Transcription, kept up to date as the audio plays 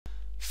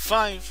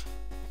5,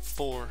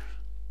 4,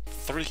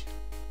 3,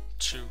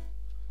 2,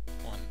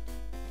 1,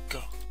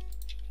 go.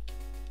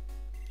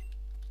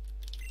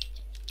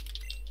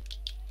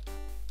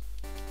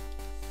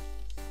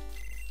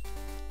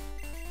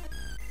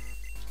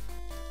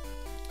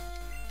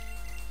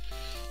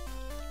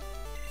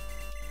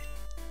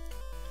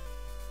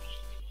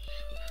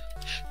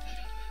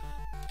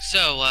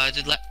 So,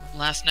 did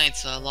last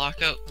night's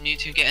lockout you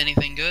two get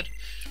anything good?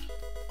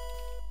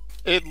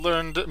 It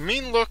learned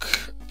Mean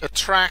Look,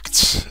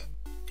 Attract,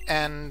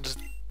 and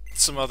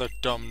some other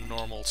dumb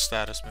normal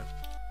status move.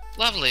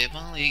 Lovely.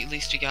 Well, at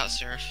least you got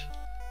Surf.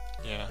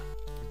 Yeah.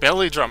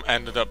 Belly Drum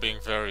ended up being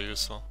very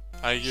useful.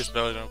 I used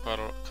Belly Drum quite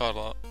a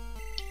lot.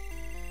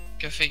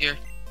 Go figure.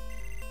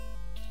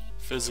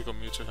 Physical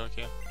Mutual Hook,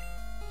 yeah.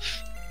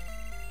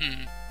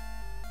 Hmm.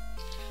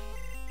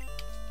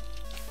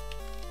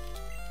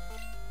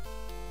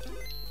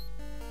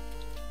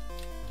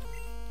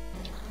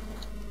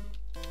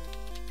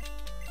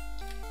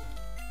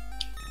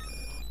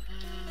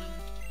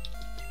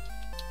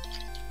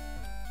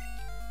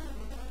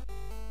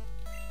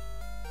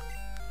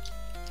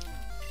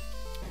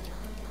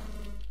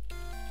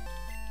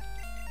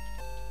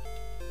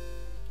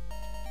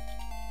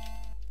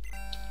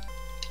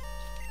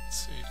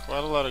 See,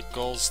 quite a lot of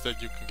goals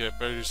that you can get.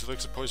 Berries,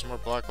 Elixir, Poison, more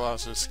Black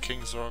Glasses,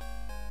 King's Rock.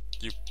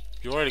 You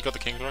already got the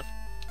King's Rock?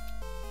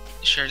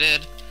 Sure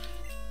did.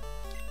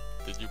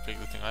 Did you pick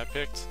the thing I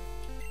picked?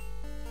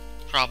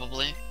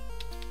 Probably.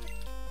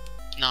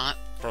 Not.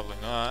 Probably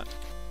not.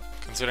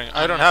 Considering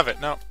I don't have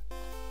it, no.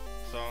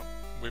 So,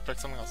 we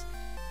picked something else.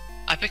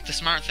 I picked the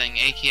smart thing,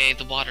 aka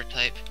the water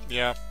type.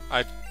 Yeah,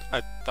 I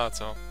thought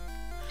so.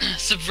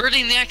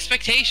 Subverting the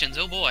expectations,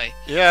 oh boy.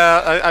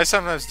 Yeah, I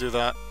sometimes do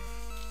that.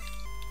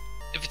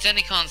 If it's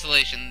any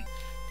consolation,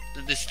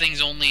 this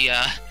thing's only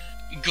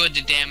good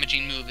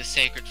damaging move is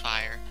Sacred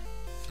Fire.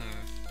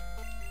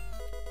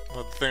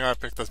 Well, the thing I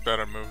picked has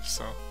better moves,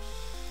 so...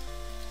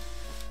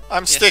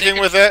 I'm sticking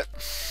with it!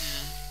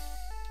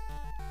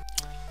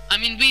 Yeah. I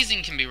mean,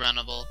 Weezing can be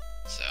runnable,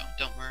 so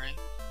don't worry.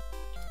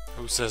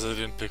 Who says I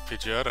didn't pick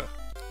Pidgeotto?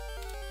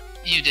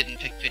 You didn't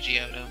pick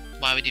Pidgeotto.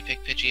 Why would you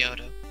pick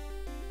Pidgeotto?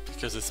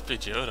 Because it's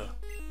Pidgeotto.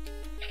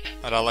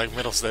 And I like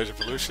middle stage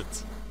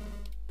evolutions.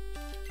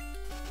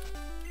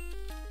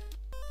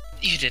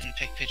 You didn't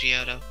pick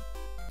Pidgeotto.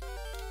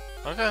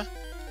 Okay.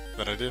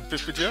 Then I didn't pick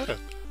Pidgeotto.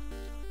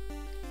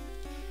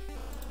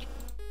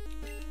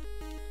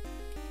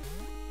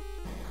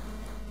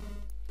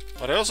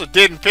 What I also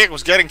didn't pick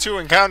was getting 2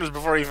 encounters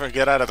before I even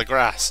get out of the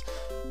grass.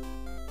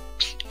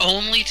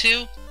 Only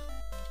 2?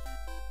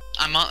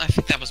 I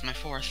think that was my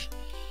 4th.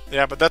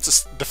 Yeah, but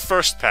that's the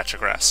first patch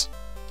of grass.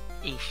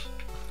 Oof.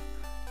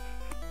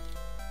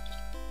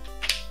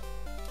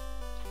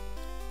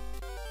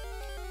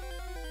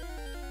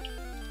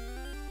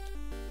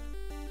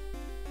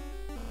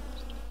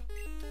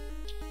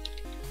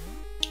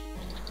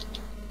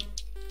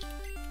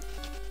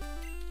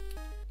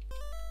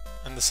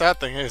 And the sad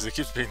thing is, it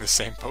keeps being the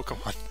same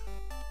Pokemon.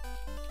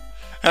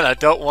 And I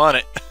don't want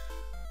it.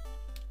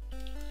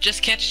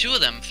 Just catch 2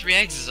 of them. 3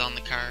 eggs is on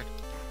the card.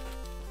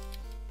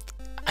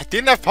 I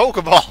didn't have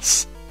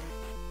Pokeballs!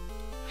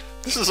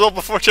 This was all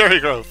before Cherry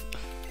Grove.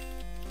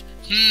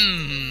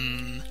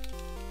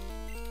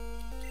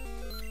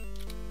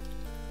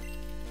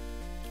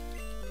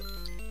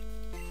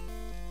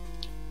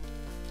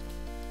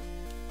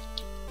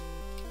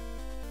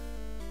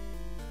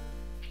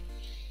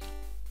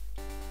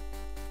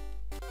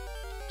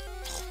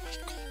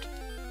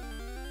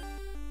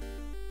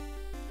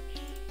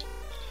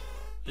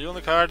 You on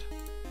the card?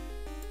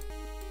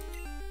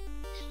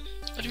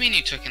 What do you mean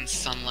you took in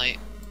Sunlight?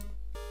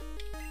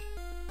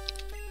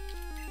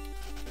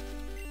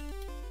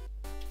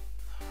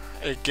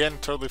 Again,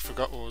 totally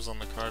forgot what was on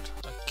the card.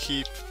 I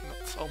keep...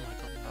 Oh my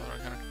god, another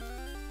encounter.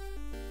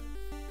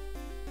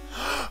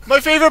 My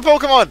favorite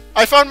Pokemon!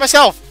 I found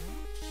myself!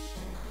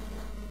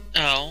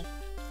 Oh.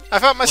 I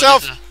found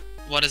myself!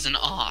 What is an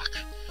Auk?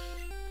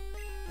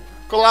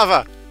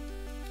 Golava!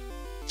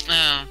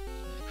 Oh.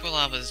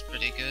 Quilava is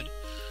pretty good.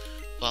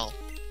 Well,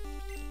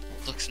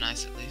 looks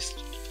nice at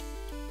least.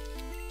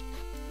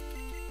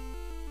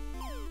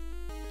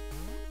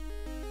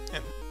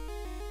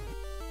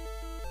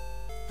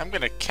 I'm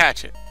gonna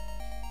catch it.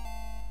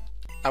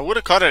 I would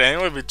have caught it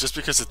anyway, but just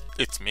because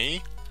it's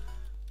me,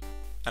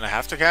 and I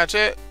have to catch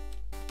it,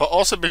 but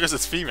also because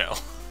it's female.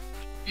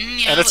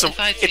 Yeah, and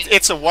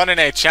it's a 1 in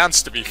 8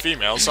 chance to be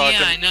female, so yeah,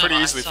 I can pretty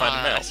easily find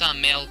a male. I saw a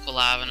male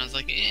Quilava and I was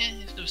like,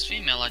 if it was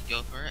female, I'd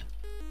go for it.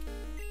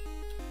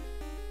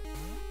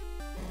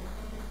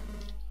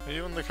 Are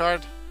you on the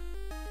card?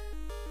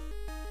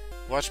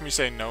 Watch me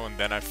say no, and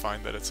then I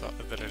find that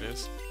that it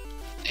is.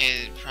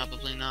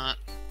 Probably not.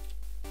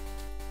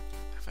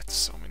 I've had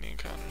so many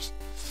encounters.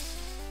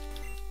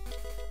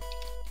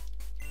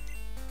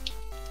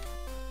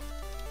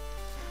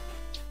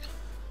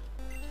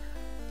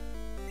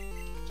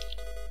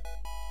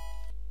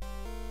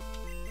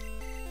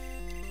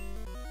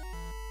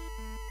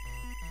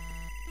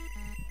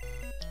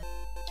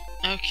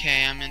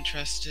 Okay, I'm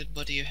interested.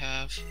 What do you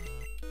have?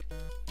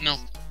 Milk.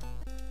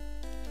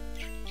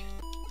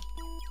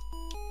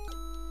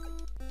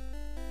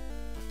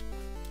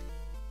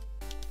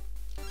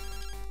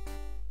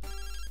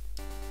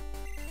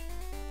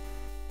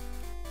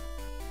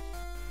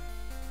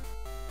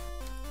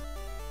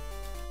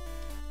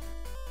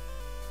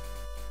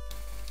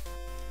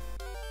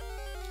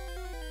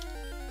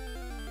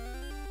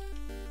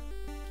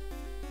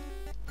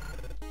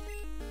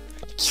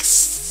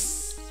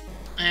 Yes!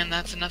 And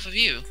that's enough of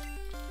you.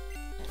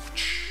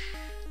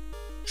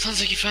 Sounds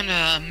like you found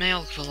a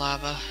male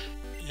Quilava.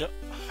 Yep.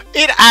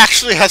 It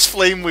actually has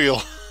Flame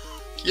Wheel!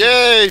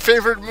 Yay!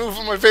 Favorite move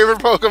of my favorite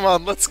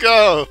Pokemon, let's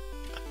go!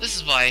 This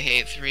is why I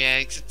hate 3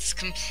 eggs. It's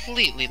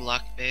completely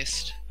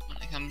luck-based when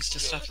it comes to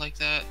stuff like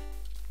that.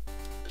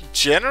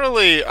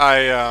 Generally,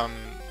 I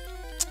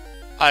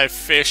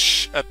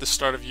fish at the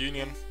start of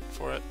Union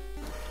for it.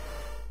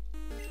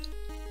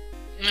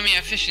 I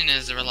mean, fishing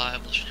is a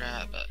reliable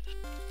strat, but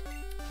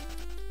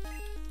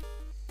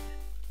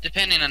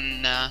depending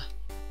on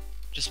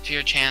just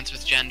pure chance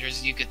with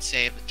genders, you could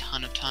save a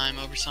ton of time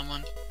over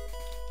someone.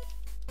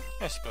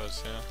 I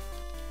suppose, yeah.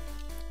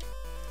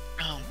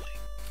 Oh my.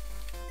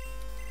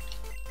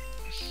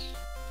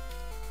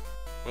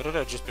 What did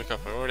I just pick up?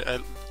 I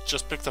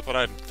just picked up what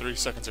I had 3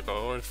 seconds ago. I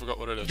already forgot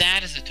what it is.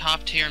 That is a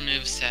top tier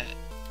move set.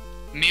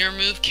 Mirror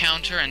move,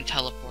 counter, and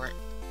teleport.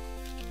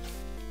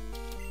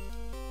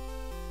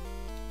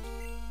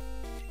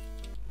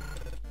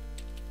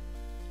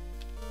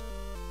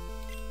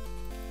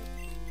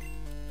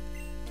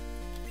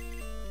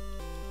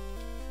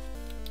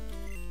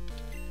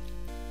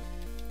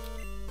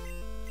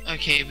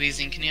 Okay,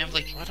 Weezing, can you have,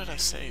 like, Why did I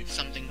save?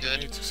 something I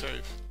good? need to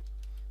save.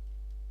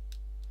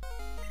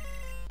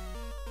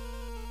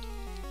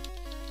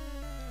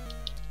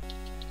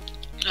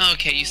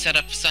 Okay, you set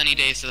up Sunny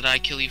Day so that I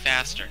kill you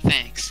faster.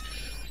 Thanks.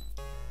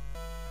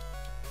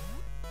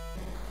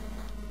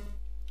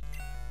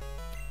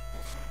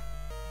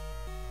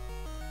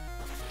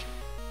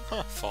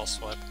 Huh, false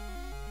swipe.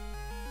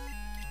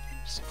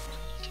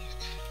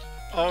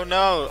 Oh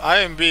no, I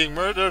am being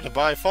murdered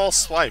by false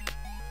swipe.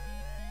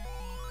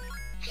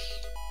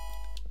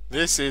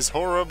 This is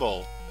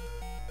horrible.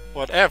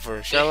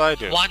 Whatever shall I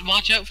do?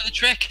 Watch out for the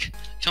trick!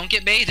 Don't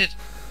get baited!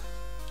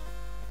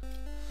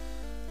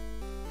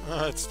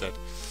 Oh, it's dead.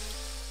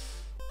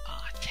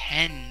 Ah,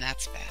 10,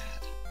 that's bad.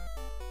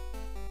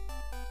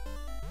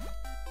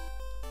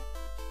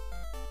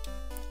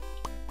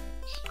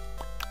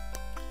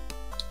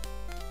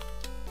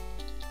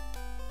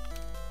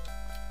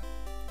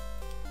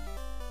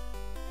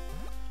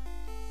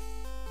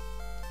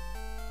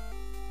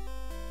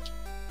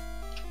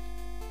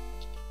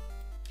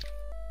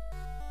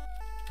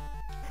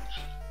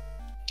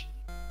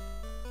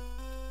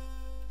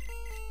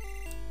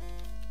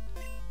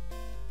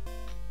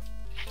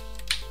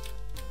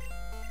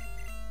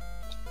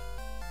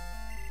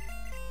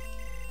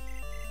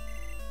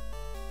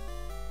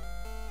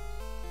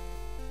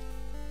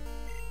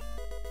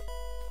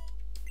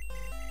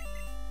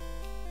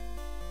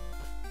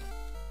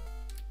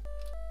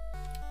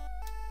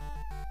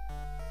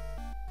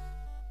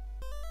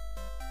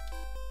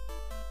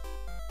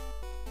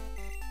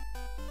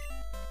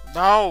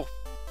 No!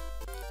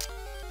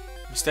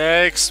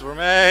 Mistakes were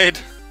made!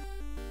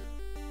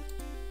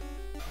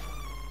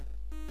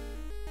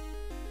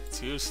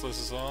 It's useless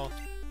as all.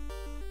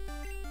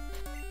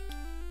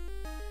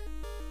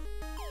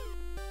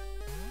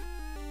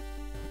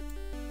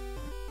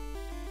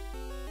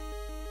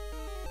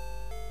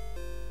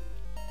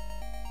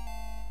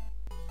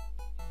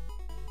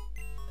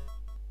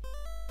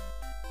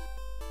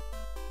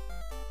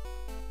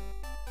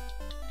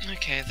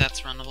 Okay,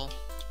 that's runnable.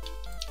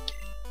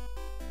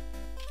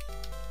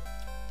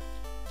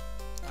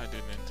 I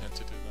didn't intend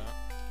to do that.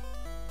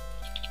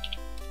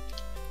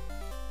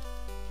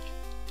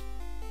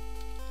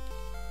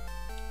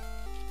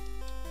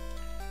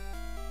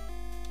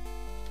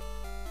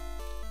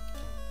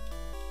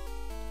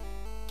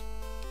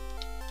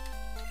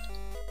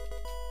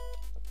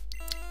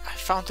 I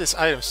found this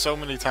item so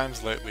many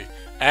times lately,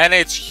 and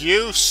it's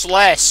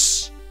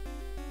useless!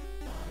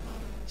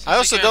 I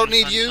also don't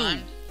need you!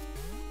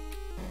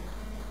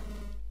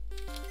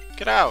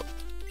 Get out!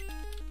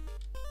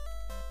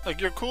 Like,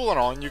 you're cool and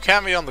all, and you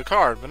can be on the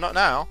card, but not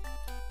now.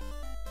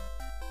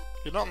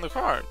 You're not on the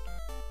card.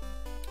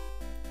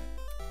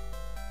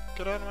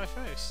 Get out of my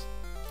face.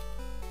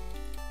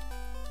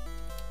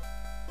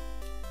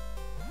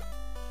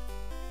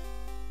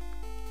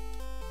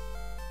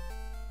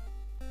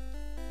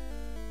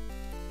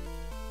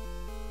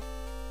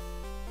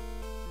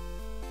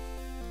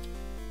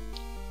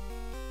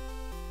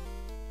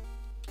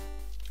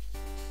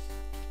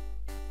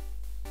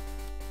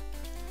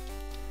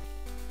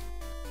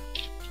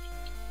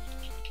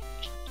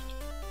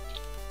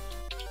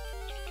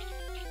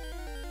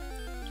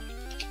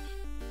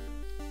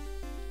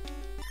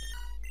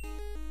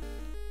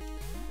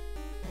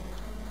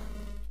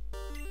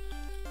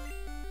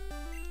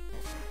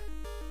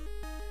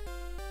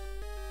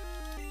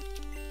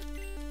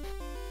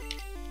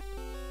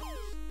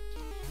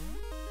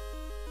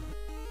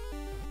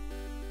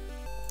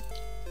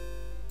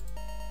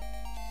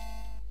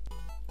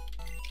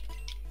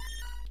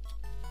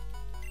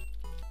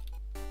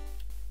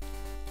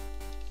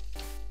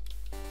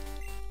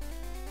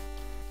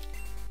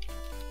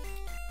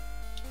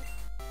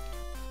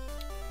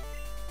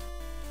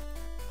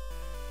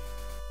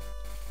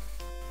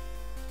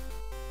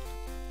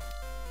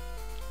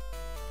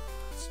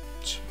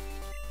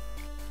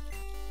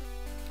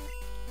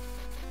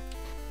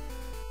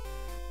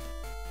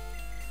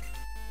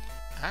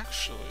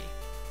 Actually...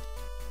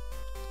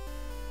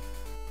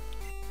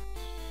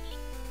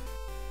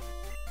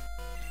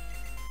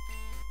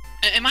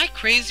 Am I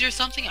crazy or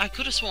something? I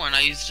could have sworn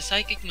I used a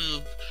psychic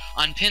move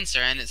on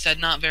Pinsir and it said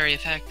not very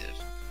effective.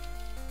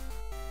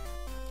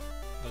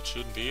 That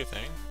shouldn't be a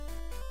thing.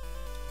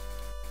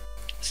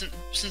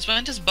 Since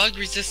when does bug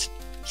resist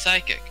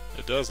psychic?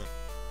 It doesn't.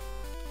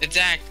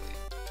 Exactly.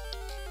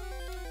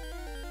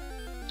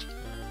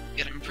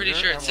 Yet I'm pretty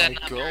sure it said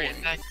not very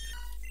effective.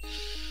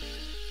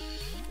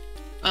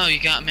 Oh, you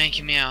got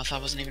Manky Meowth. I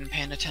wasn't even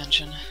paying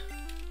attention.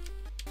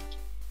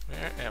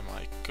 Where am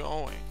I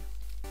going?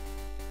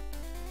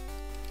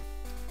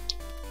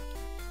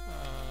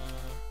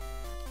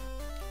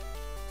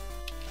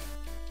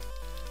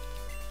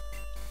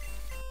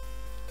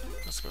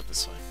 Let's go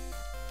this way.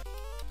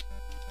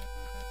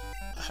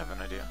 I have an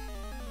idea.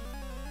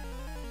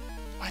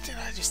 Why didn't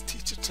I just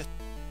teach it to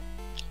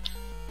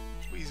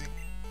Wheezing?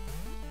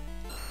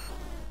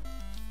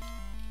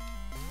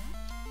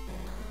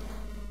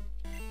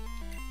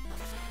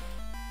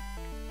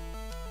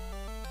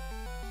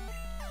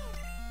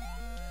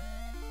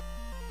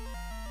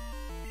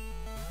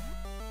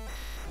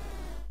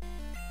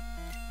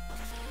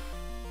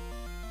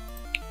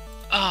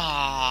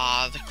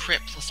 Ah, the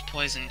crit plus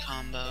poison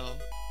combo.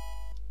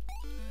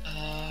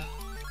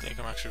 I think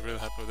I'm actually really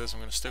happy with this. I'm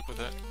gonna stick with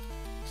it.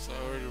 So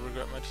I already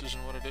regret my decision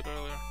what I did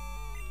earlier.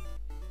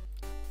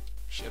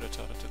 Should have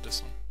taught it to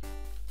this one.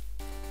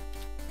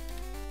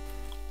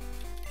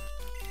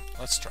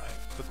 Let's try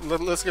it.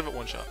 Let's give it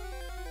one shot.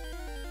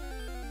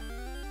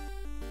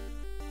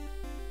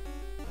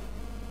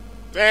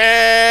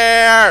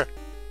 There!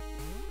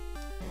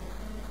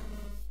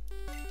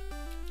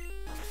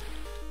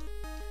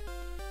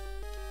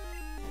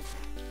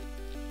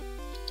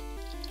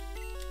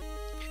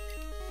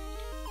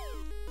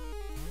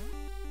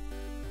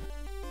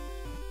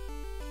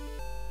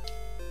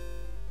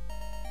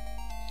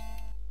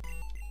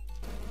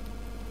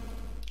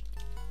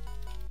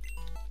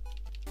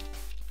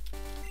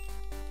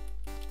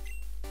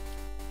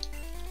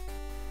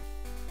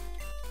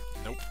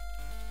 Nope.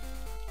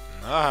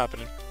 Not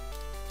happening.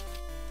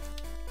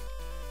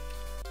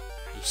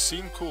 You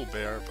seem cool,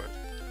 Bear, but...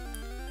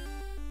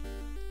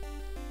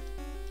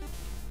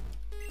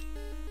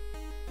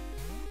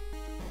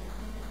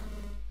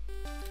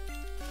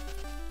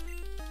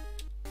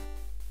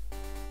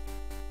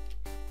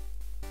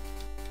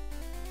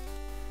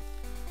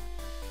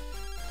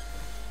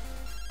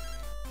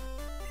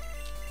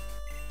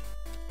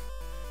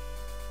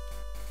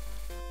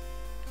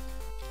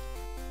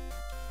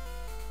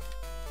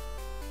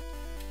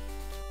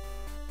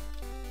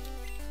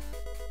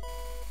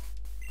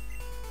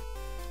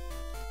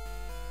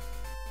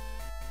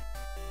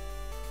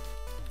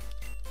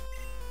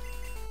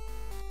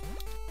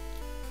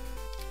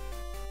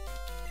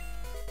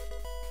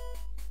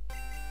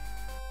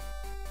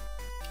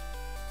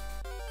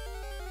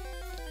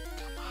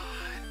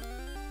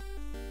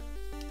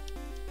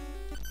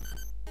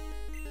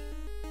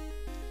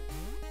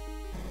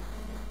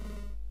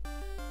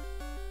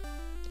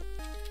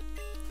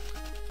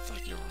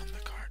 You're on the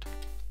card.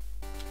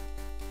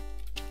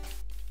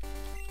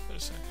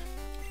 There's a...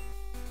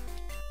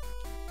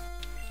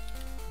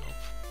 Nope.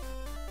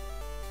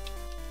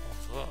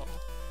 Although...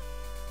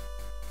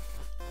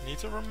 I need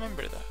to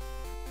remember that.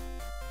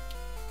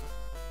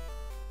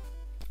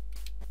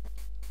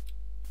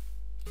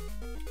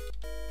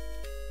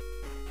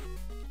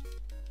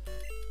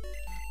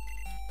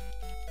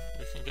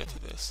 We can get to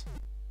this.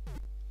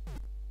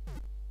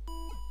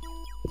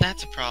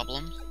 That's a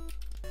problem.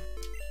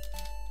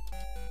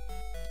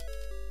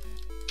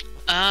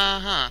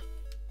 Uh-huh.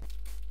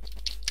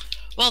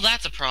 Well,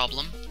 that's a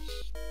problem.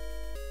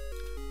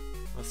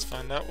 Let's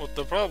find out what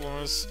the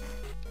problem is.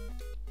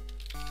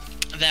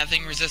 That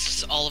thing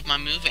resists all of my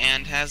move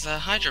and has a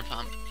Hydro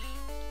Pump.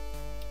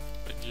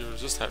 But you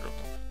resist Hydro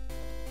Pump.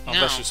 No,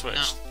 Unless you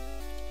switched. No.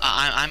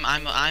 I'm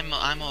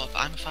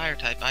a fire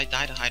type. I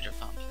died to Hydro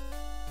Pump.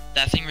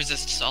 That thing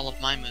resists all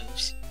of my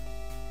moves.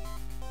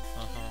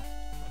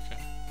 Okay.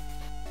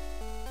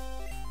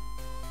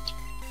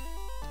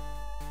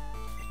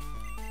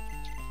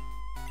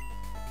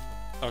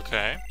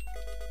 Okay.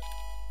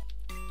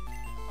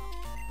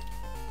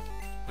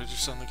 Where did you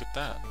suddenly get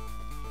that?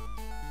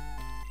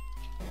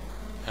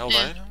 Held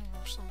item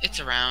or something? It's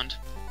around.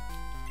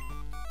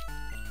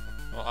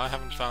 Well, I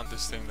haven't found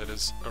this thing that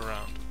is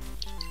around.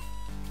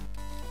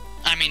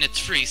 I mean, it's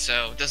free,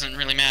 so it doesn't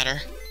really matter.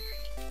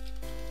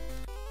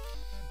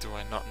 Do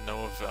I not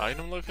know of the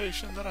item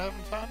location that I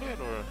haven't found it,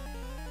 or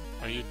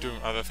are you doing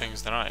other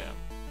things than I am?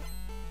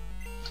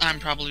 I'm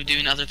probably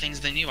doing other things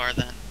than you are,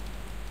 then.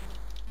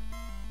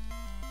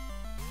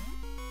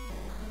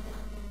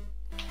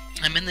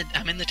 I'm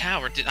in the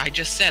tower. I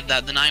just said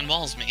that the 9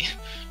 walls me.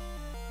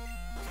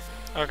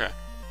 Okay.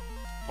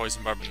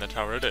 Poison Barb in the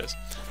tower it is.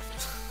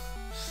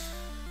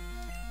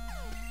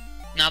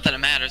 Not that it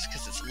matters,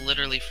 because it's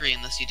literally free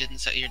unless you didn't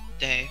set your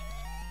day.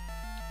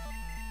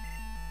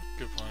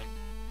 Good point.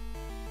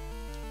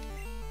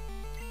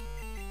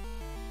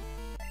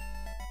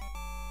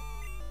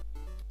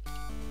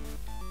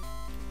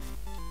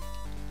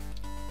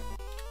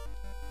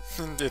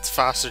 It's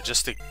faster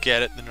just to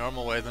get it the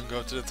normal way than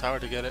go to the tower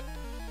to get it.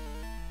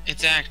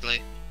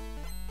 Exactly.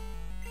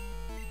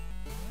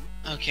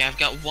 Okay, I've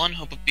got one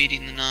hope of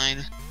beating the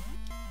 9.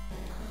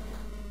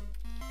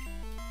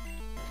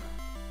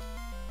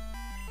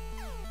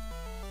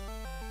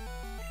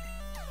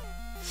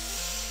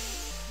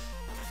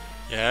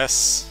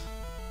 Yes.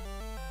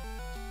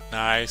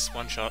 Nice.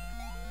 One shot.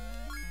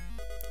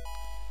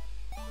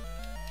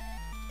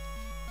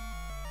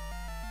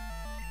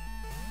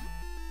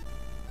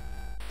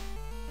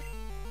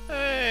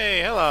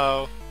 Hey,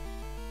 hello.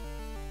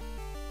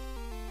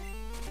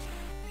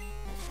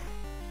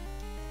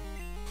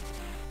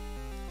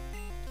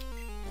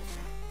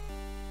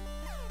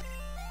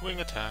 Wing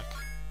attack.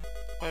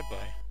 Bye-bye.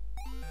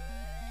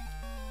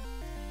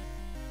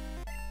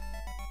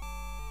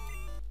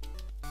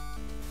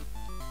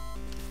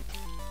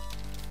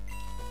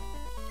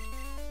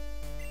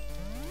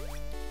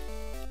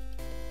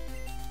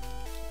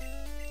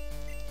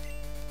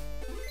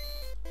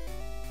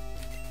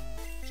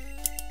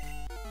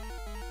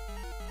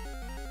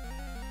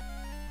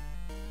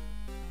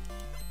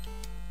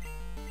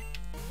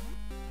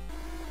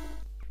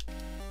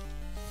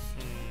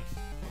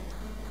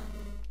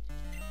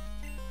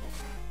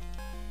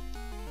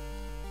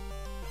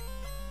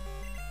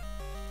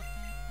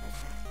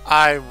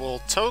 I will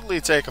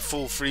totally take a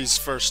full freeze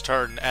first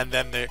turn and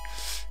then they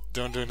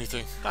don't do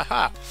anything.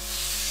 Haha.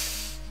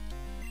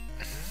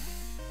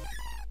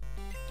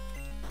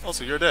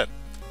 Also, you're dead.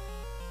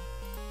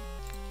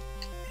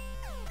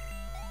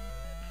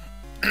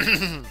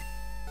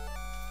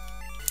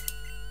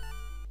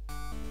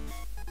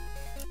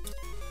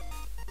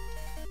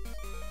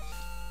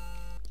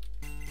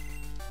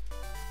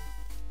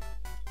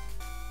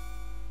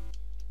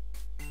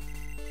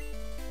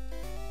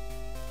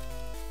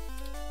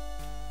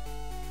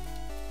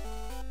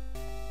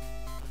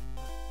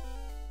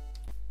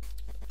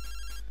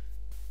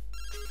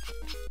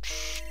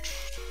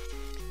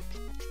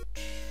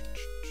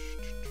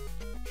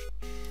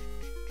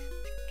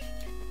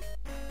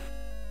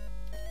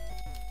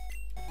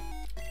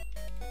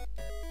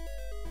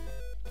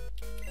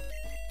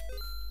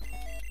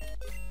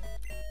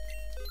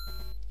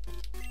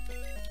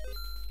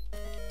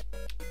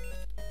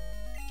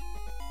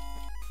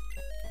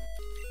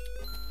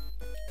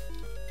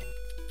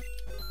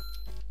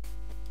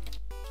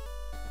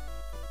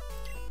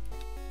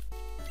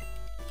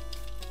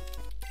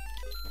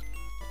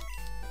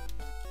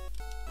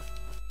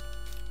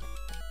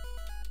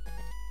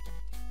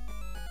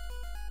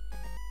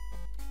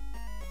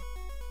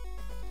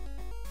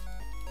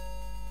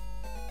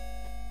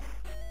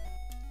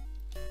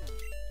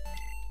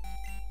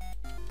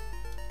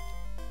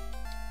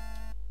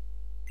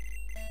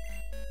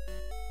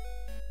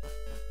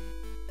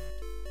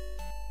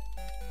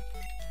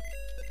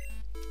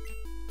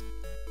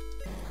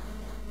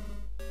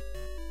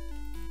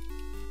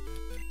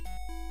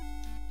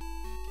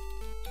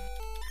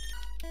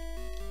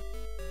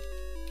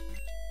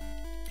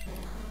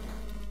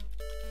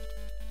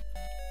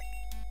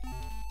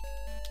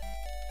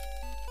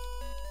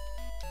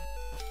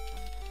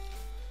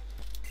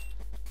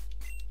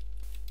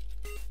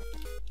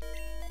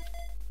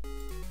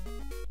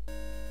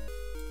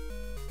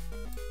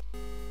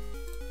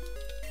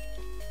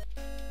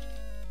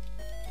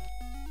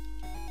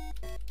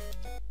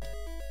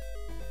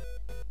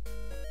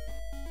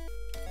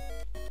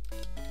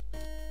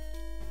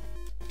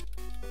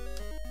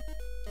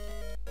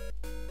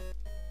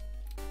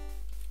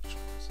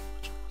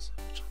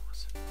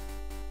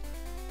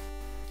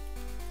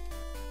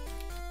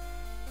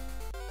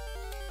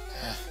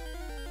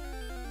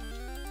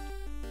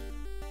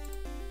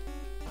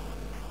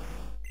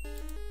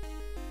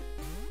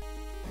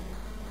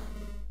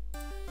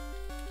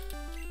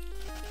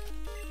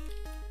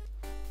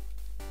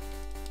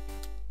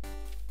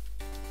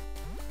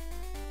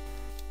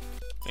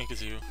 I think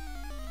it's you.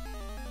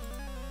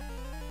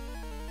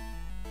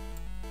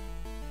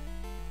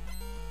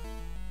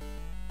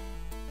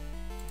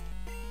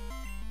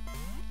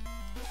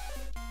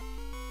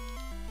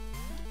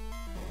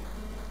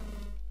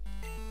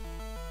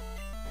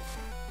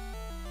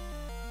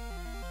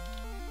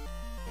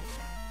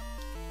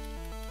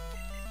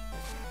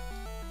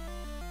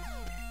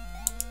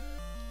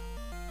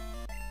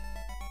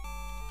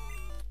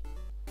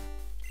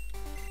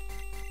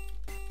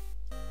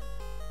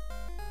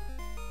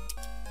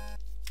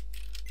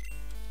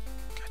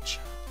 Gotcha.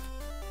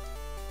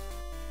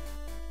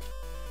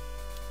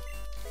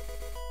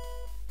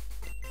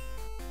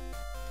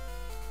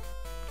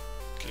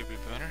 Could be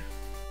better.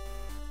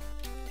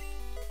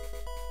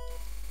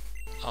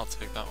 I'll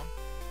take that one.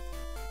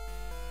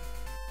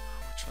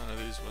 Which one of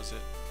these was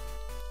it?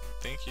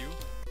 Thank you.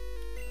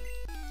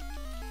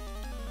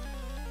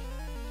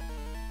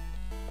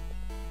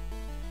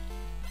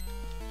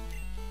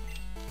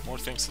 More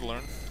things to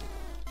learn.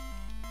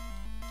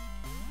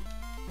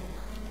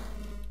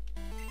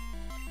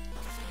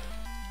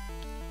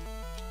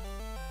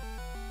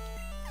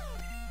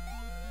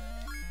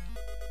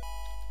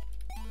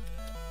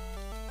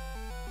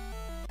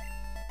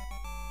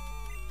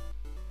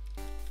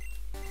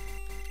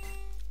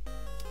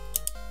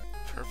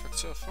 But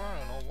so far,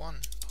 I know one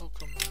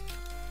Pokemon.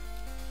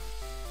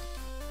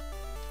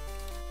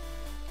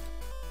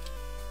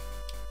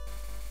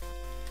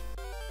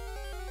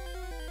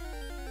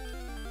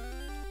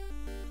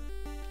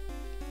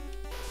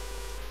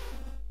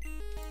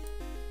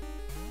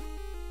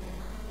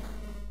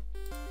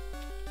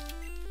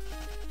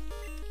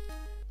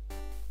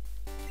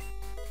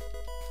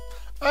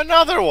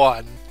 Another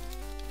one!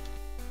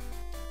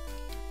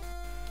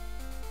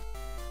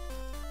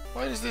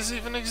 Why does this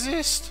even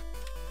exist?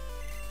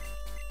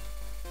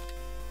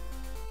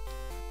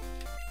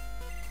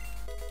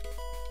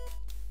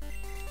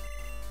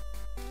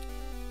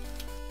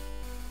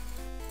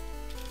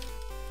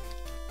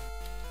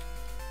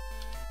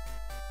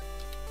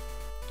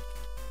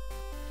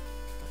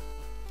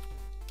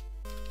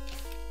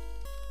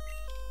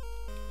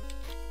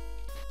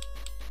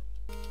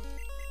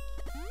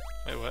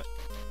 Wait, what?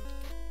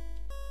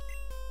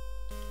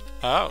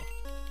 Oh.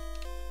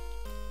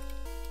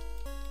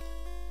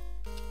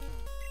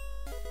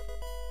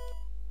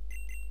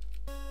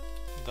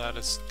 That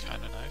is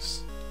kinda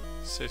nice.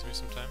 Saves me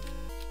some time.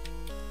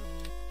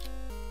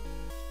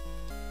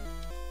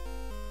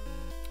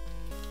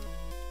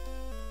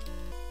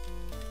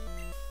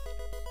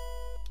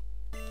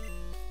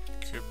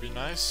 Could be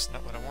nice,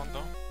 not what I want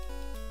though.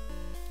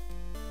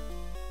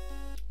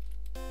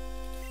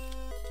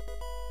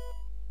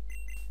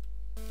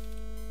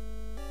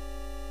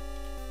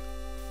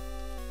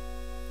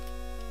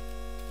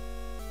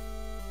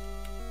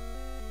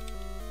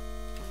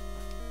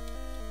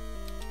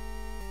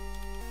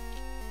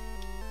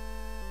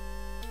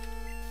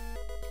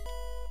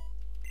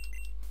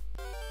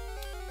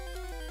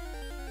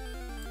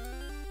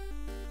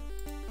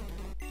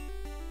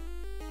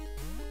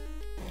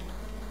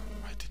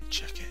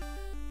 Check it.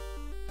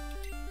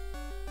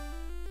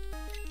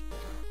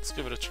 Let's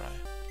give it a try.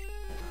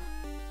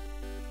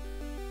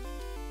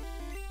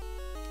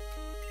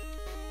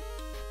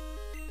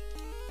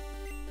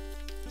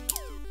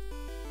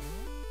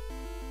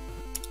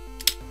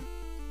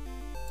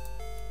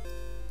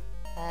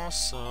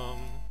 Awesome.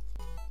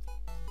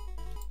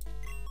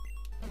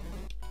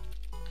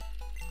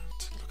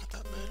 Let's look at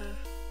that later.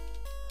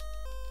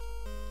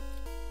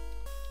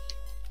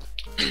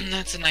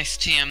 That's a nice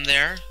TM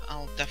there.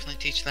 I'll definitely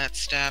teach that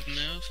stab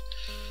move.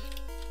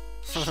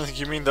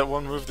 You mean that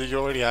one move that you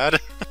already had?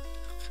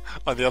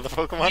 On the other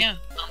Pokemon? Yeah,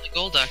 on the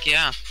Golduck,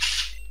 yeah.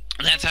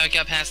 That's how it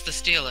got past the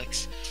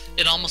Steelix.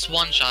 It almost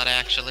one-shot,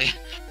 actually.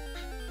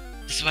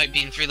 Despite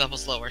being 3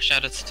 levels lower.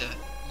 Shoutouts to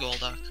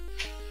Golduck.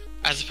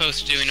 As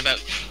opposed to doing about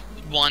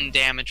 1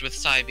 damage with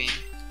Psybeam.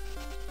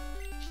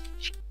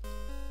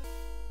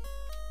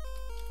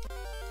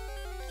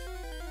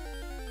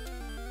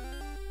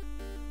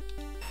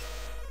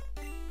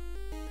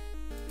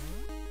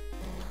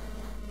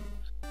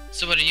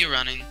 So what are you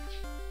running?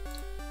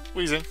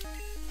 Wheezing.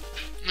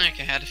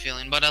 Okay, I had a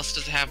feeling. What else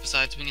does it have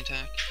besides Wing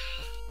Attack?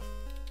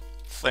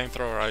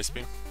 Flamethrower, Ice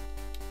Beam.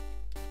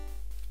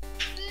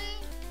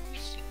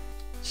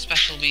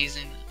 Special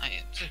Wheezing.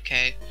 It's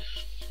okay.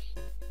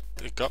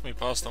 It got me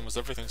past almost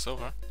everything so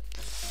far.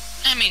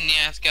 I mean,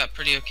 yeah, it's got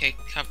pretty okay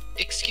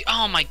excuse.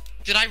 Oh my.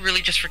 Did I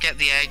really just forget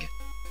the egg?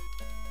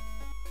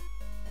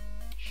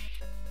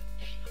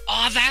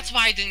 Oh, that's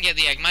why I didn't get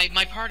the egg.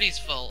 My party's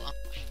full. Oh,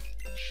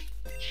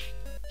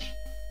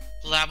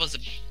 well, that was a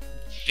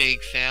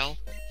big fail.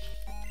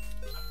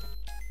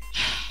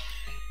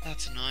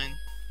 That's annoying.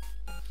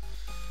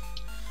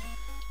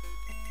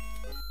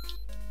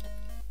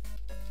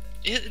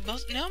 It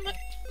was no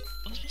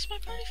was my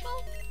party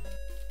full?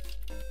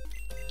 Well,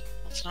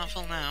 it's not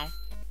full now.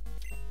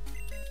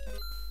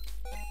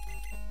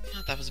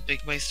 Oh, that was a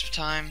big waste of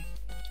time.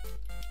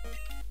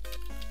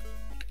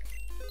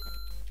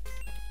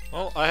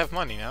 Well, I have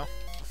money now.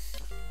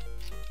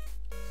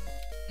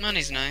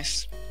 Money's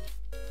nice.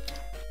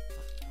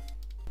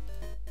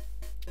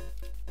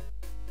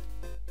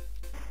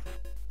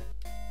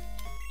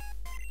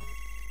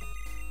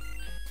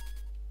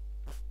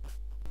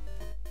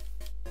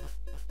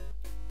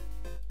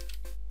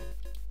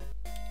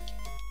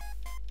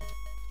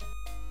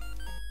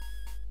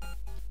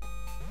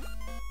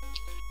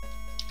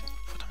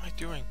 What am I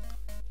doing?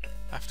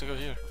 I have to go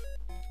here.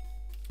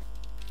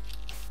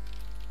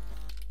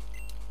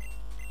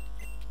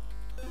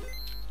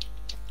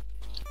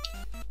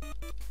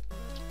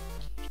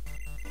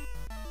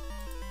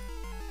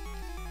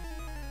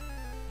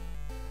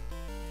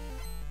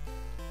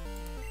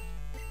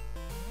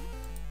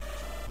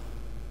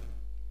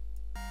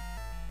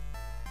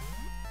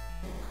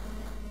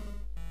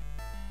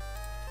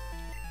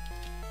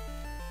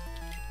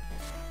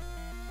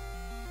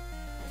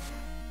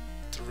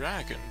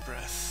 Dragon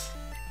Breath.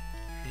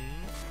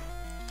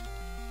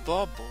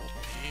 Bubble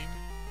Beam.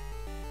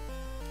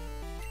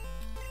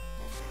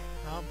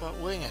 How about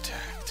Wing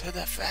Attack to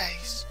the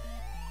face?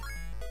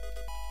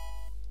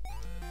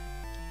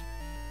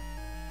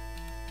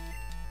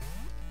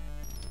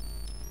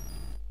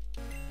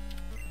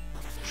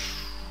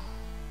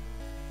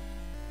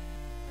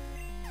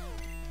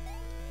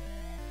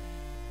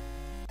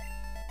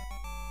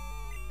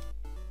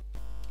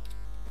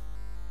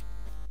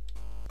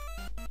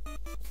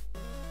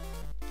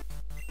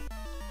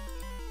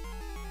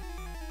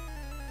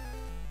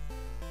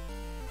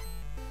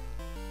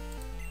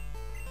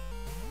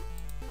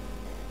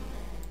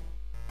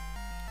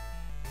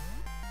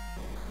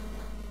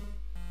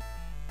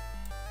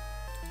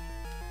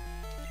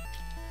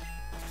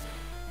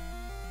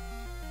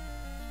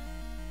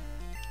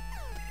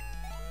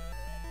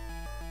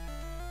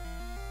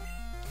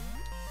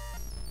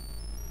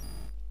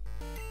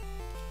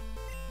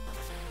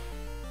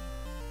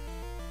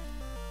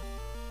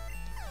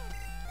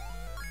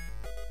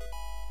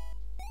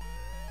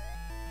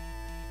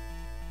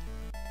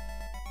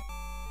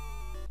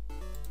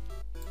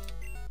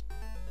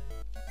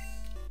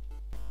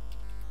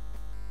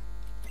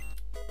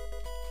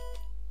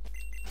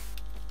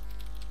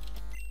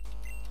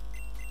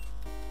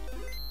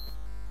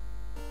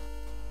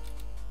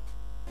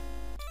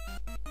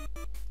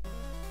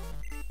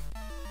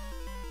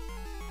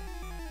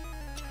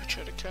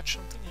 try to catch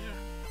something here.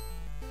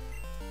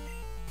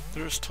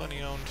 There's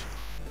 20 owned.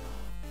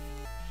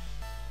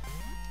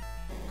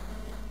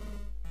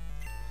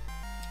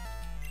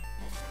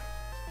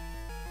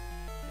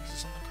 Is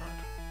this on the card?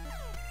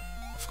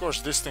 Of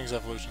course, this thing's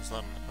evolution's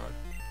not on the card.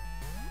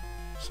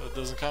 So it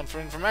doesn't count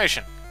for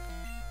information.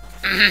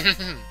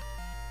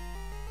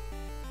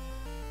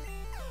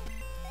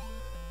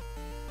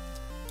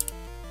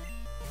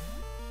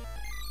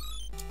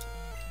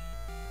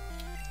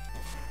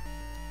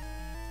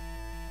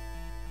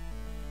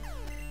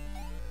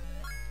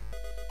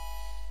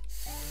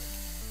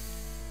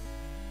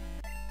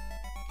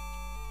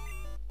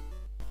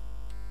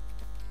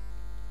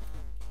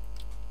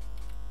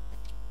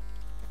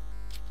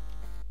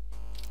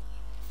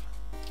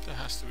 There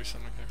has to be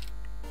something here.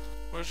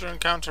 Where's your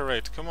encounter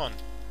rate? Come on.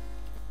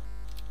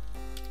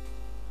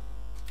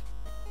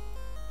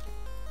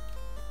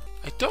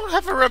 I don't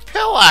have a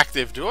repel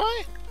active, do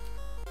I?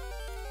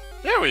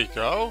 There we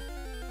go.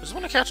 I just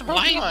want to catch a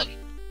Pokemon.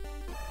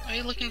 Why are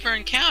you looking for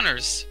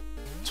encounters?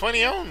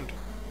 20 owned.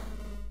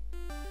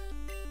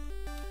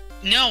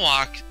 No,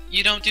 Walk.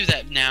 You don't do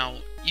that now.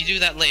 You do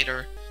that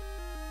later.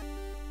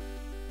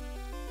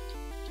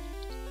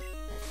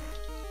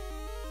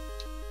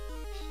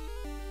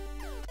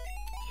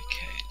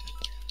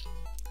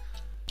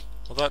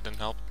 Well, that didn't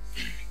help.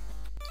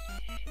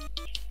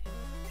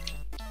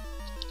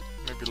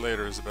 Maybe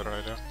later is a better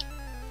idea.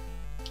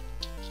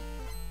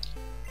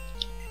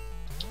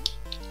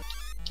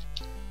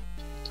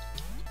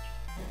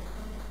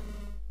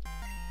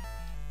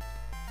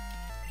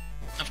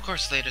 Of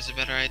course later's a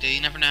better idea. You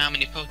never know how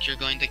many poke you're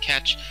going to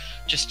catch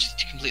just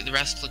to complete the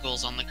rest of the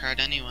goals on the card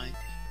anyway.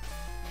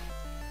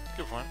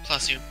 Good point.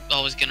 Plus you're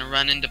always going to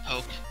run into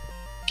poke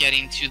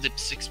getting to the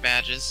 6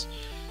 badges.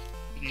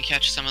 You can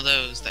catch some of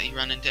those that you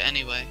run into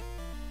anyway.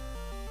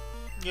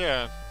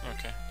 Yeah,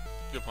 okay.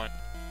 Good point.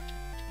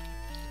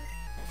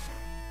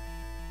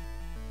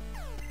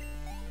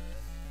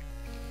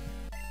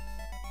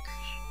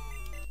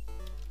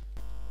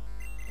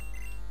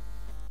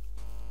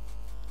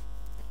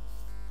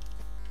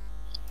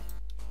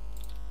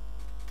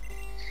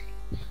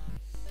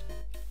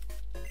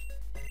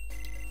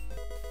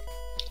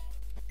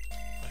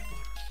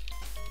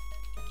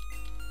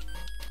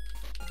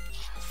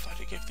 I thought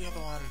he gave the other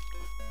one.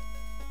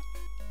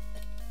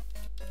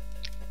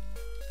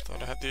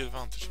 Thought I had the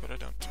advantage, but I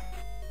don't.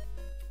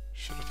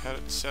 Should have had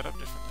it set up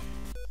differently.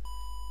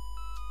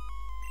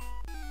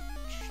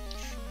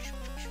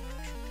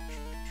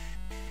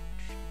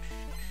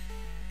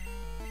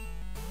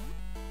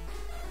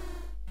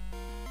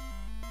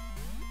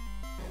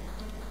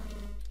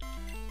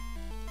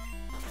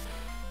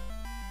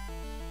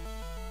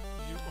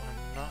 You are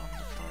not on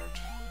the card.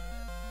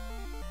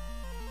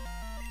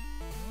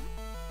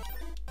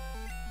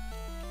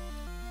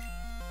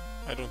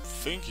 I don't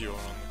think you are on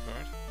the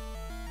card.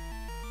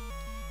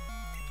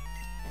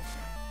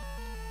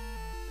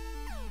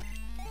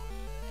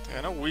 I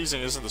know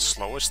Weezing isn't the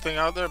slowest thing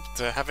out there, but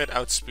to have it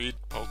outspeed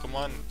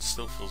Pokemon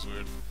still feels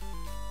weird.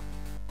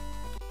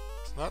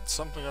 It's not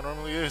something I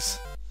normally use.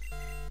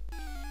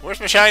 Where's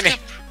my shiny?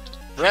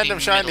 Random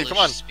shiny, come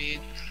on! Speed.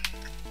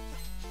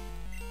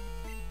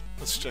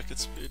 Let's check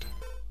its speed.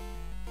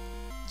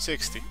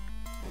 60.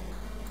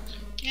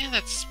 Yeah,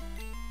 that's...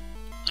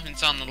 I mean,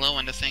 it's on the low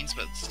end of things,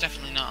 but it's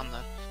definitely not on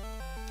the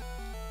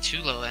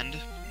too low end.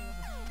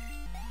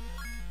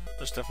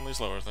 There's definitely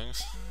slower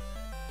things.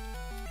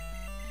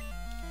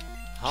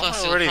 Plus,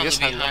 it'll already probably this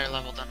be high higher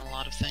level than a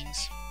lot of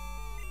things.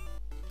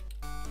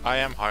 I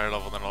am higher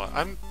level than a lot.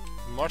 I'm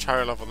much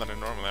higher level than I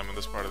normally am in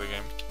this part of the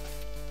game.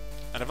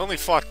 And I've only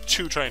fought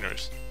 2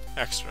 trainers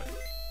extra.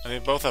 And they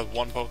both have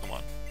 1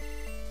 Pokemon.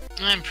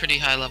 I'm pretty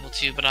high level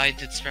too, but I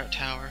did Sprout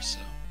Tower, so...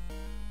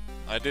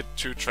 I did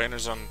 2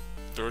 trainers on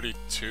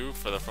 32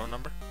 for the phone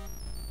number.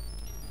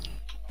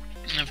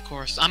 And of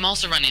course. I'm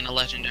also running a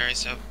legendary,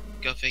 so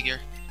go figure.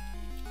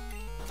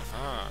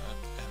 Ah,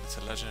 and it's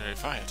a legendary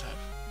fire type.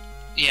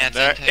 Yeah, and,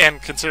 it's Entei.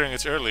 and considering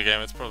it's early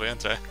game, it's probably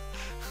Entei.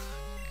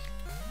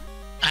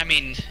 I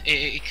mean,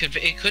 it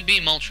could be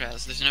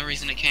Moltres. There's no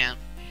reason it can't.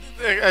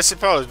 I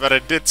suppose, but I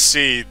did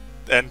see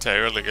Entei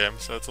early game,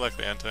 so it's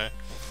likely Entei.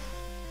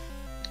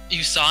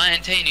 You saw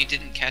Entei and you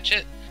didn't catch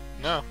it?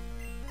 No.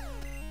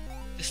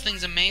 This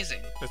thing's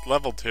amazing. It's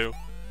level 2.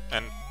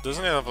 And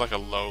doesn't it have like a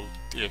low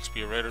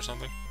EXP rate or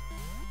something?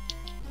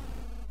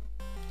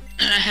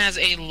 It has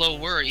a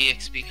lower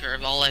EXP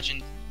curve, all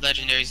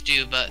legendaries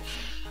do, but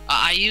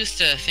I used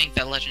to think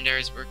that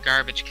legendaries were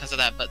garbage because of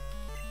that, but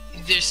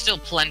there's still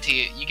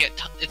plenty. You get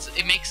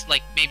it makes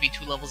like maybe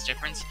 2 levels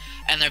difference,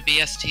 and their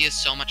BST is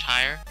so much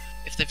higher.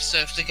 If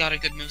they got a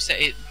good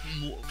moveset, it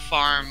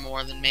far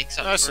more than makes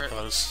up I for it.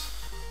 suppose.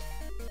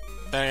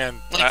 Then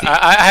again, Like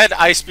I had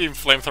Ice Beam,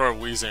 Flamethrower,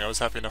 Weezing. I was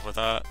happy enough with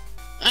that.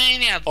 I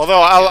mean, yeah. Although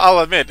I'll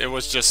admit, it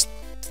was just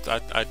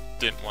I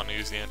didn't want to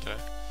use the Entei.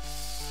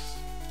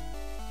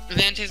 The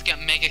Entei's got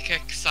Mega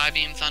Kick,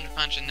 Psybeam, Thunder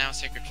Punch, and now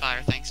Sacred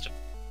Fire, thanks to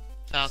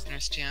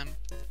Falconer's TM.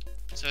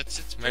 So it's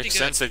pretty Makes good.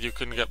 sense that you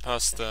couldn't get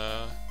past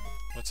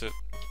what's it?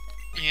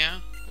 Yeah.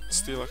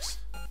 Steelix.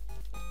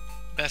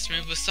 best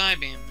move was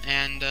Psybeam,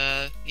 and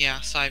yeah,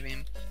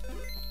 Psybeam.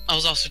 I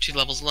was also 2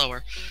 levels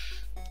lower.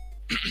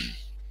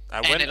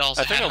 I And it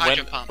also had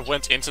Hydro Pump.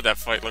 went into that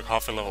fight like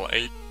half a level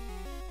 8.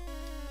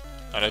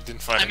 And I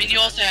didn't fight I mean, anything.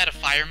 you also had a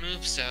fire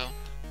move, so...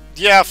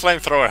 Yeah,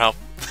 flamethrower helped.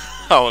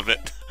 All of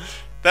it.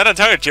 That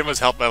entire gym was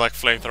helped by like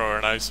flamethrower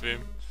and ice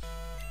beam.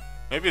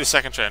 Maybe the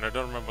second trainer, I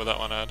don't remember what that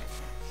one had.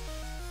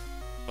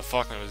 But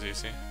fucking it was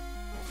easy.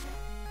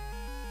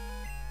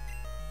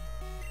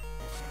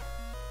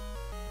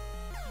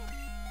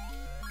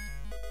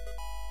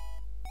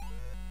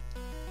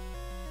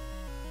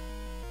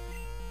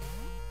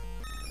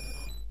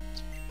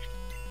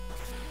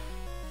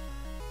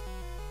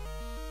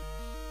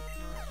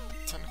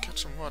 Time to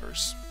catch some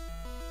waters.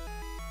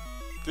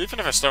 Even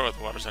if I start with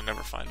waters, I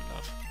never find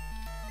enough.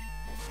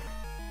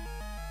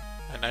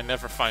 And I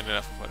never find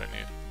enough of what I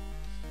need.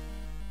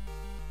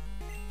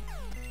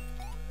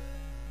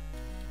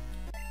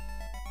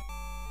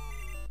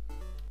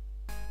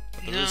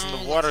 But the reason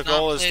the water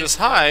goal is this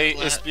high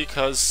is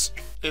because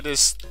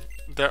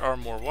there are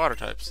more water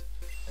types.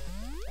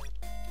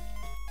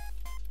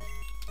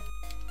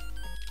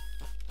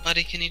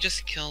 Buddy, can you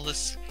just kill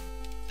this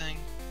thing?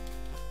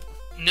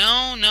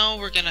 No, no,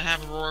 we're gonna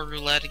have Roar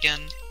Roulette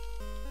again.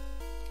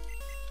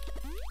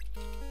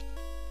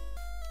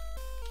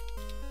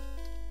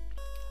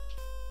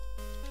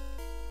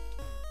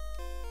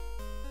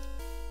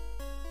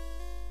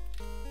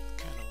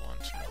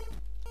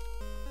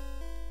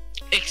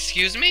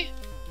 Excuse me?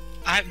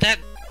 How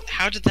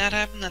did that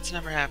happen? That's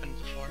never happened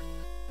before.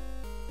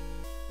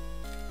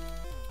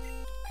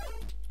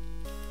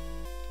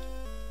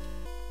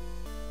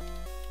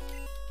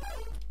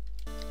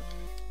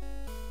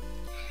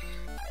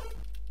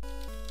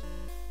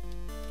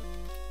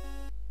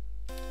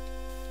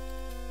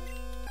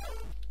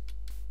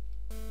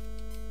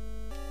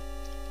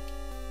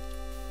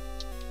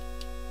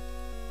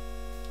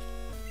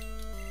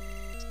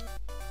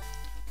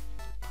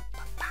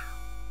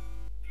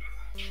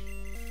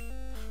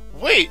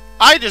 Wait,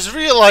 I just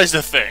realized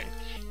a thing!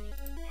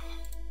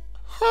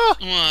 Huh.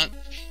 What?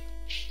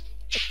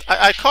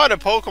 I caught a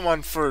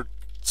Pokemon for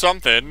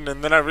something,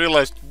 and then I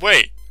realized,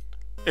 wait,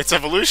 its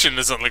evolution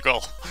is on the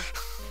goal.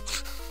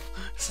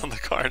 It's on the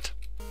card.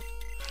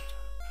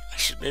 I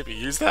should maybe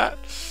use that?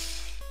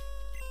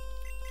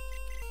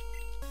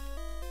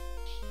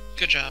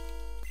 Good job.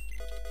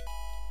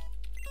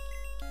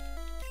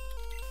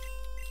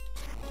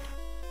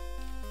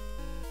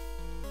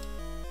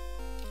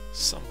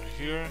 Somewhere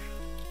here.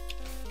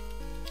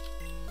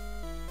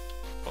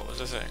 What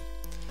was I saying?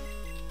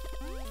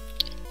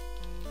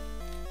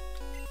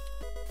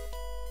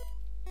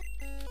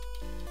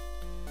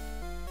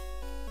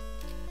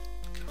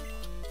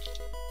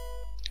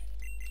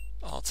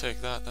 I'll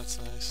take that, that's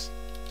nice.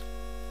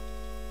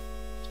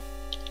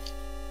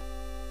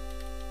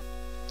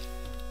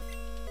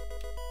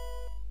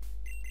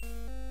 I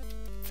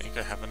think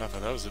I have enough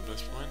of those at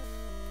this point.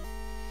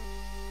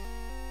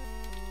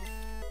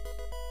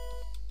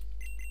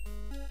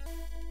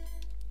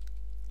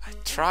 I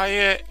try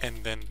it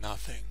and then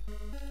nothing.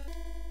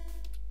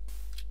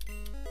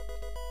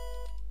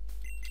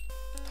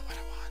 Not what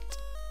I want.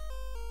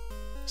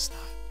 It's not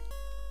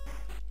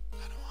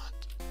what I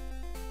want.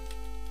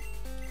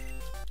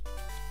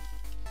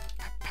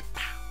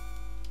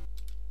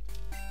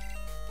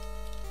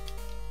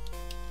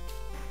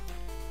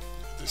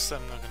 This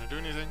time I'm not gonna do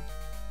anything.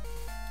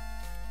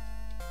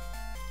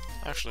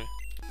 Actually,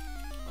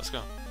 let's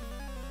go.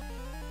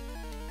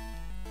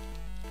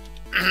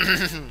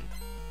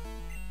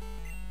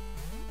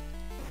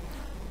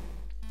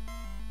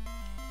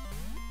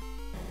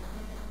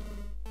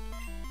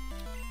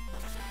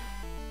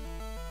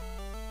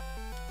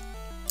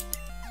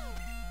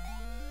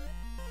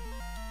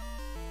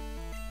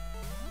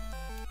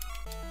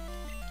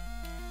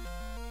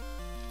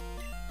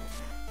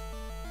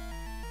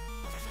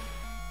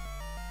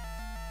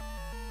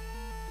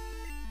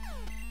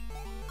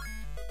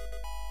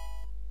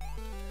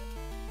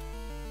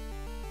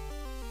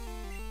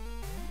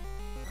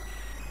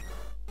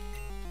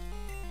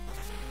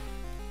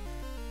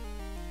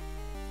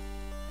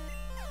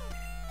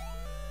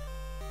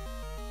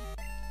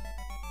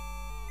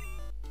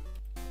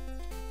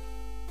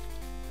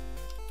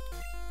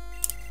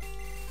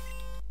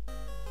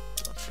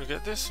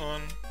 Forget this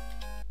one.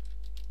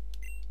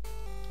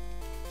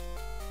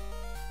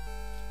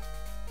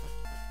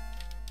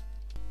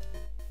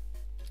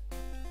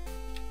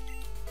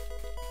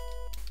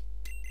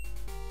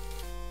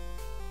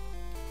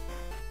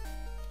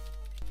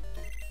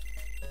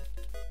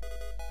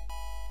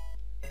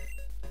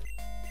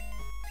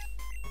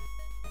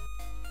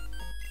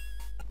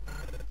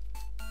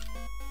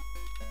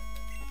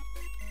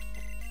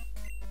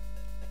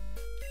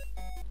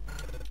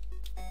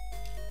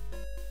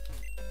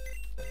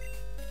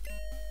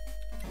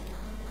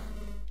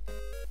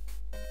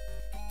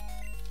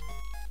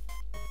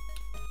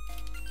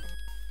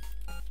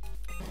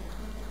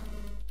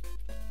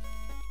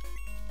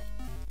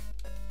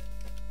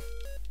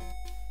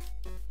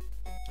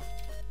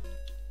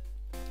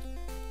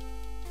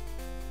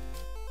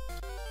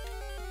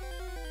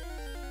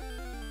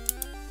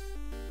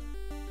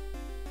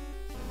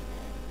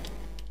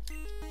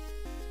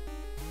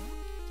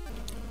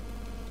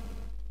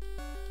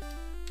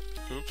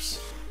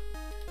 Oops.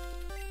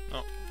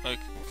 No, like...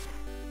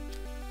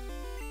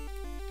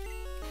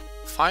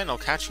 Fine, I'll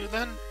catch you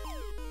then?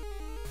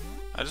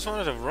 I just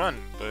wanted to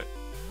run, but...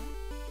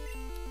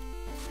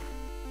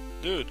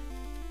 Dude.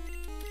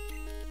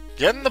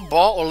 Get in the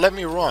ball or let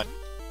me run.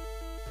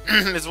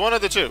 It's one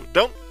of the two.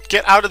 Don't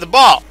get out of the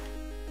ball!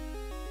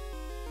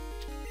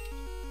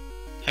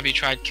 Have you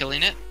tried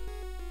killing it?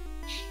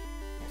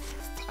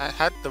 I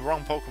had the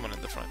wrong Pokemon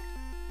in the front.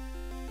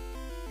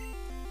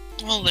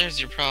 Well, there's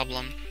your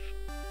problem.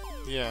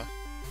 Yeah.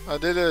 I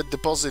did a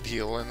deposit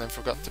heal and then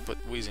forgot to put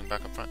Weezing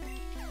back up front.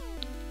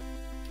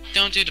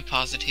 Don't do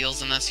deposit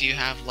heals unless you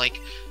have,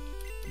 like,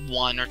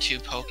 1 or 2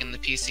 poke in the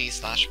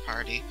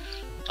PC/party.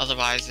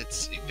 Otherwise,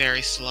 it's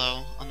very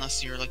slow,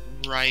 unless you're, like,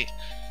 right...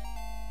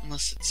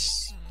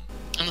 Unless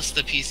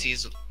the PC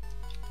is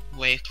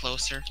way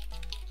closer.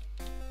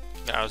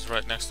 Yeah, I was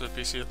right next to the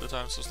PC at the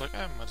time, so it's like,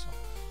 might as well.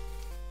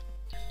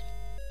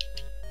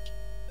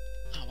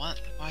 Oh,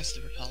 what? Why is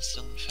the repel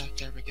still in effect?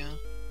 There we go.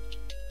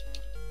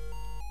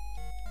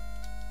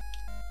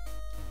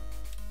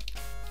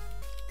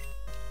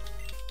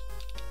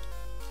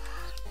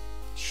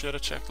 Should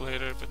have checked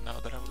later, but now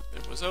that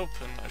it was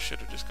open, I should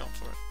have just gone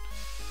for it.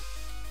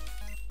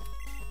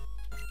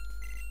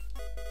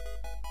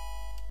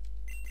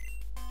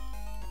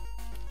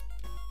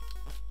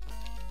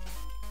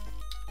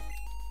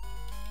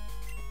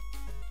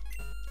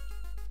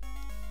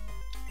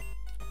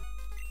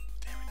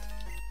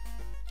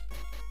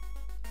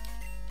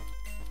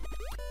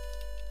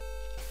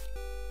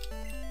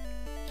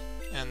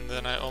 And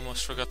then I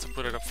almost forgot to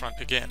put it up front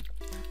again.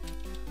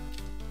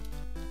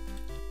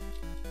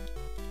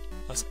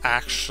 Let's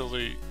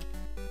actually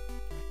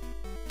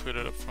put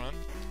it up front.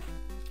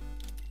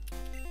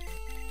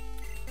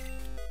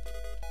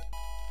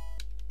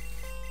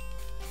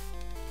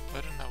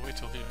 Why didn't I wait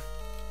till here?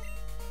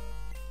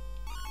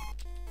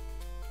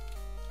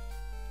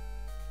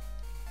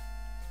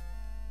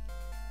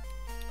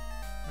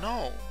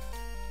 No!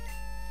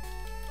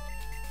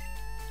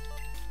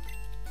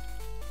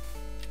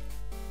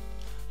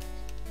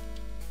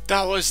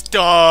 That was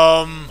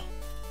dumb!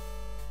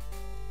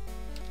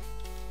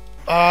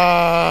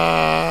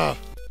 Ah!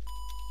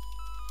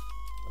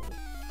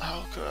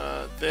 Oh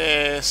god,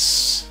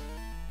 this.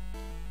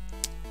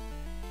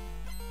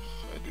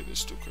 I do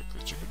this too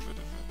quickly to get rid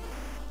of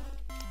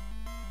it.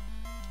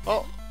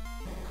 Oh!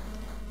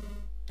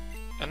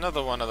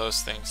 Another one of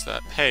those things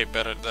that, hey,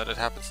 better that it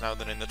happens now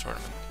than in the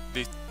tournament.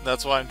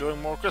 That's why I'm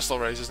doing more crystal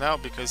raises now,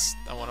 because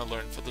I want to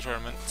learn for the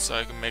tournament so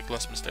I can make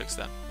less mistakes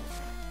then.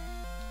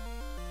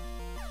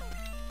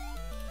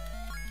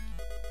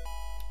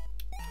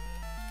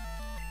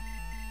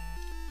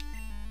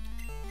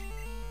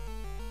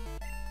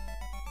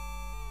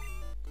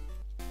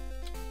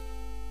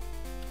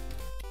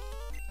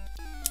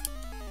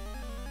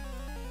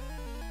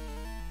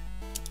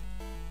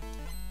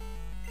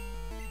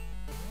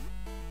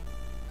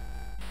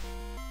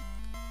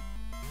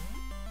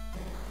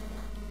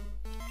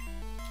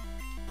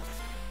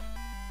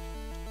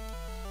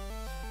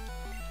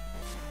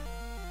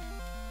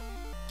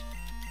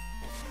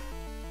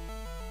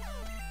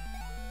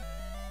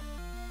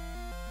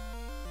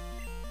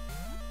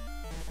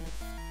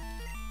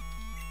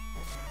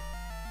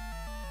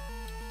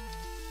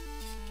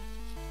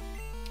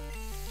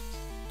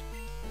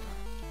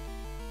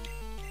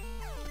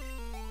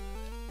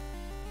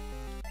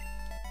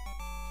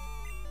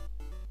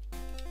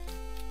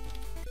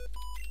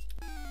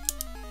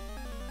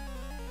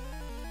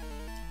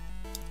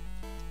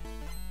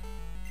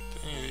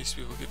 Any of these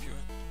people give you it?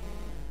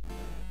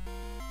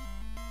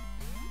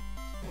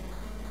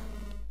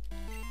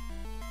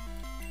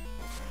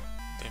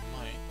 They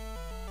might.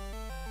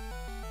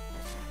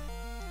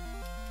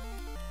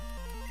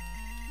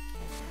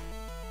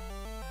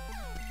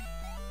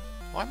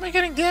 Why am I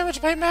getting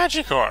damaged by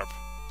Magikarp?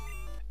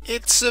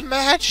 It's a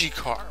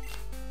Magikarp!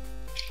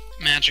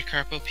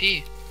 Magikarp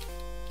OP.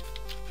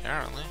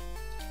 Apparently.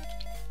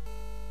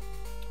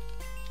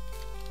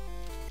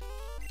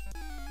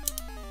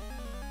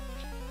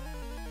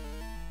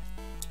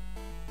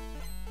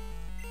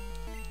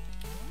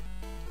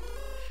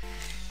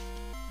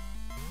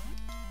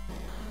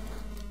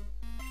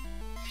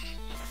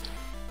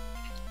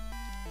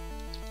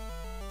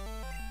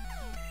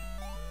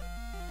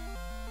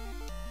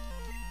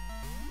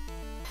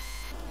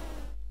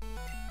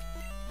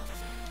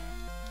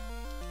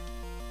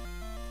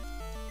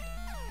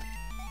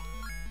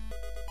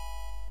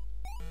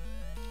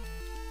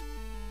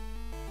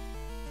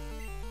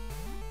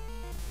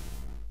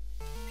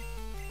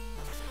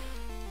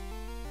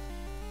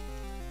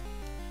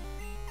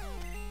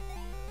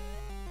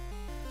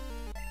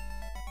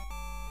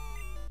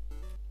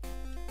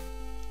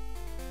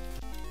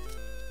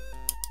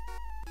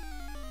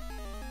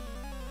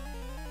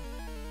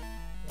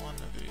 One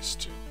of these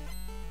two.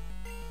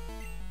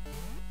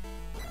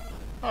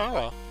 Oh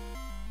well.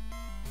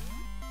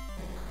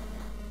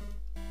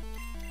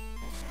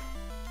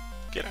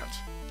 Get out.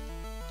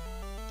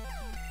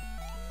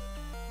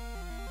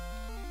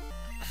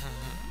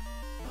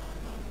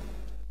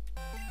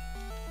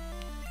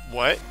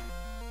 What?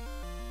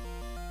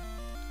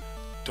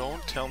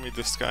 Don't tell me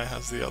this guy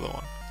has the other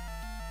one.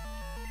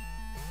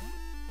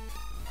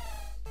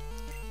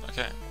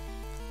 Okay.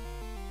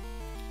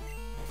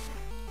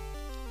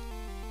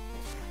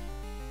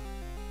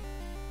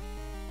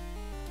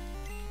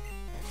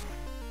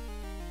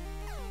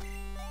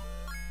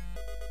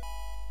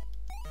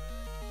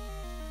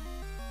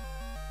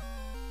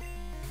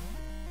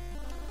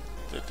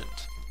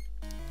 Didn't.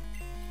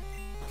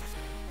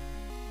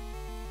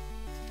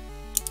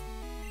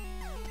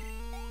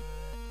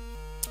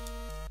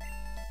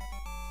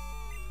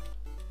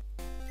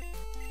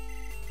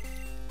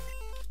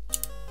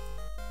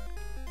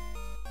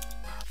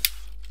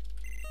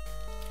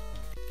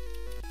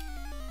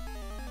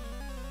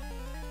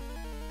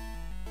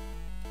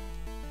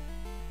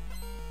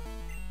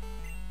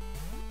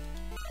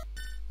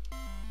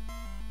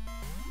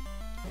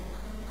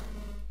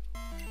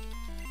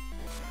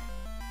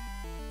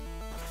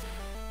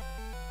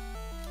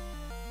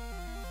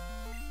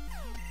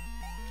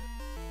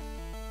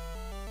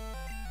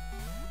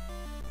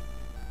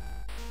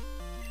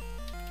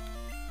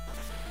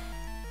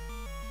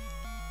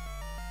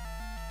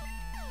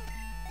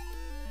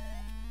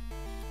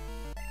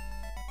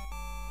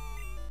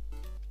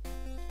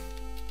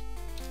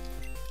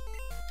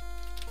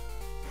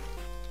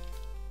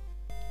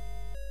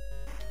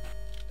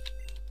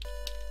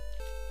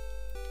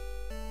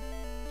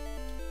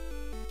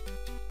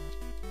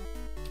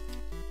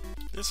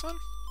 This one?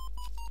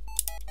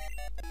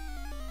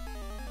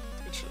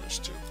 Pretty sure there's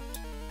two.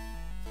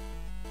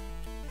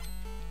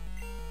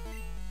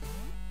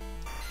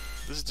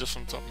 This is just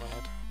from the top of my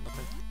head.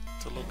 Nothing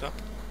to look up.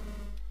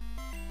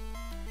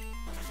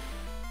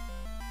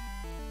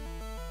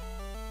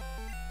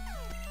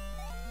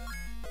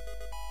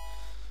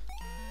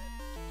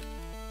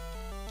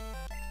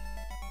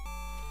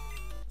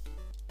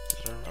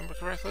 Did I remember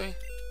correctly?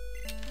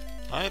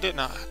 I did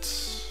not.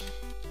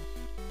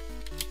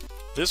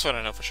 This one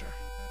I know for sure.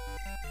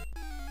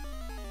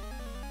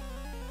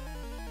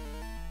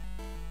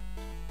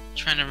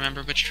 Trying to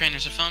remember which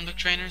trainers are phone book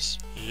trainers.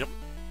 Yep.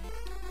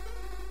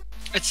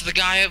 It's the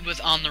guy with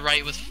on the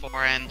right with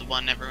 4 and the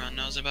one everyone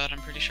knows about, I'm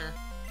pretty sure.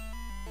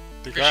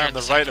 The guy on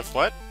the right of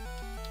what?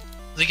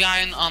 The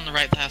guy on the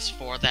right that has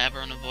 4 that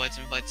everyone avoids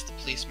and invites the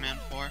policeman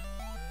for.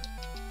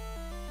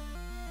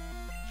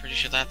 Pretty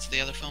sure that's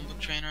the other phone book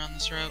trainer on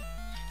this route.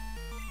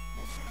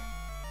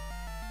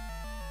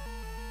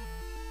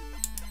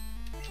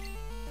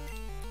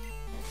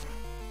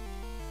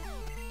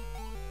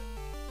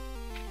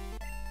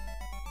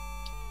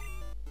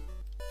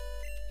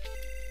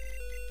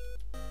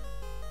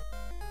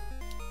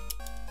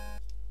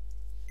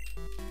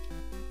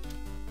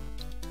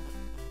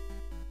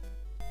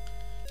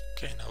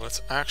 Okay, now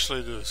let's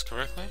actually do this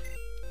correctly.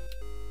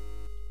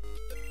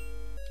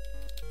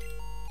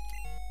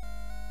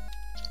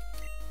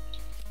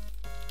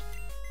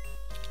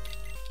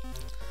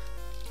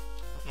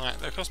 Alright,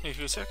 that cost me a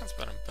few seconds,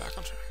 but I'm back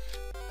on track.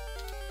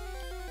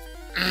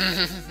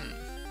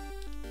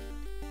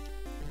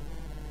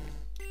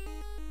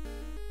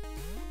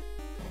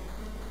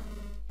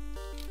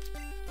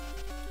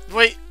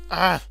 Wait!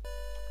 Ah!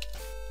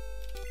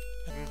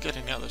 I didn't get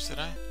any others, did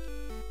I? I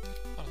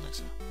don't think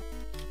so.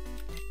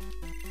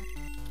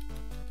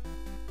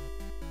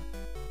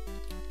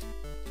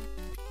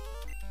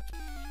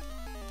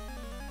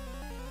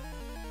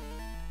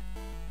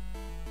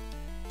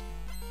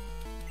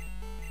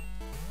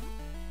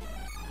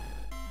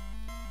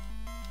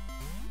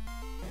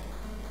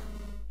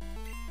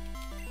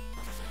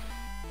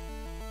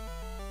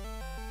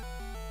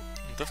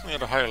 I'm definitely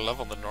at a higher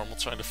level than normal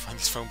trying to find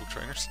these phone book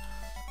trainers.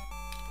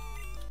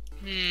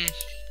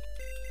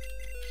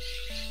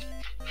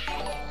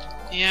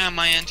 Yeah,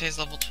 my Ente's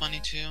level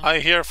 22. I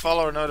hear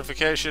follower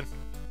notification.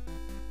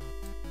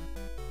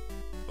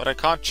 But I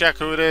can't check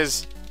who it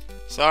is.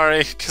 Sorry,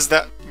 because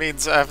that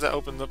means I have to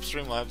open up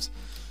Streamlabs.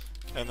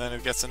 And then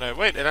it gets annoyed.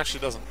 Wait, it actually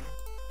doesn't.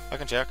 I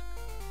can check.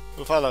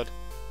 Who followed?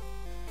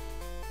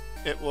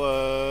 It was...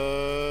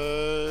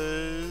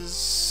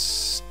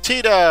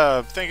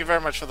 T-Dub! Thank you very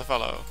much for the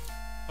follow.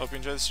 Hope you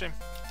enjoy the stream.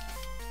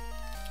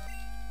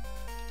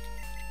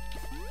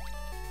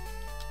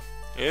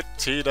 It's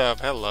T-Dub,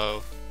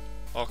 hello.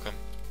 Welcome.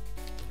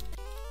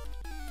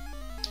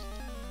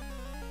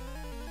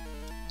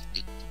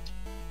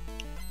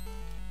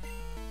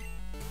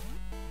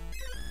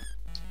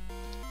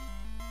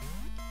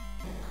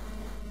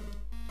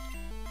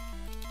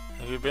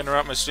 Have you been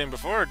around my stream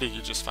before, or did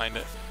you just find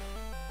it?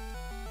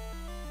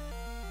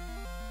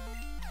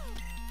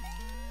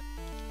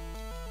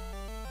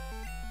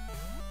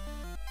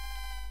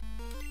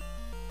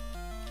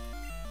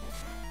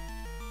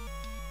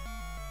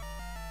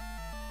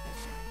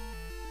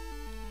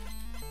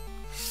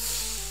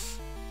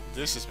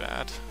 This is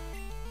bad.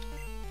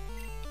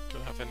 Do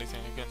I have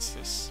anything against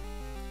this?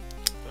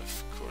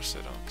 Of course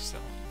I don't, because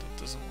that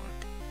doesn't work.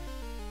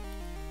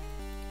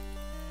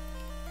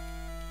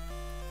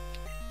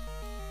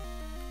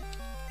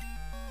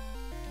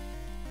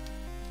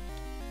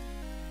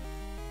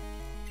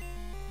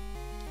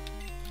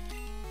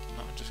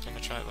 No, I'm just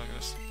try it like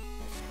this.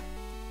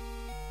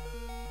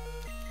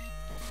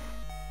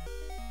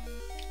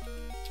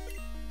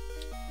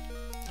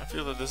 I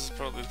feel that this is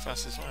probably the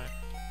fastest way.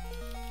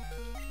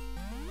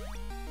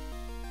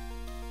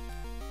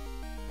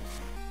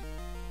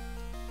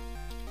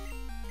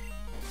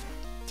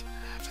 Don't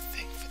have a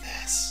thing for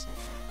this.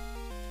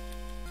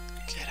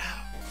 Get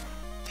out.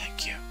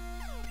 Thank you.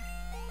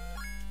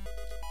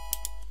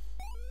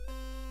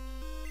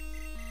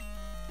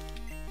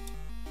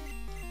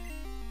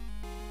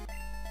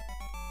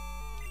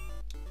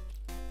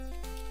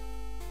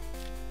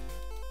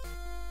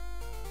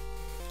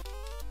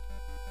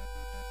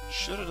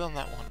 Should have done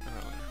that one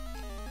earlier.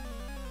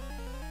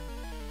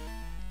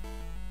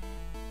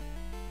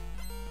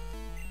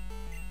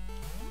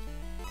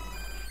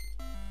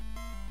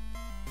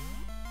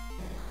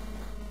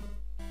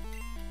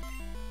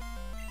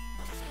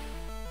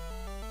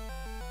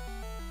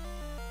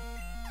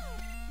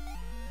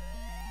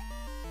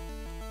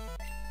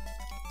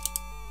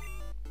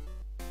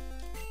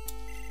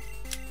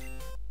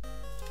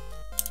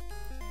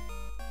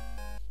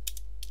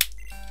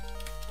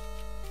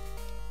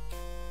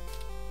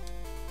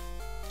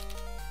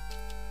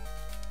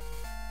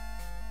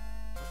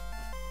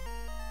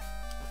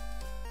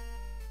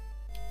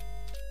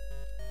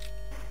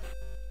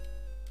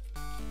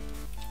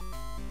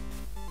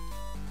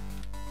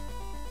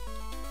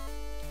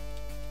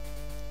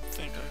 I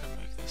think I can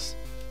make this.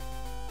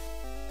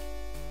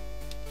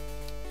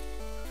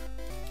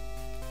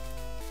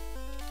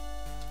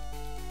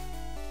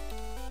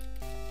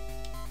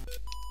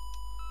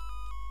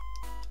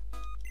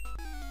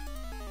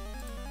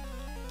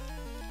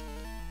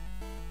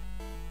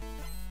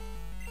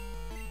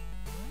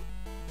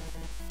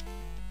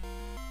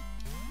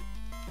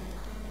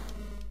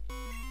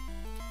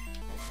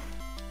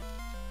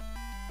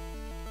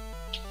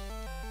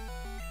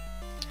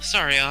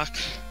 Sorry, Ock.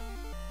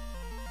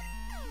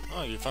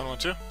 Oh, you found one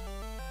too?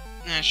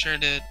 I sure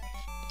did.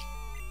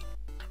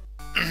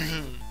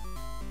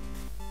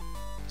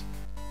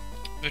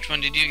 Which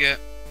one did you get?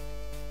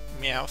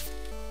 Meowth.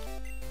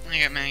 I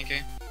got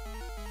Mankey.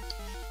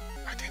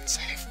 I didn't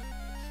save.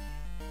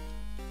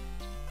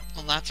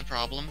 Well, that's a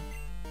problem.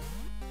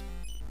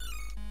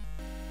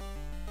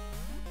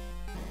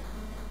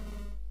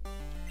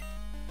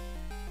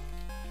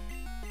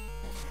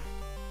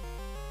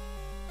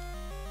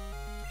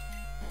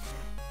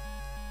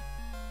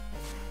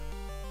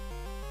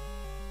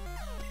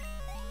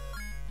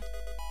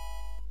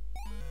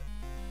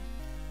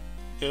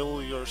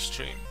 Ill your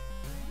stream.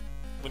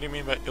 What do you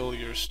mean by ill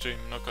your stream?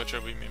 Not quite sure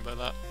what you mean by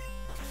that.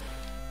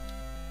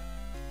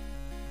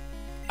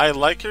 I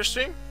like your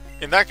stream?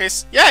 In that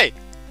case, yay!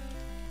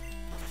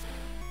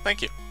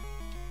 Thank you.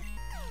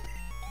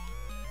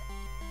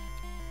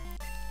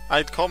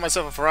 I'd call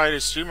myself a variety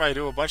streamer. I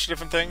do a bunch of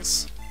different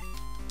things.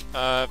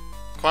 Quite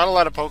a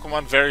lot of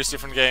Pokemon, various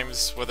different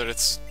games, whether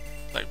it's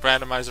like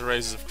Randomizer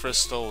Races of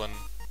Crystal and...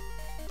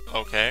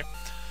 okay.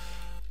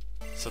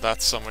 So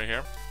that's somewhere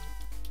here.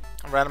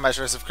 Randomizer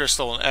Races of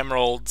Crystal and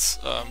Emeralds,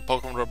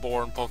 Pokemon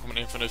Reborn, Pokemon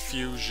Infinite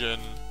Fusion,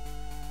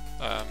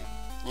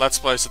 Let's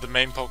Plays of the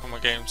main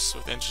Pokemon games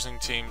with interesting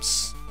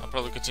teams. I'll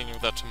probably continue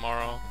with that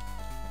tomorrow.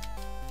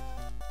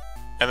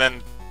 And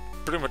then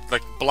pretty much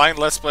like blind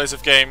Let's Plays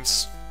of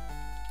games.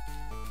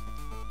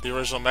 The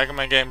original Mega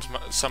Man games,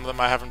 some of them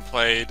I haven't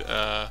played.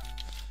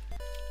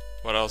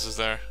 What else is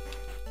there?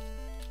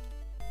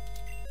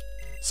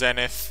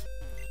 Zenith.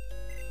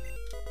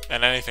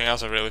 And anything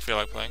else I really feel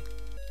like playing.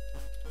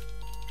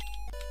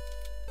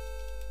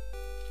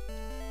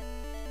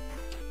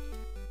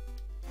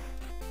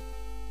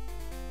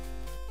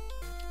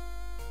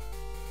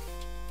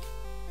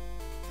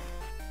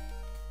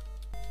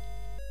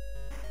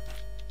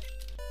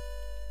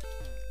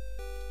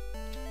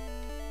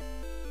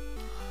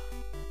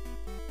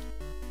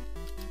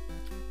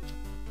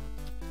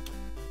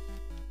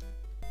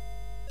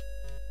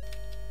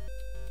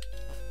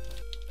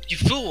 You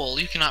fool!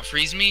 You cannot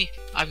freeze me!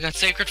 I've got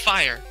Sacred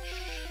Fire!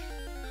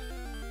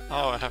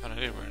 Oh, I have an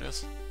idea where it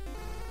is.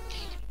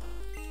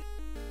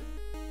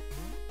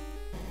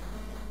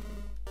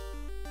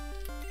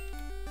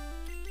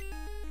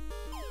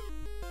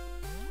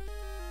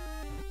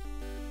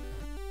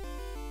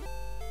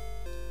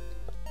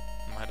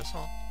 Might as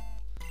well.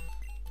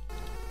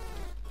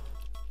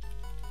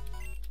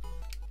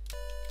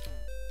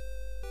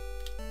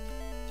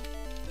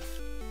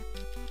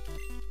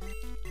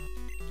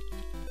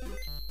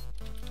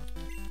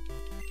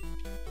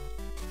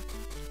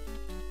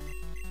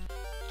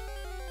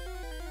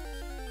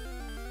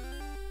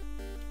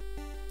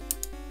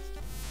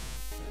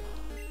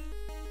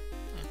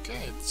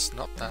 Okay, it's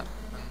not that.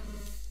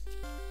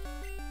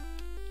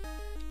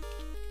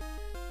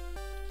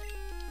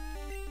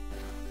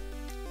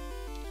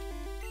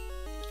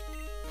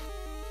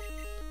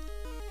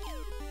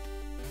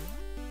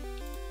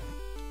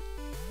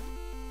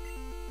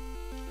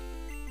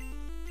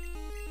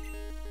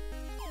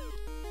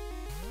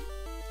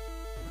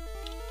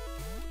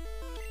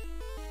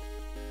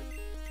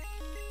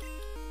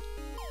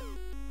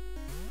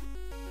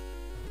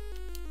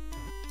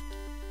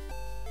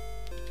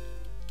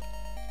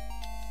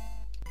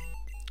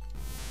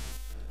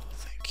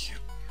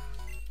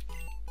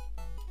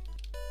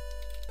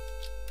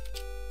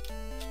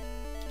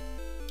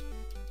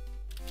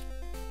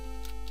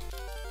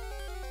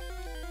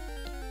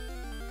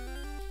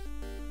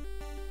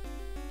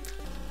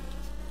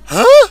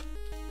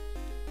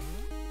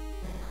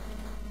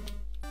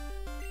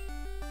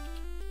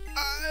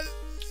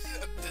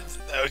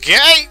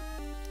 Okay!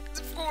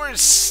 Of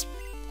course!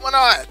 Why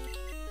not?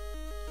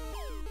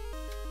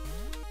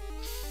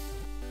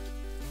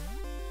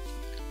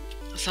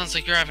 Sounds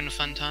like you're having a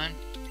fun time.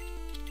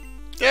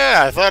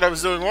 Yeah, I thought I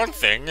was doing one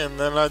thing, and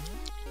then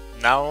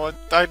now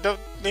I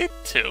don't need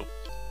to.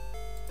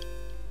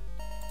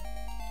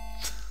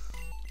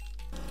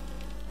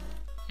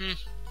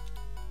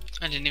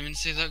 I didn't even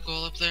see that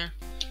goal up there.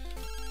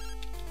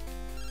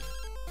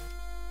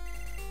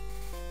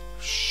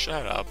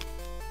 Shut up.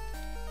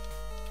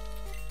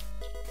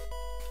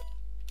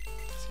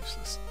 It's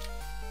useless.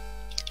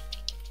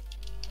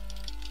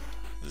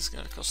 This is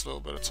gonna cost a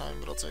little bit of time,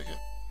 but I'll take it.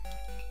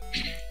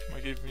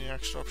 Might give me an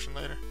extra option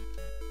later.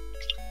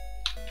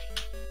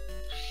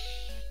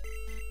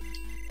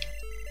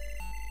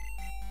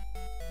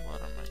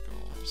 What are my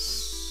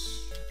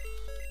goals?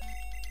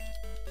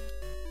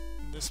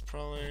 This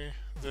probably,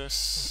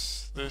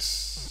 this,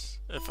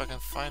 if I can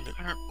find it.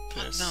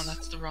 This. No,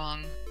 that's the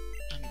wrong.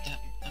 I'm an idiot.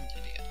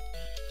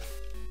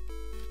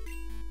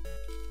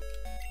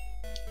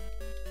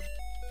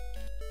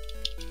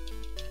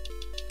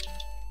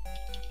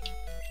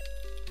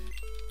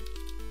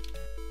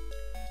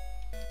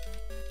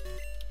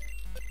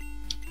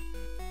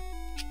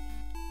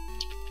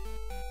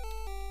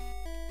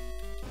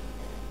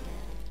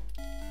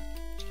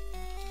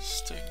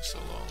 It's taking so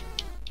long.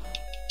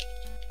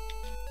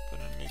 But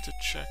I need to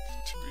check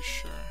to be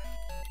sure.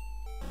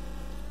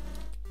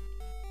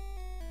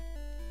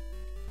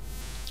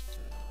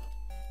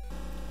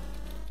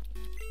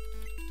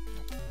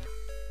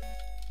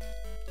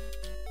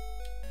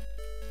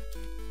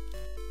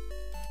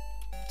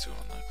 Too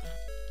unlikely.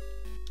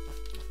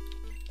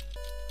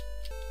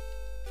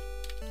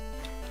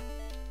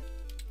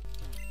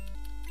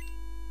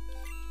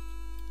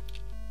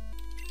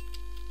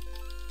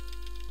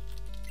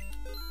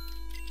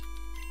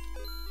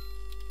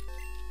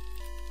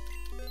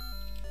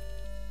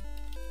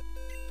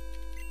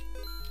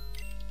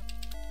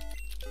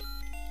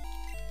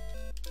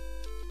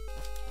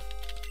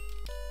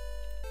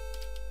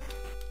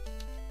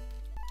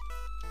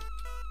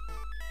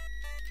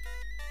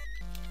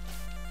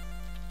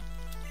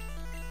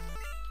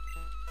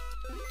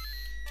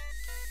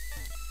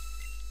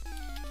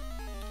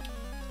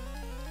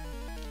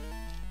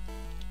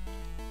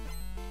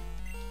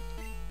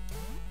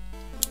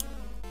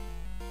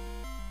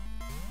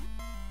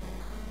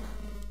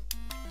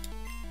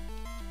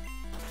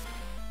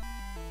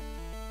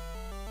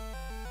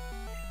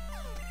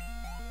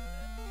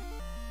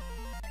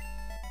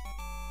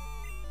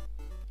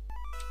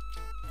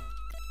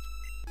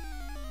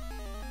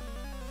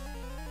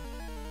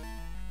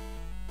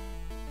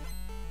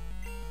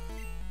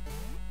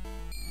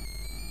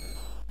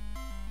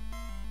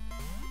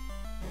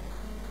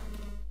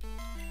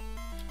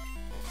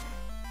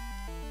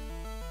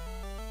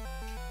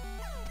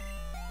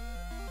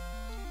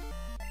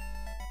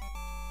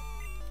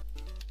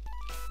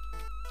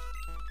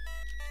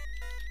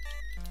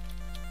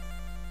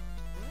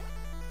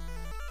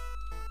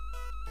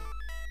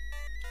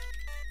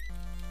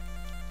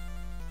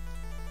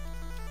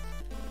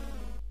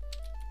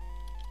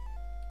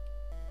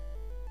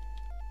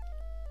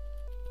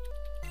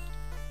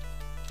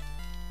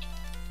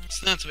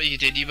 So that's what you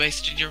did, you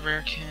wasted your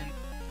rare can.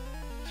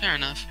 Fair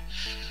enough.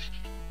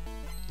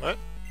 What?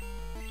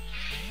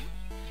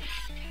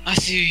 I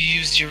see you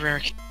used your rare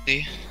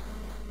candy.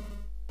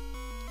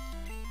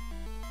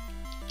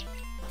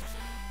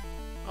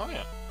 Oh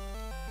yeah.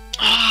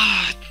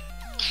 Ah,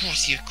 of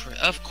course you crit.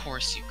 Of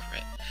course you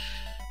crit.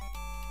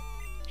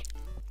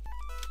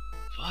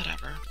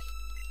 Whatever.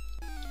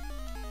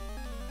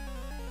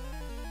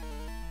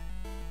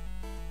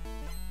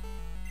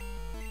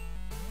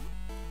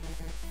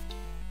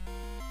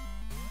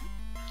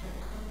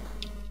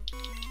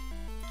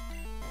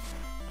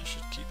 I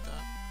should keep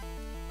that.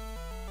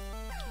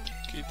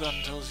 Keep that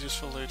until it's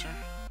useful later.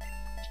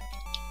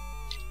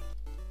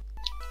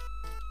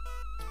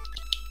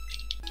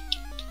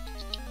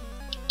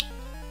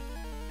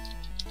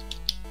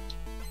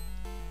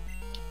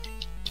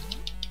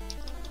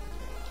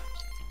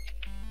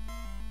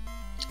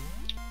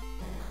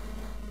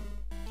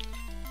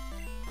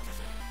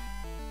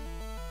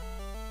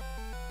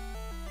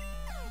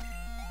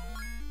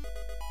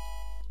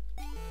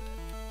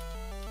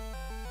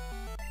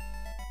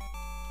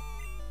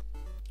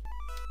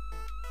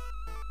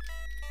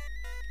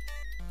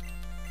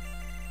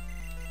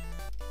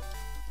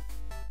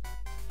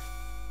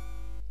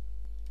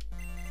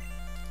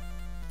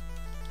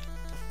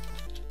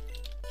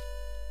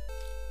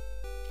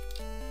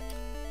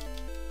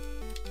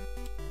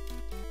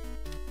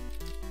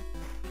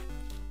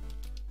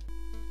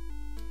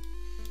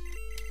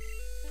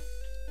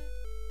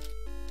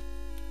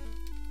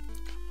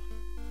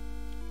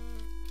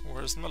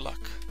 Where's my luck?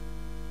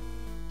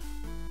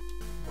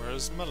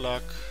 Where's my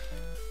luck?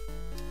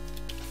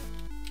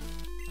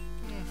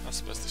 I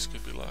suppose this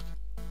could be luck.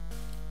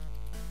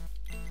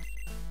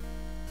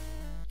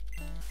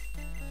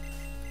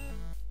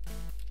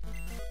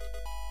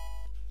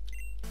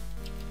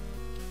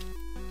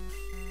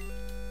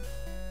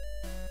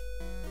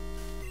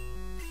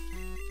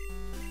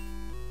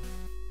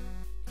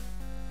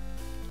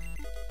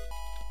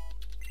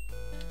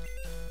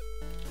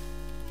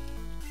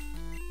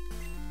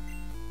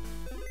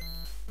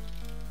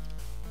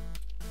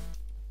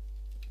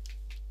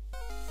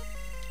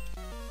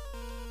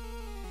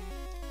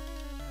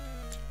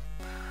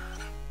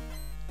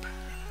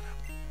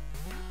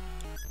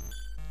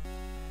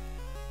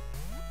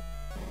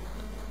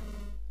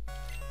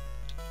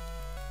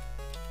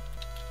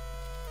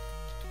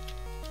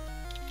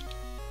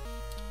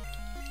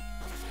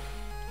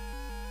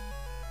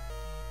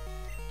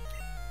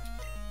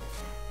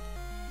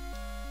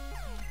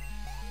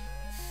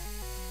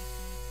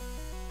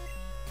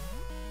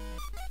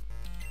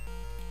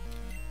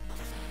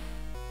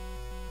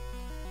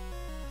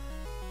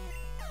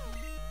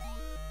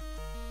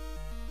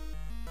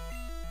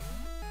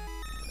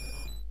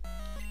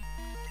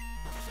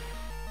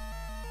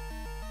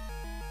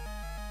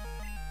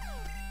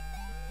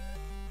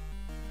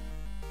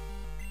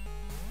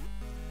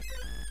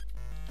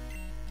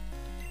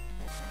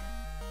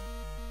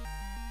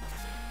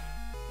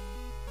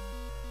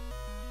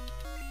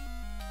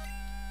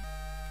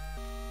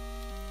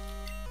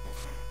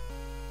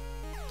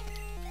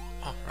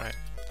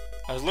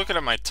 I was looking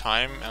at my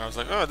time, and I was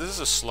like, oh, this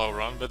is a slow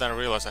run, but then I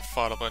realized I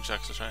fought a bunch of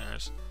extra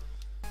trainers.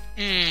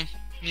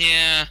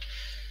 Yeah.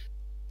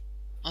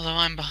 Although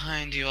I'm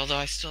behind you,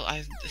 I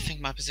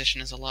think my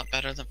position is a lot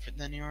better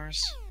than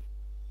yours.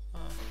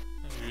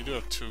 You do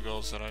have 2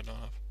 goals that I don't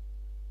have.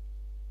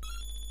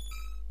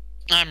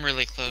 I'm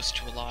really close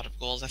to a lot of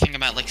goals. I think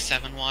I'm at like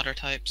 7 water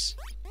types.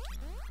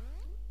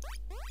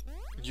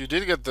 You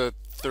did get the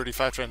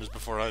 35 trainers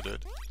before I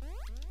did.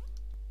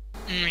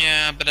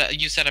 Yeah, but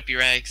you set up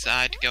your eggs.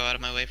 I had to go out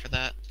of my way for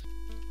that.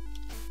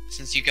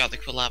 Since you got the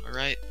Quilava,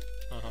 right?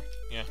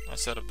 Yeah, I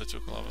set up the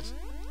 2 Quilavas.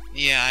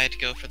 Yeah, I had to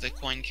go for the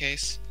coin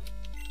case.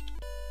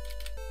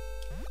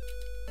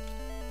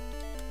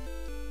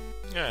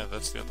 Yeah,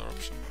 that's the other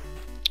option.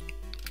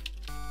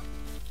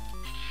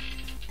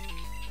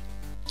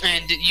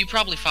 And you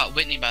probably fought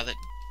Whitney by the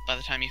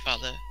time you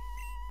fought the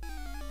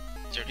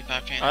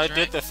 35 trainers, I right?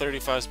 did the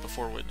 35s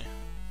before Whitney.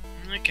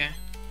 Okay.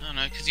 I don't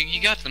know, because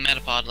you got to the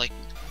Metapod like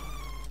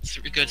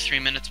a good 3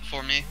 minutes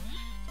before me.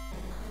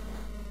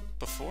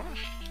 Before?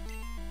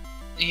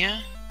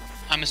 Yeah.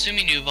 I'm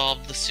assuming you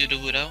evolved the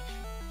Sudowoodo.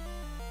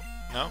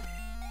 No?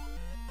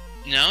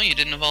 No, you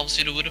didn't evolve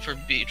Sudowoodo for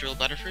Beedrill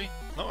Butterfree?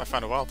 No, I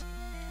found a wild.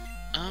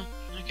 Oh,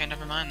 okay,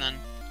 never mind then.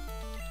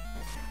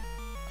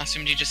 I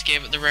assumed you just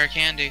gave it the rare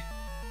candy.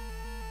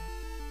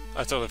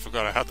 I totally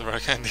forgot I had the rare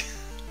candy.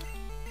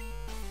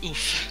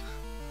 Oof.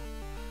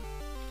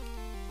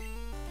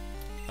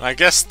 And I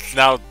guess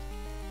now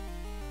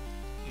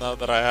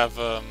that I have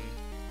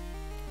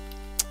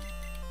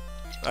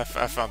I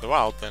found the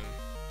wild, then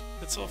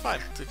it's all fine.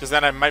 Because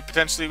then I might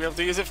potentially be able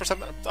to use it for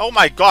something. Oh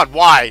my god,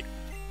 why?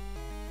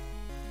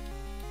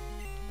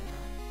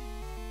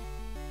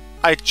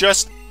 I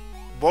just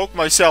woke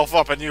myself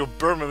up and you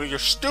burned me with your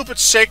stupid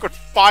sacred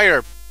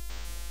fire.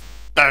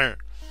 Bang.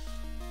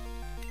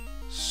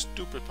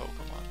 Stupid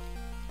Pokemon.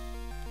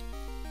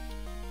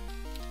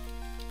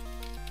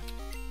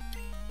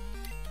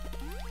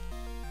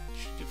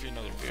 Should give you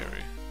another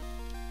berry.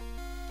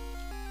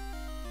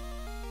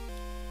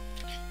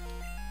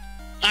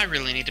 I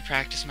really need to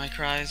practice my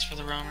cries for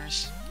the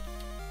roamers.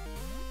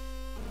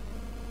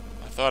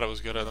 I thought I was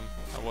good at them.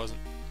 I wasn't.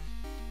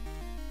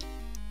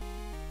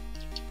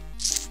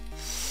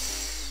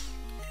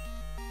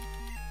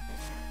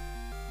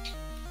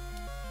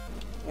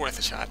 Worth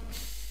a shot.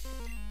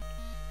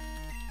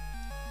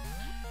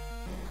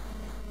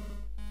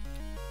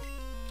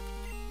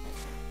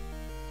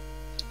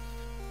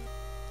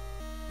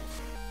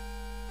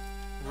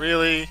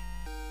 Really?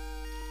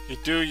 You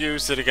do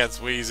use it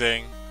against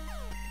Weezing.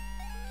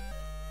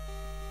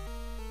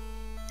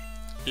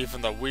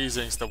 Even though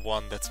Weezing's the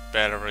one that's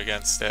better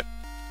against it.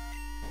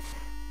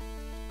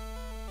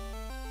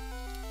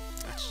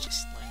 That's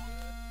just lame.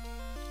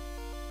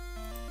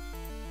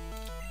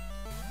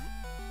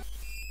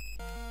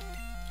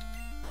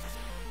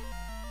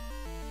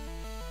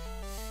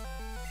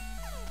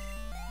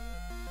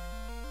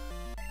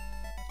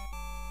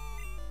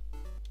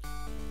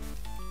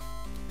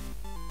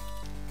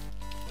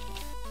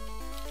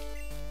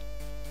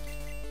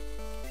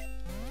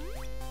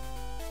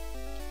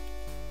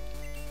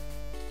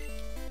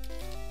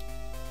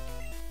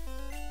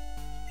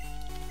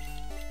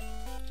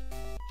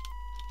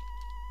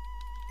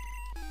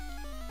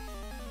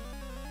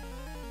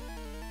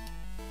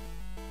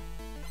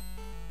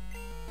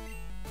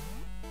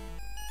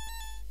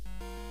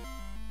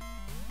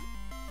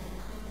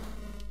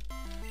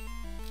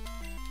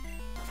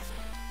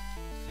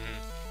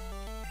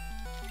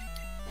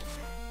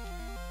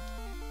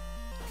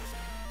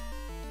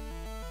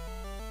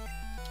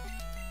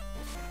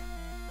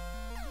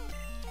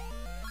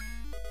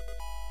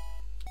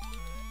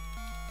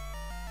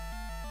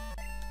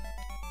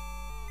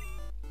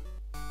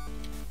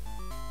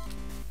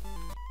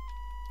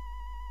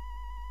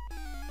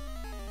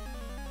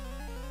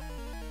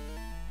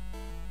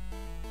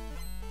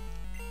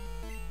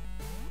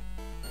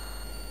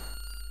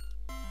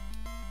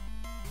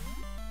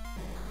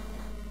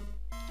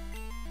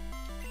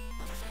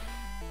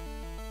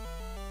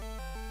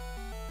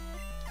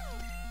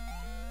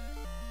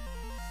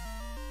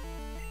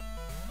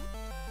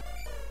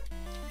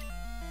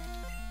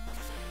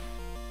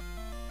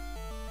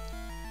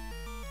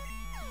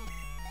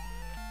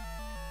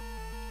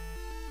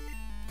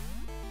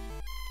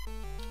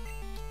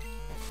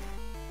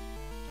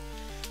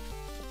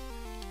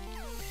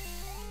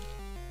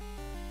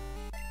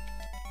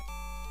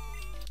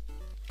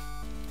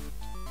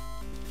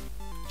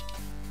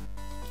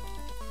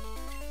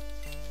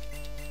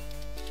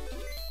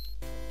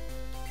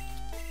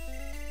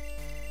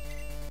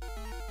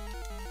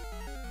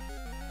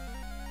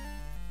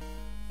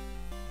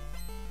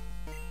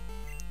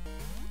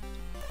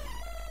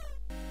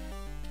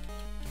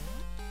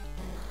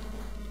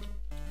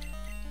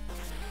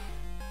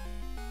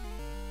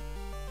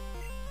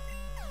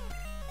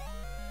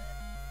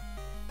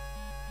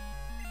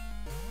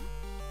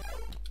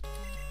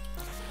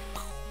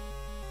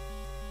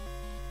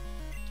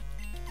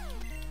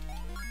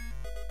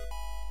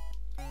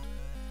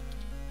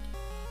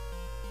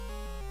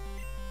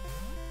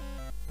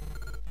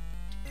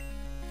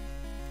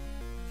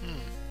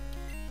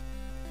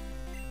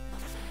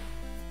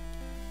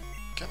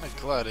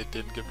 glad it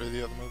didn't get rid of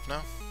the other move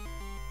now.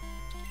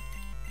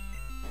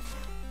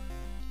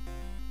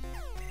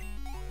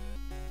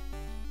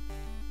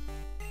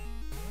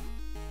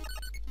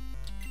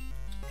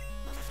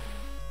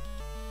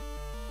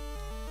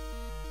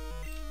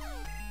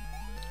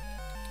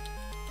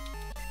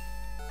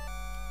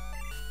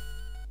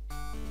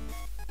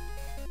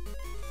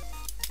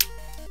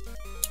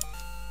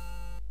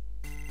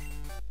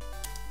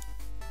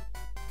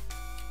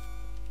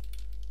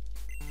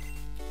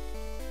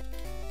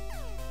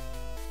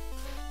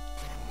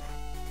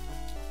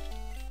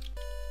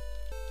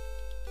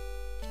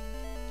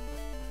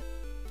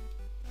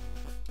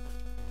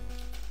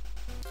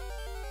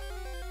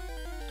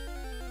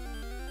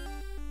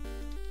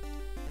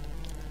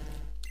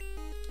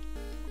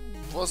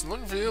 Wasn't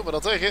looking for you, but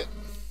I'll take it.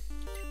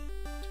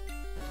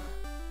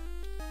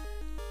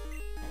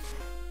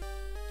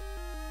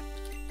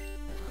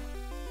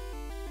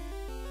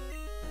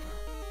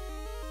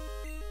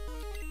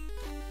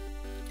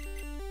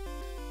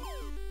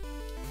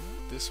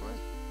 This way?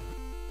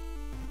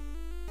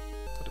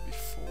 Would it be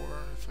 4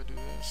 if I do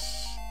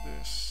this,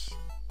 this,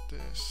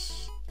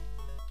 this?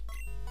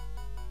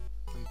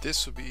 And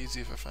this would be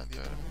easy if I find the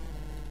item.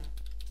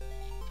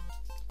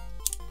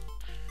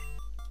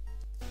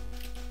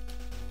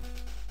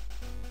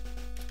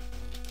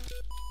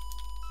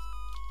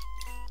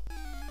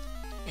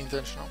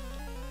 Intentional.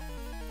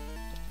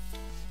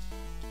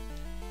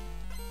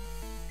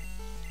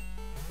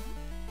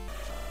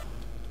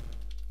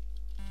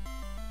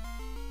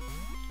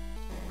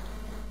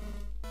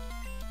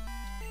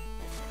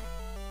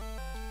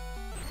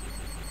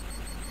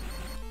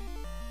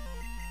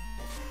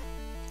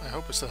 I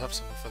hope I still have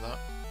something for that.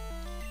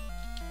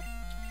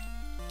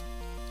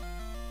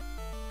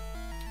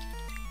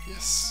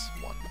 Yes,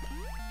 1.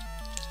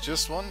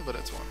 Just 1, but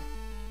it's 1.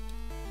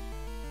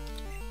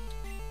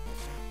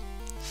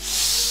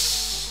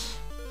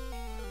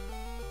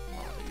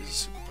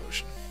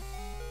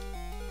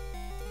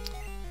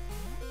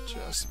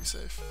 Just to be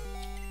safe.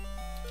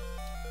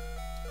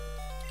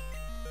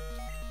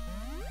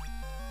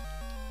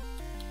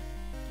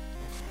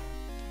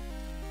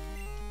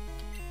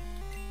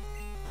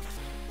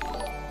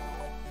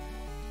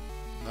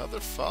 Another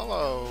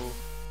follow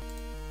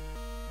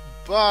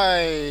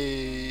by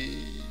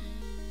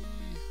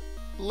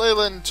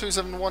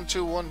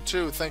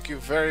Leyland271212. Thank you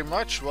very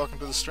much. Welcome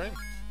to the stream.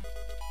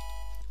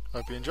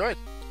 Hope you enjoyed.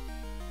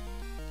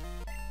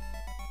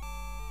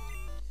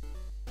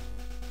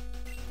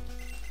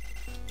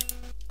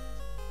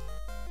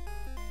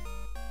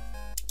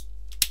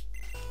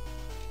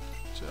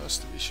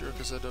 Just to be sure,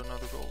 because I don't know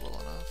the goal well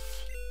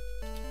enough.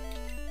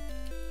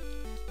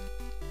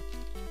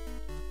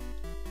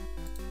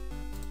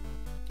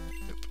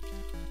 Yep.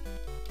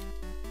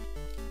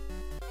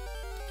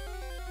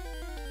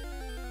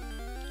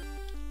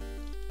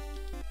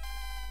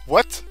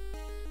 What?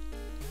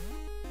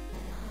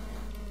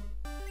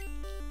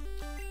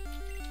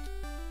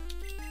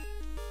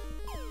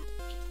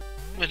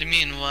 What do you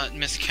mean, what?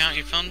 Miscount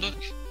your phone book?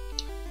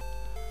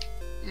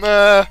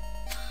 Meh.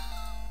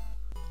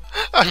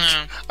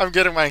 No. I'm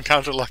getting my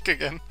encounter luck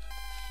again.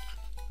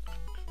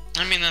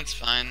 I mean, that's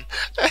fine.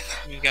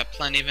 We've got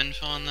plenty of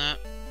info on that.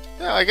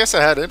 Yeah, I guess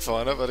I had info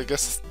on it, but I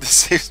guess this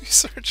saves me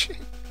searching.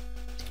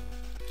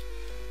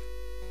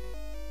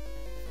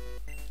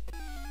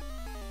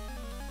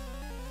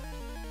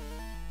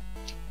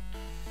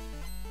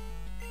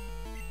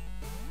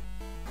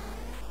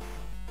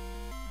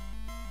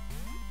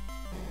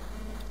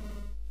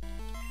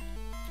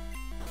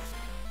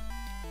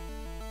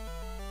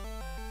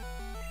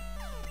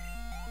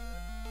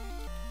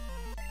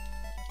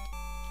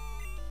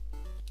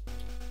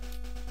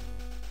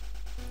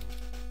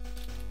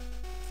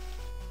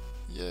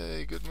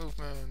 Yay, good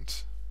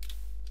movement.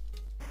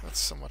 That's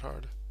somewhat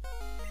hard.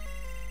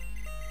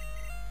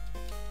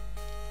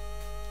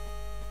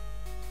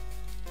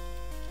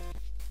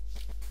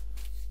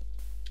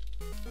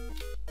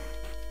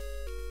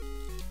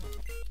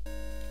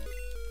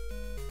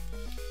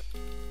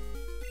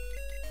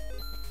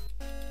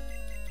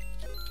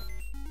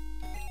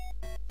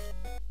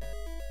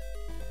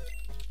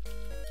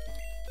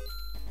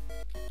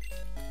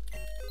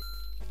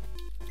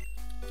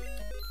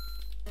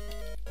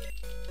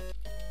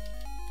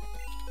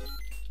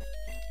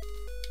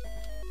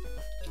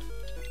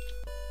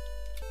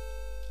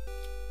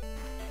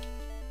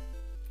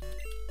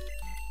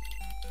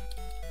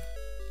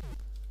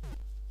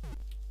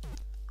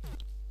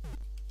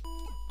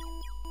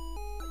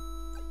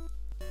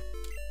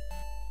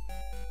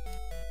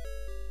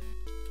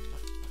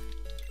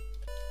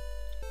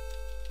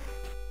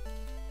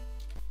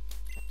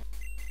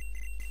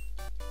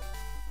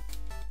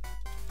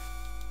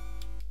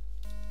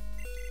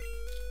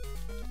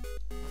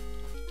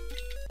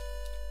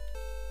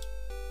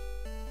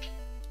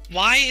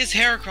 Why is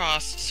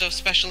Heracross so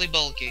specially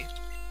bulky?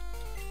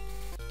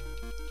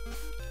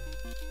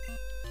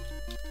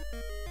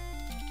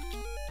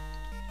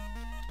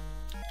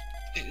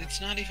 It's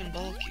not even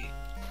bulky.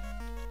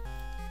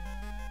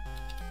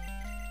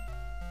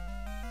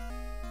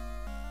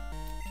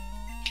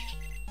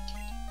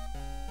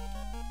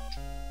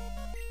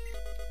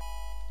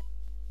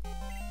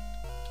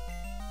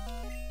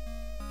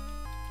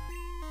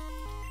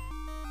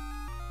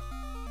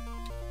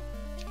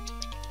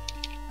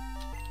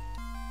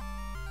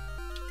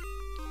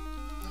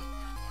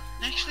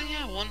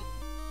 Yeah,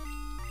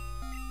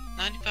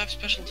 95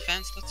 special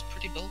defense, that's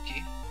pretty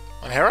bulky.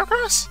 On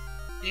Heracross?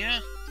 Yeah.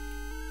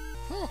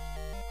 Hmm.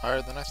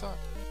 Higher than I thought.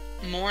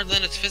 More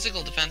than its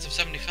physical defense of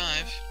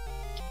 75.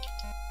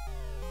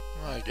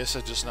 Well, I guess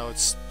I just know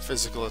its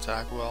physical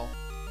attack well.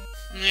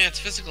 Yeah, its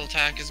physical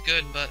attack is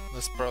good, but...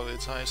 That's probably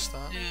its highest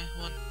stat.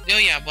 Yeah, oh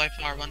yeah, by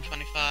far,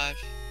 125.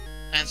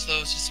 And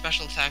slows its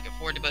special attack at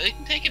 40, but it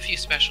can take a few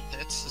special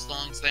hits, as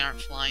long as they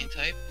aren't flying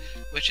type,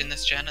 which in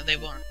this gen they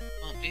won't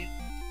be.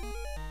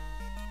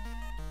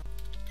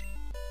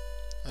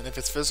 And if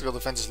its physical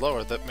defense is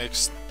lower, that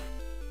makes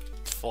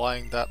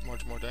flying that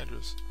much more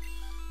dangerous.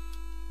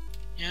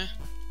 Yeah.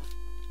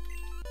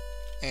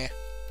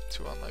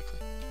 Too unlikely.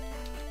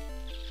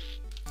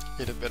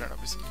 It had better not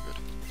be something good.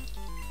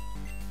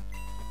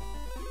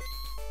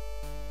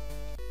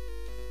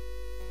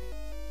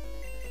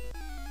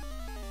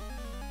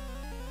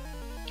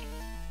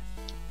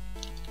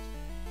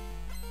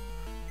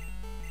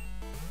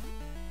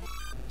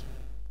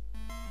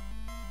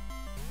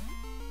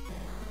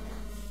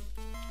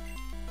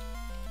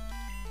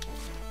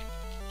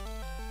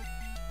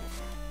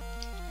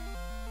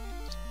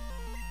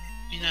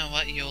 You know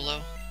what,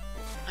 YOLO?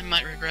 I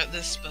might regret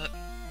this, but...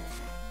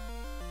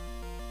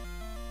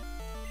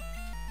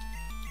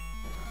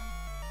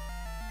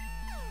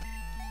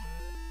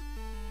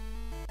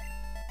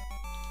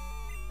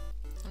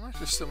 I'm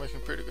actually still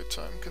making pretty good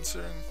time,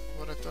 considering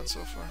what I've done so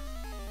far.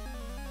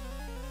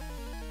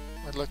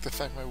 I'd like to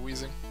thank my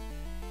wheezing.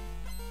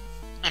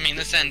 I mean,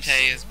 this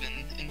Entei has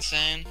been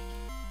insane.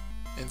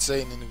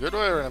 Insane in a good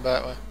way or in a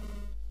bad way?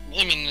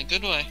 I mean, in a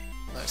good way.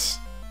 Nice.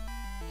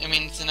 I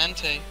mean, it's an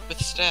Entei with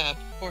stab.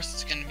 Of course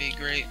it's gonna be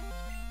great.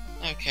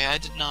 Okay, I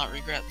did not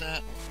regret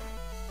that.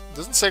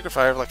 Doesn't Sacred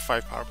Fire have like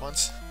 5 power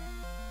points?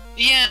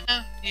 Yeah.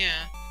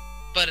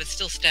 But it's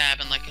still stab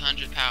and like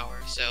 100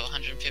 power, so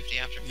 150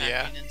 after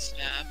factoring in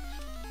stab.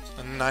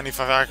 And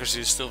 95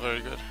 accuracy is still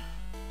very good.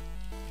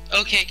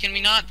 Okay, can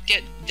we not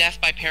get death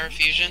by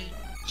parafusion?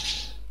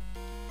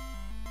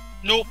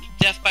 Nope,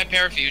 death by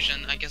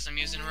parafusion. I guess I'm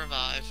using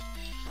revive.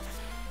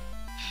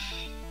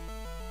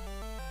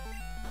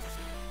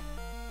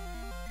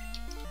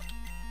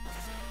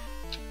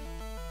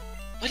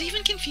 What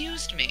even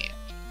confused me?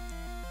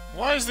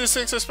 Why is this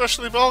thing so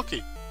especially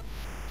bulky?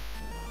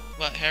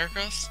 What,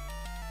 Heracross?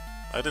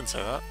 I didn't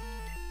say that.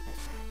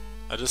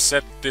 I just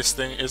said this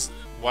thing is...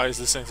 Why is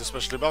this thing so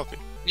especially bulky?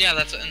 Yeah,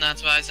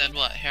 that's why I said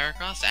what,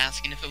 Heracross?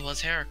 Asking if it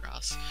was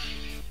Heracross.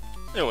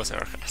 It was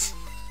Heracross.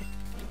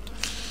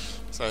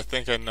 So I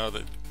think I know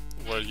that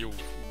where you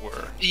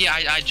were. Yeah,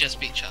 I just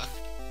beat Chuck.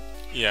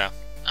 Yeah,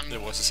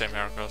 it was the same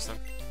Heracross then.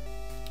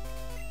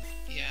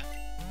 Yeah.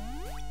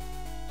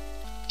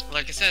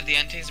 Like I said, the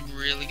Entei's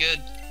really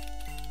good.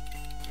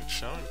 It's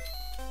showing.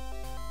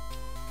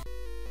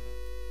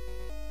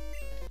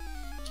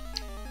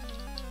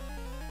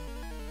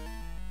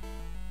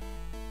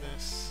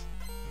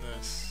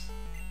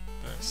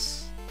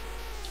 This.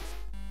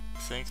 I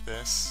think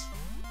this.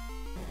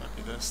 Might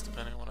be this,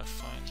 depending on what I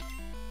find.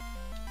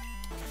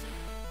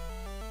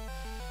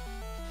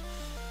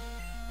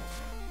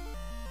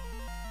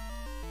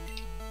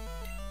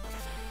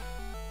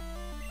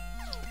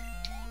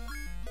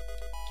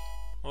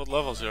 What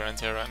level is your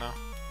Entei right now?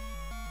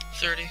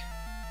 30.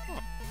 Oh.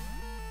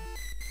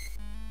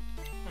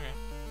 Okay.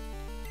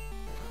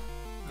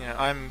 Yeah,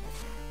 I'm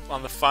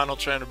on the final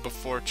trainer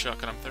before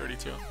Chuck, and I'm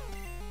 32.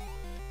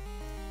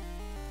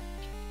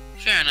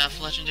 Fair enough,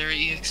 legendary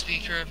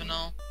EXP curve and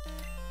all.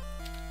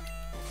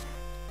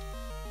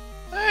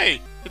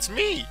 Hey, it's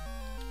me!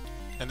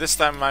 And this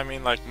time I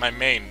mean like my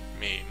main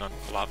me, not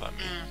lava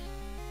me.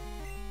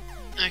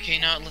 Okay,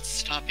 now let's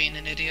stop being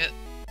an idiot.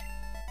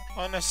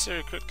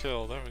 Unnecessary crit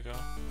kill, there we go.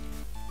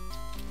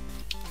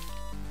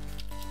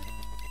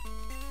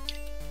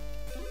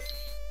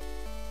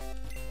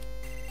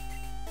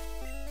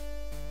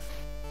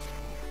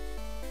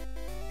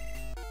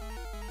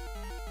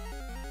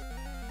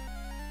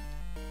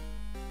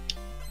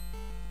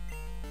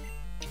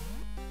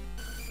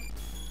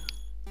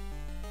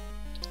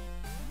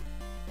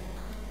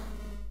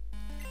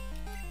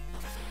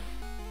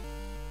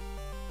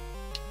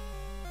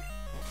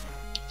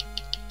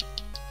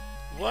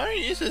 Why are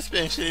you so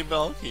especially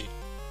bulky?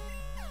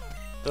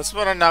 That's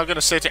what I'm now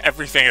gonna say to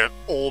everything that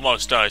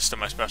almost dies to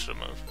my special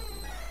move.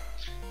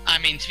 I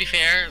mean, to be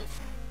fair,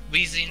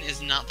 Wheezing is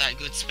not that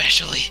good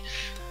specially.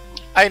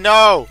 I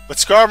know, but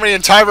Skarmory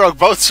and Tyrogue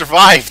both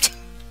survived.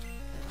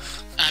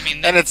 I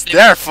mean, and it's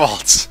their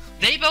fault.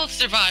 They both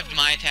survived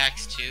my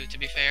attacks too, to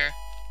be fair.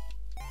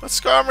 But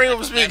Skarmory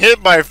was being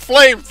hit by a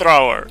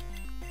flamethrower.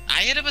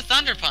 I hit him with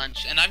Thunder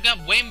Punch, and I've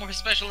got way more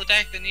special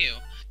attack than you.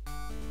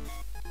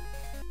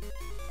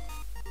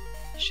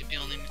 Should be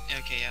only...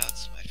 Okay, yeah,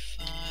 that's what I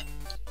thought.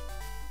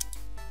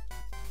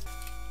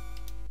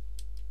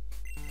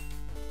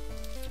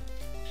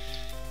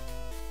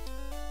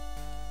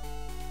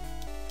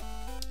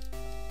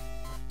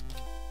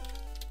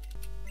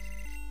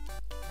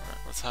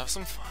 Alright, let's have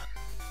some fun.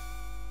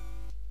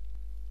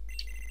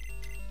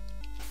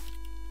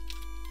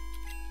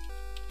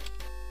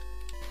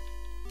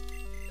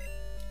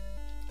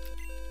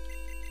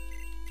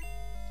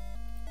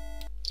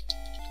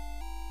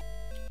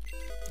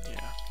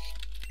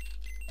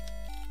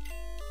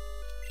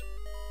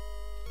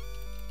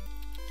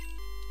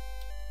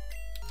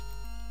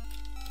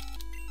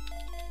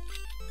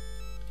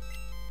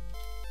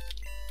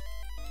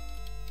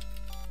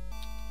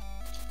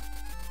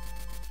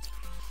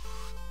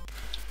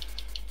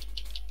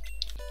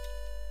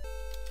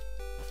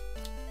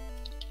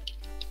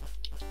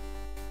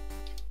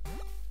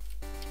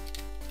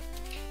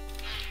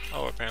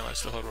 I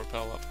still had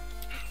repel up.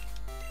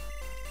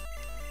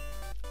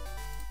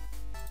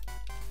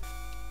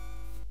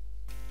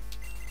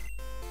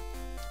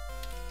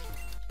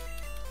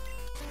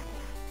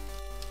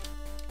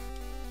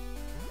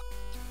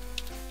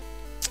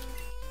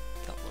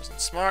 That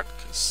wasn't smart,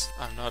 because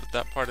I'm not at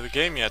that part of the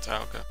game yet,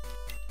 Aoka.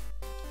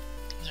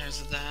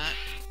 There's that.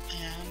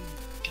 And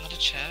gotta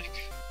check.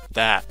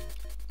 That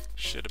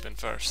should have been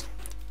first.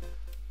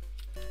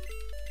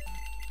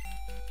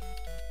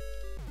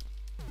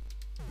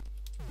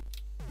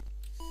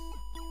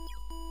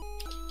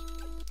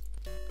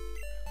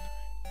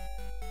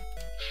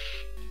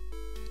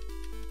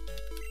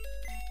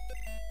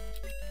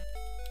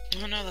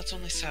 Oh no, that's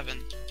only 7.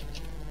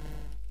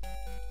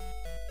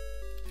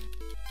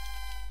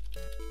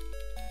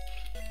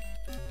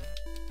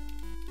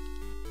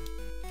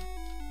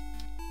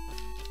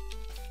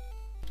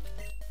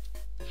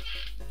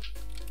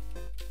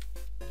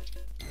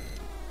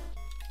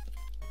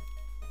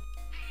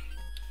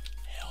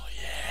 Hell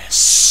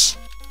yes!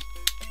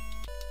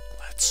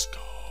 Let's go.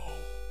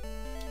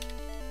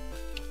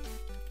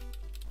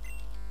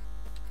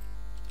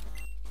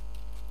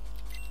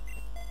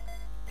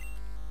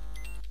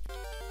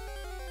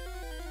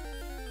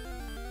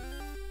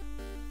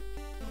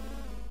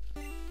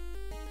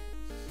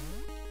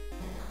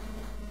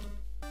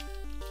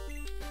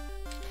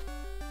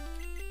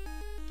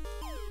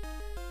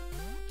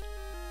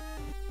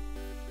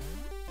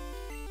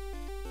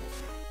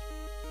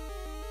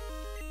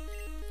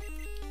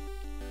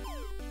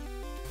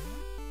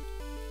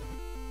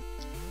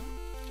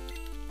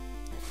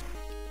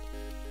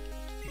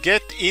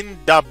 Get in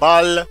the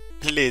ball,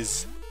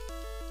 please.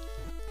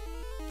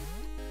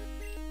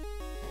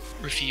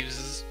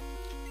 Refuses.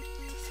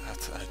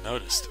 That I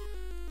noticed.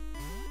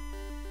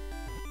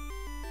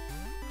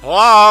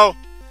 Hello?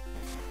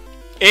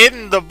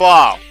 In the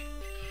ball.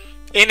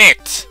 In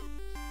it.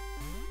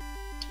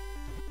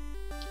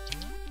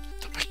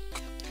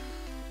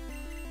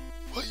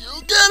 Will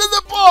you get in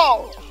the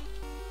ball?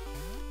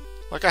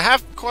 Like, I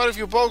have quite a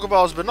few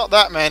Pokeballs, but not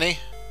that many.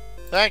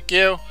 Thank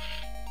you.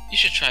 You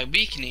should try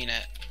weakening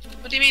it.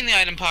 What do you mean the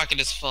item pocket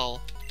is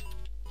full?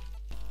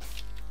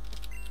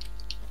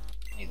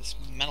 I need this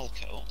metal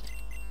coat.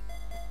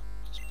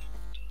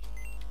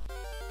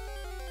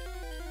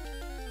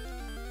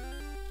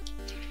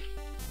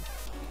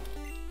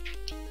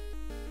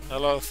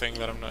 Hello, thing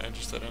that I'm not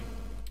interested in.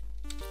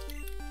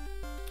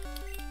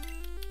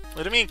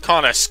 What do you mean,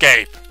 can't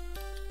escape?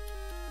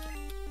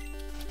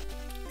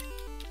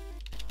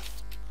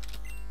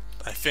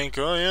 I think,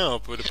 oh yeah, I'll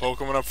put a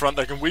Pokemon up front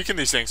that can weaken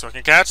these things so I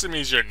can catch them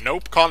easier.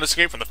 Nope, can't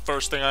escape from the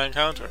first thing I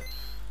encounter.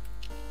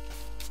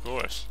 Of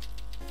course.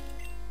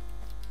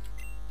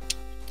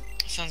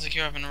 Sounds like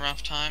you're having a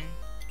rough time.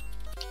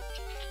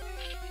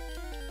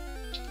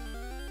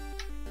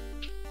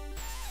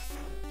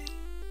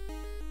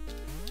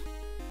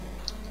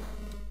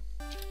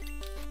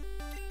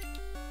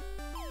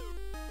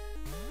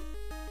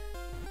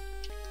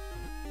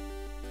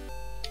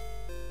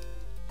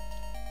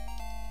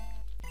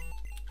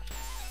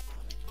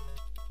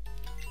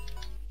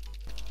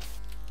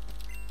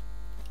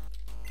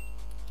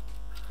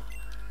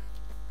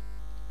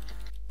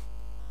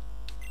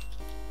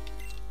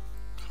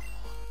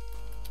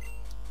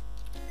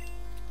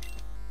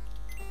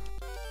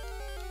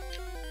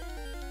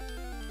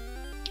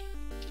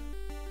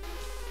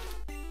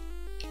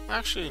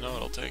 Actually, no,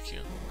 it'll take you.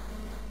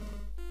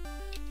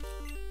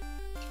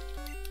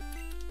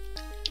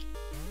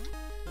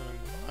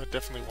 I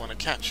definitely want to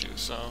catch you,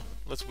 so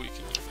let's weaken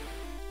you.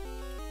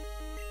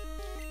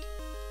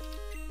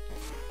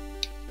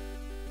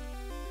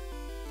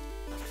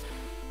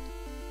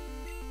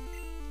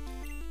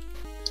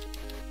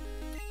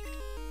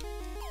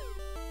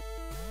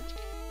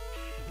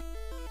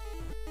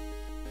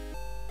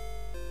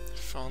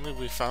 If only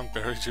we found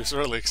berry juice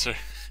or elixir.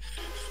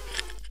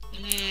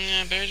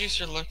 Yeah, berry juice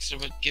or elixir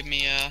would give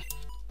me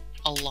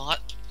a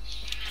lot.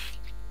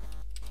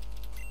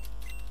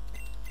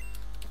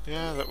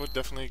 Yeah, that would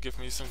definitely give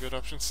me some good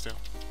options too.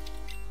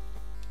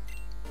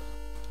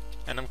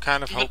 And I'm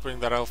kind of hoping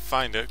that I'll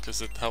find it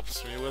because it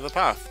helps me with a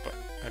path, but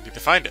I need to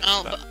find it.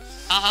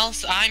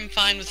 I'm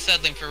fine with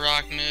settling for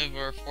rock move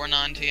or for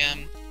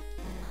non-TM.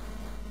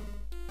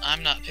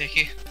 I'm not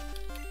picky.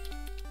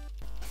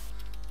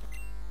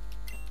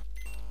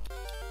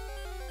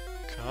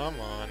 Come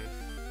on.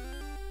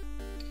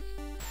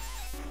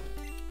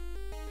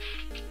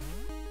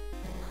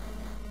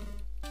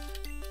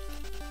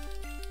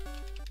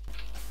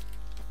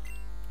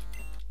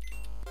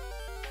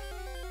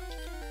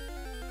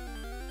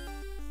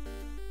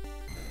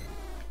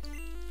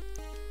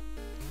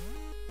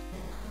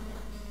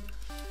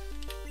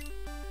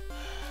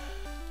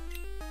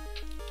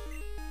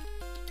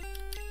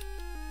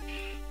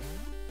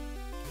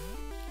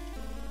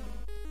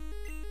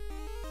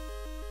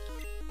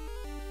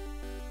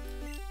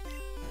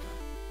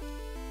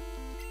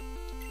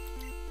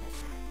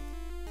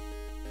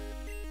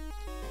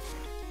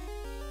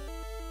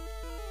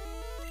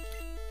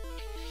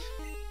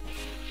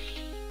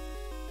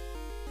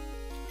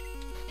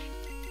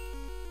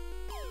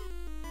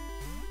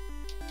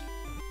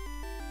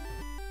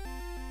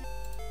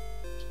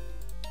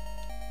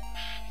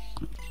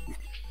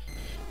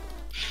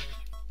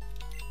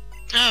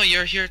 no,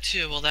 you're here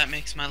too. Well, that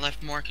makes my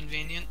life more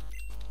convenient.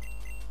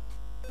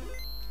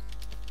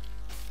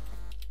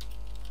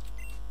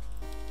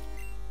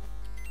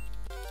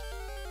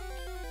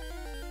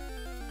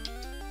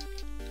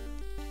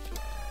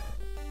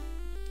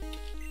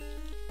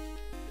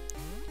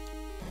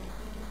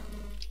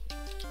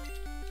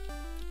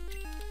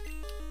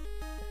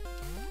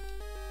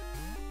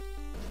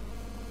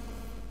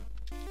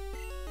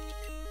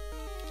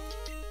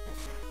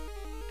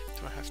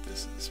 Do I have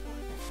this at this point?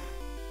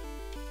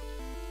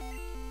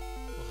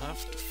 We'll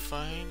have to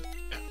find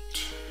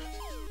out.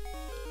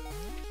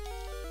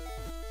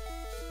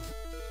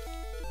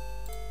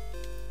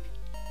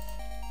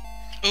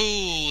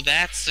 Ooh,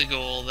 that's a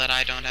goal that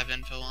I don't have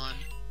info on.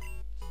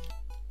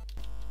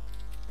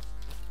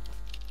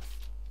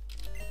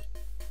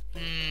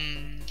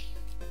 I'm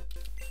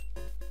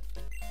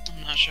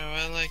not sure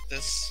I like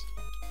this.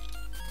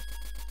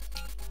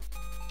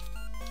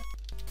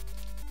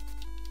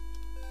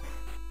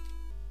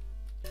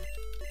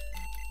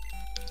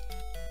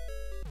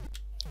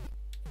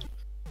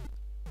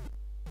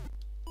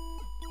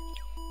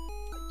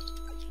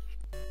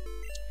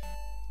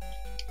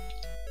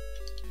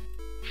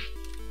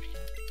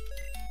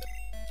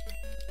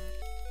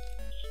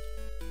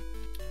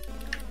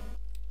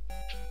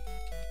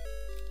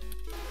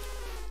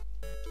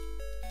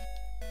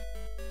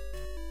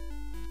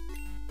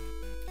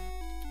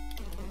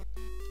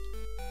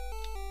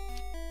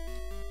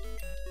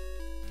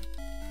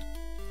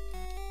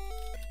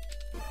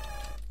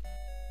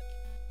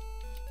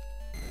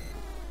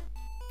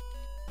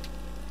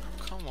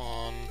 Come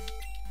on.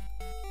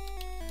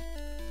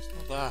 It's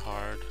not that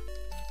hard.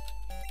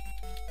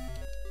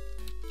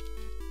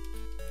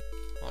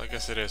 Well, I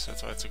guess it is,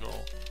 that's why it's a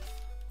goal.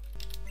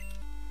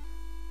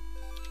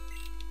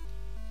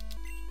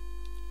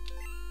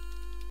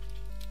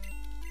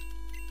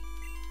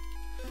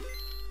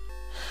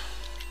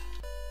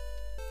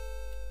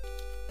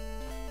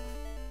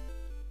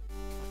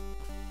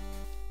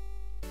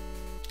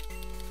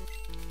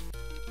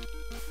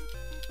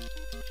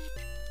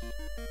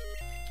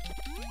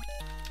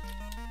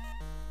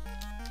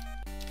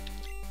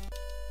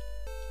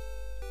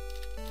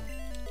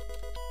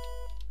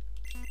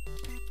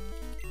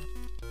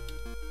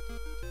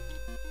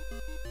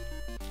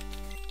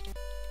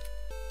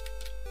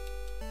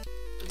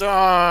 Oh,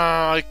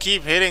 I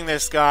keep hitting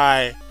this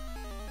guy.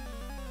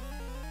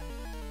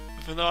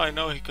 Even though I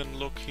know he can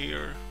look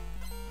here.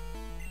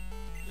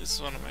 This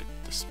is one of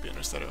the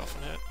spinners that I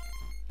often hit.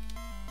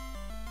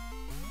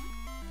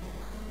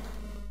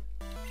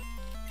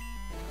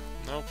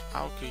 Nope,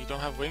 Aoki, you don't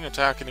have wing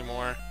attack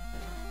anymore.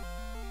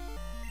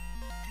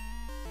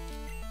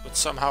 But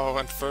somehow I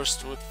went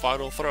first with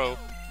Vital Throw,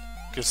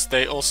 because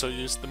they also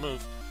used the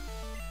move.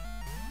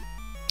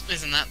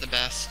 Isn't that the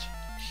best?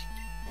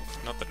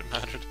 Not that it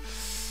mattered.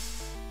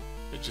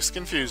 It just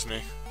confused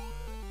me.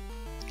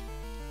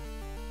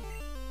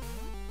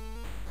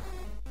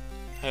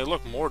 Hey,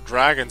 look, more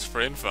dragons for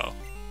info.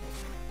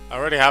 I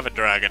already have a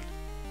dragon.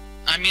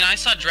 I mean, I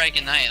saw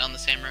Dragon Knight on the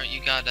same route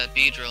you got a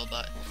Beedrill,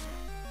 but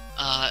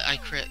I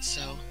crit,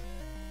 so...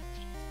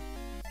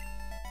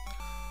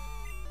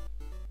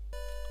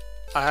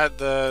 I had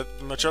the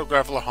Macho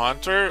Graveler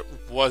Haunter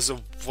was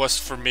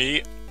for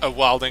me a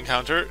wild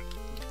encounter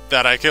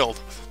that I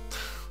killed.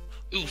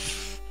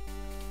 Oof.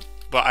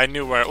 But I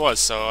knew where it was,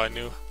 so I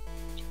knew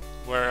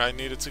where I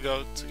needed to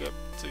go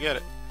to get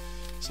it.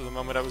 So the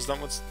moment I was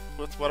done with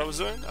what I was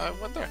doing, I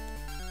went there.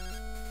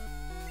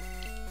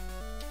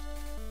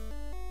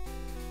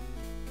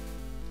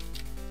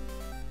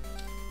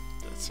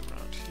 That's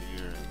around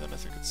here, and then I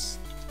think it's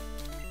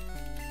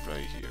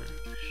right here.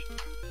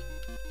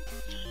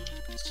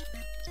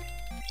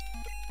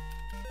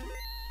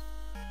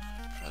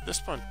 At this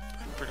point,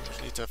 I pretty much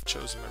need to have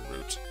chosen my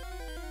route.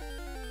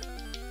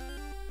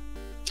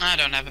 I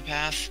don't have a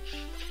path.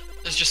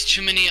 There's just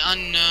too many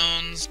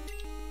unknowns.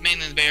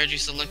 Mainly the Bear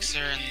Juice Elixir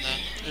and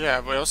the...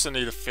 Yeah, but I also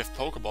need a 5th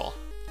Pokeball.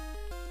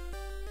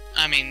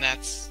 I mean,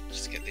 that's...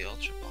 just get the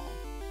Ultra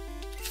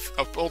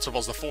Ball. Ultra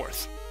Ball's the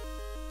 4th.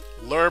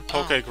 Lure,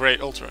 Poke,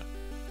 Great, Ultra.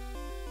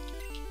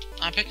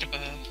 I picked up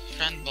a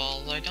Friend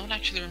Ball, though I don't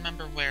actually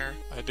remember where.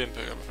 I didn't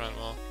pick up a Friend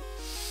Ball.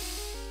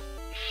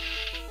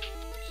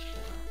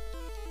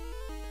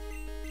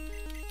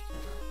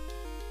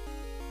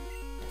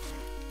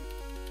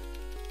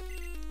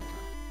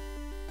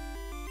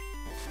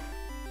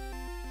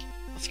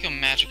 Let's go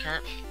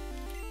Magikarp.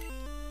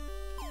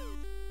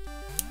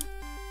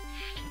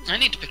 I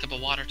need to pick up a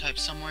water type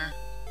somewhere.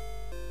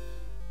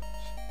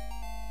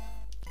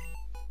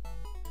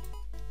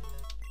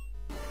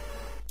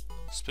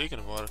 Speaking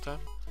of water type.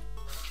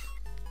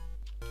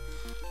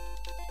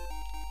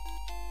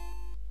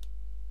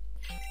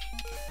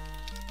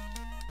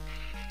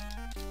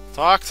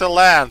 Talk to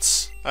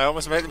Lance! I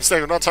almost made the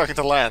mistake of not talking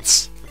to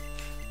Lance.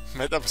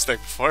 Made that mistake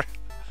before.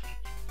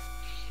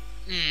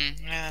 Yeah,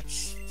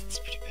 that's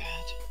pretty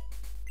bad.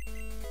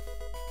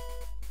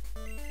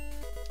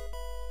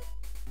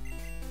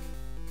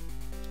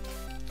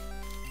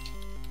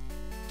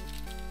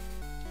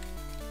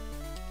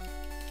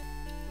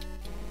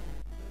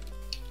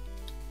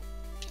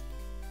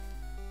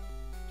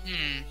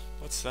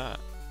 What's that?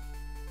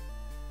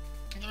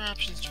 Other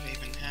options do we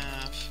even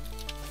have?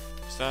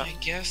 Is that I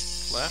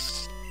guess...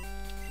 left?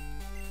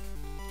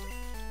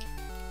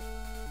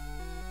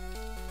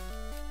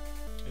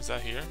 Is that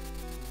here?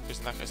 Because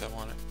in that case I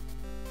want it.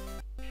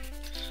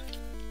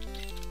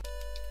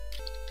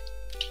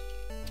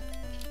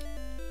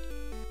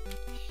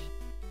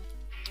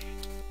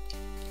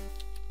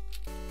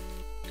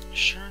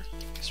 Sure,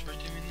 guess we're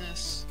doing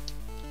this.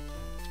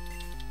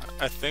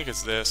 I think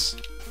it's this.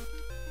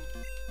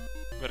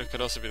 But it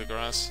could also be the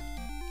grass.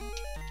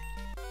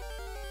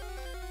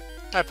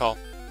 Hi Paul.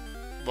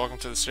 Welcome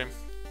to the stream.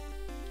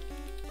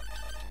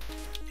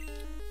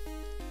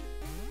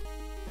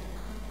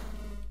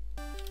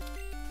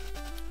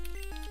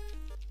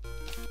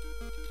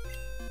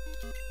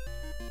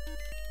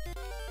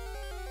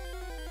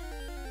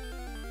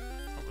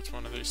 Oh, which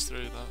one of these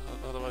three?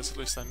 Otherwise at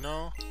least I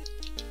know.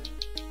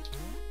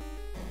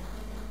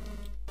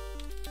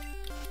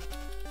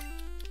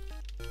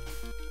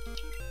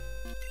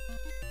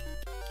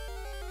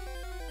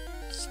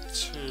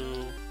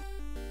 Two.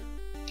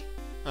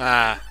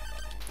 Ah.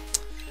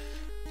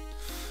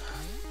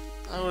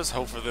 I was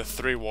hoping for the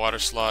 3 water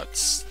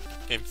slots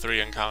in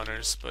 3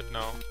 encounters, but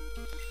no.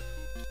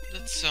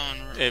 That's so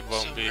unreal. It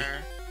won't so be.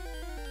 Rare.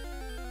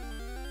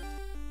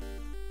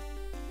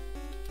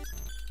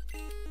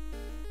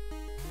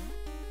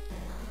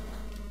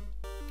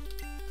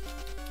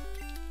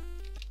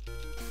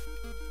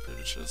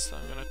 Pretty sure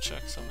I'm gonna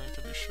check something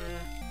to be sure.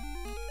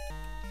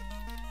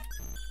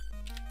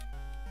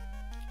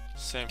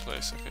 Same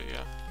place, okay,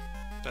 yeah.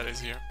 That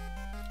is here.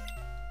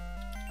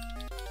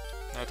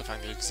 I have to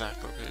find the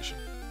exact location.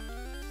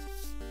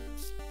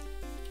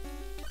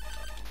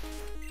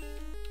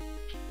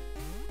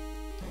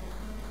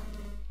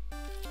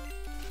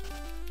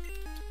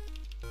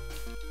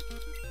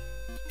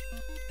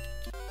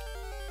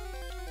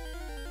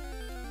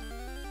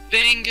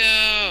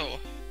 Bingo!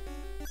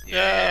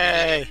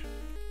 Yay!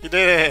 You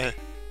did it!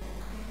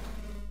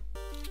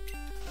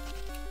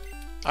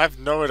 I have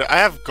no idea. I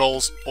have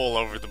goals all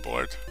over the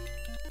board.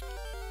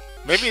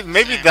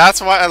 Maybe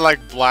that's why I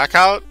like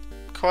Blackout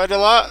quite a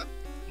lot.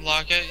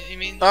 Lockout, you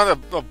mean? Not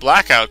a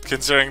Blackout,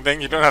 considering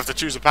then you don't have to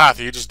choose a path,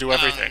 you just do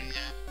everything.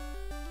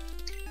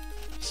 Yeah.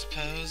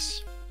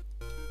 Suppose.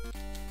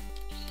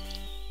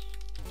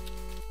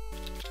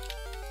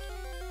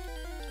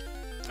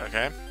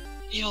 Okay.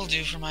 You'll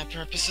do for my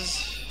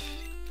purposes.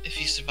 If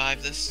you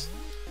survive this.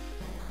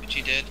 Which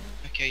you did.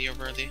 Okay, you're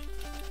worthy.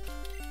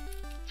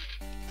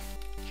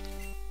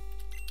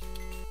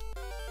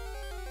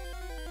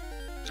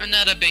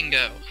 Another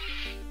bingo.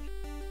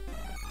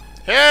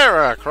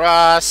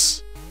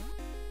 Heracross!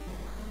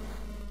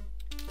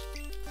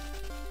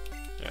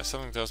 Yeah,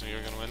 something tells me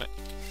you're gonna win it.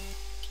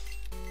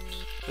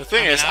 The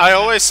thing is, I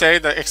always say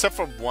that, except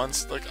for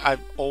once, like, I'm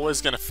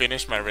always gonna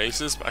finish my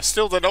races, but I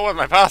still don't know what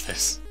my path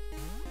is.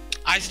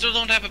 I still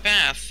don't have a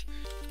path.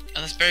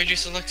 Unless Berry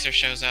Juice Elixir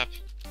shows up.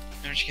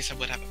 In which case I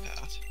would have a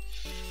path.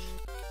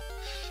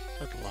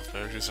 I'd love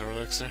Berry Juice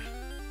Elixir.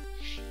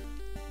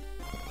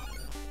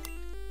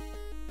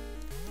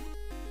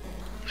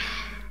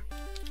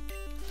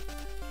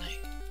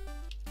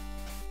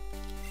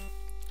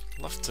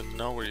 Love to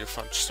know where you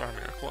found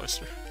Starmere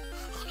Cloister.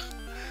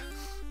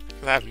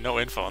 I have no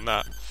info on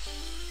that.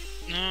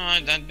 No,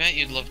 I'd bet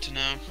you'd love to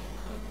know.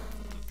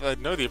 I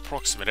know the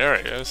approximate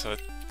area, so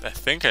I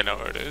think I know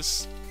where it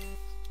is.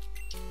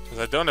 Because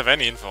I don't have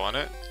any info on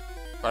it.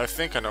 But I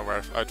think I know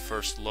where I'd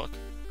first look.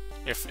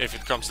 If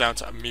it comes down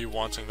to me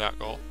wanting that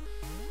goal.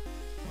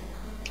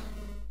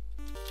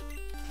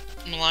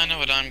 Well, I know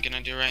what I'm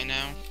gonna do right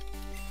now.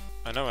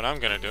 I know what I'm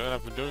gonna do, and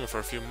I've been doing it for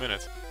a few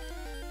minutes.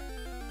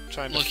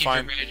 Trying to Looking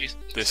find for Berry Juice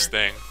this Elixir.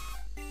 thing.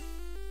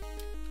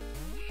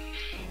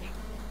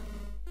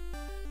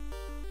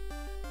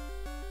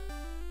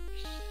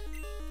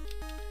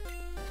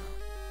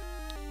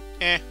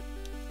 Eh.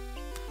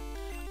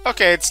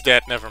 Okay, it's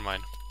dead, never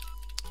mind.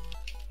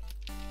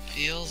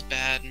 Feels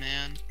bad,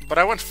 man. But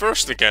I went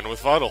first again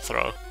with Vital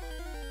Throw.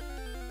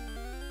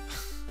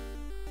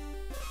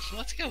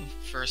 Let's go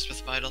first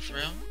with Vital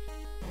Throw.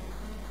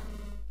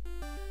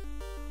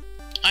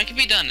 I could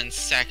be done in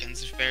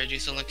seconds if Berry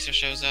Juice Elixir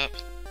shows up.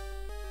 2,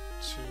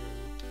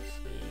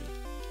 3.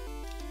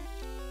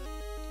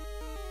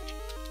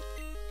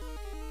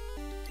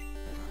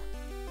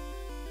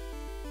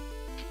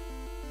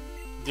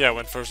 Yeah, I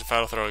went first with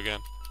Vital Throw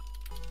again.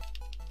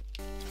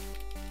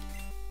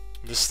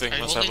 This thing Are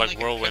you must have holding, like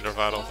like, a Whirlwind or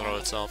critical? Vital Throw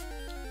itself.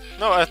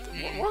 No,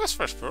 what was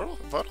first? Vital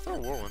Throw or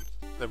Whirlwind?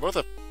 They both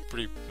have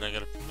pretty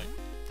negative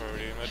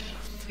priority.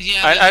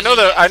 Yeah,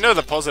 I know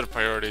the positive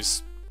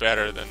priority's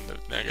better than the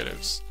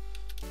negatives.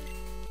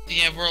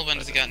 Yeah, Whirlwind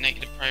has got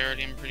negative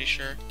priority, I'm pretty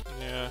sure.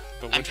 Yeah,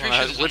 but I'm which pretty one sure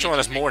has, there's which only one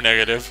is two more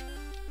negative?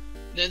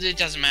 It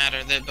doesn't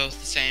matter, they're both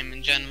the same.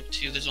 In Gen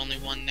 2, there's only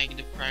one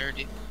negative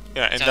priority.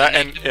 Yeah, Is that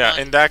a negative one?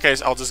 in that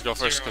case, I'll just go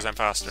first Zero. because I'm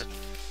faster.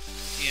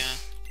 Yeah.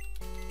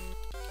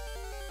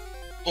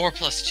 Or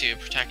 +2,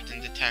 Protect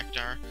and Detect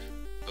are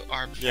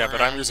Yeah, before,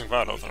 but I'm using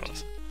Vital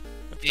Throws.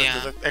 Yeah.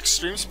 The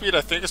extreme speed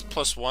I think is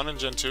 +1 in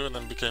Gen 2 and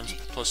then becomes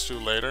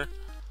 +2 later.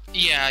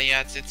 Yeah,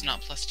 it's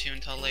not +2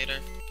 until later.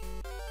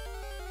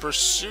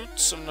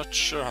 Pursuits, I'm not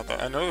sure how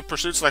that. I know the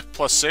pursuit's like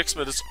 +6,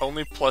 but it's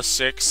only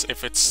 +6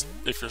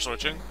 if you're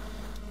switching.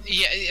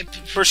 Yeah,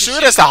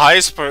 Pursuit is the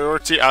highest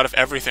priority out of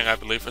everything, I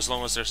believe, as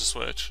long as there's a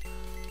switch.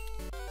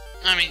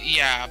 I mean,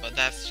 yeah, but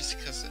that's just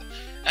because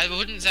I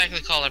wouldn't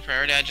exactly call it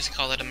priority. I just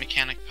call it a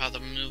mechanic of how the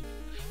move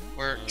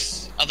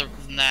works. Other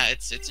than that,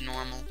 it's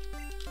normal.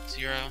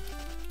 0.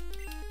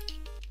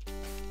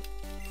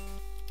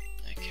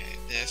 Okay,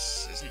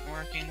 this isn't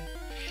working.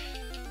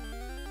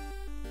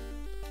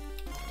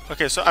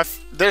 Okay, so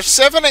there's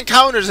 7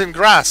 encounters in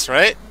grass,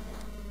 right?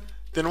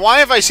 Then why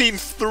have I seen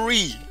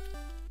 3?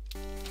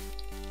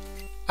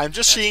 I'm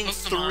just seeing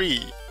Pokemon.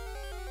 3.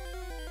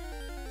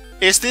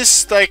 Is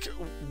this like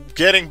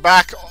getting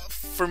back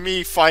for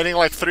me fighting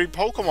like 3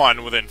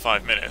 Pokemon within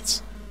 5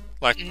 minutes?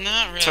 Like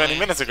Not really. 20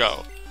 minutes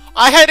ago.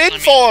 I had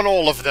info on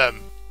all of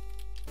them!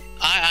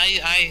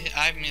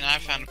 I mean, I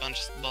found a bunch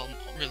of, well,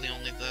 really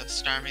only the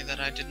Starmie that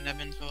I didn't have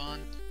info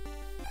on.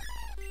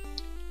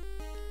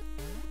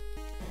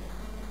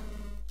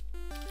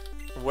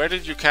 Where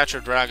did you catch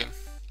your dragon?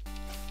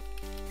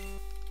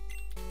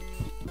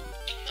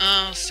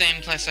 Oh,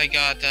 same place I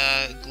got,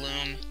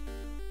 Gloom.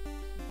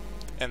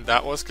 And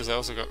that was because I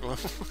also got Gloom.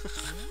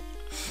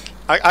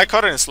 I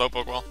caught it in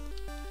Slowpoke Well.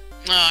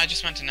 No, I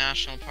just went to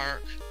National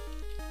Park.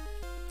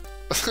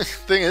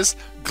 Thing is,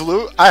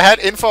 I had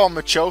info on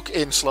Machoke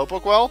in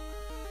Slowpoke Well.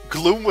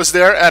 Gloom was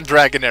there and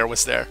Dragonair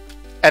was there.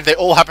 And they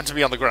all happened to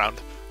be on the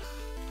ground.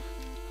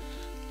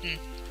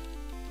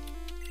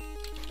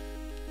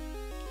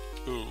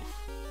 Ooh.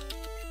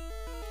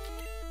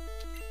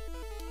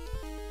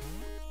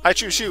 I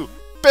choose you.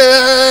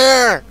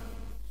 Bear!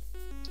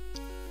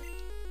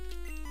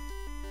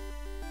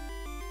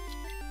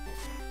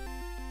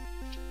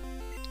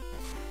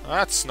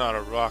 That's not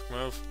a rock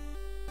move.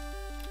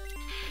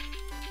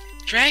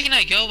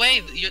 Dragonite, go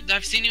away!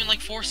 I've seen you in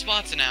like 4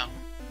 spots now.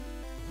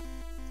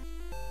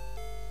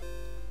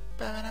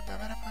 I'd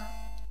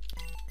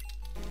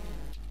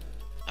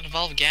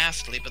evolve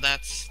Ghastly, but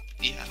that's...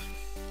 yeah.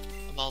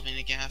 Evolving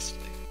a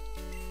Ghastly.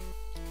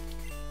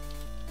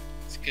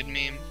 It's a good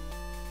meme.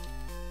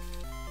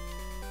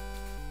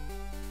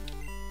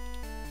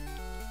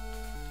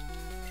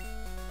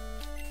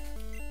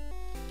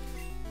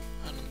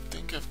 I don't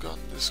think I've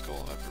gotten this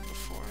goal ever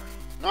before.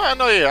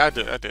 No, yeah, I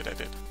did. I've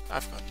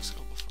gotten this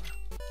goal before.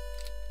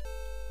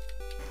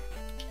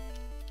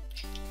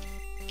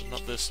 But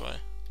not this way.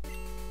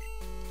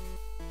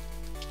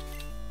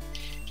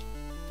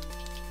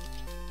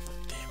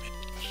 Damn it.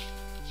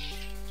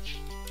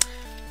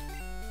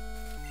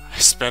 I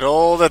spent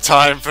all the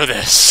time for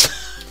this.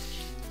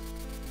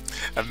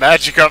 A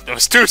Magikarp that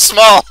was too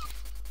small!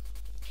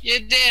 You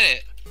did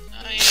it!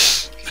 Oh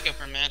yeah, could go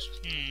for a match.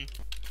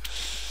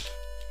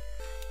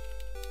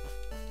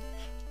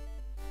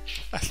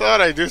 I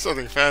thought I'd do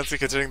something fancy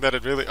considering that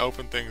it really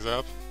opened things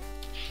up.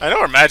 I know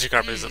where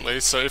Magikarp is at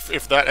least, so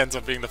if that ends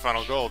up being the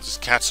final goal,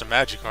 just catch some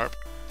Magikarp.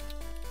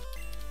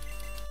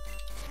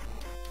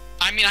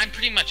 I mean, I'm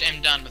pretty much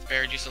done with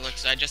Berry Juice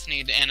Elixir. I just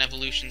need an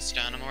Evolution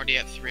Stone. I'm already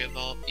at 3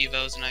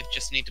 Evos, and I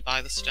just need to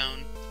buy the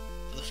stone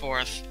for the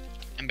 4th,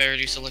 and Berry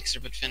Juice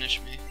Elixir would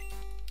finish me.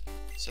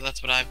 So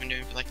that's what I've been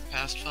doing for like the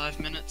past 5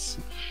 minutes.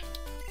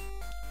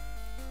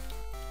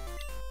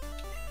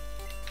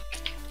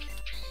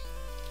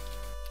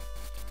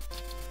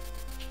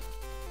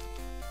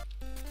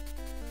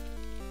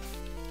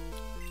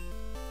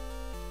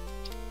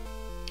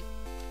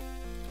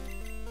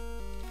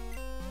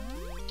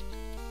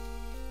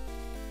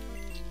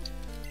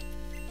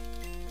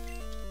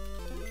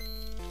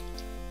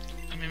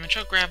 I mean,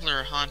 Machoke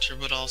Graveler or Haunter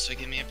would also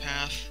give me a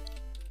path.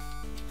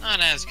 Not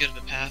as good of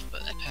a path,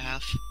 but a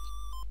path.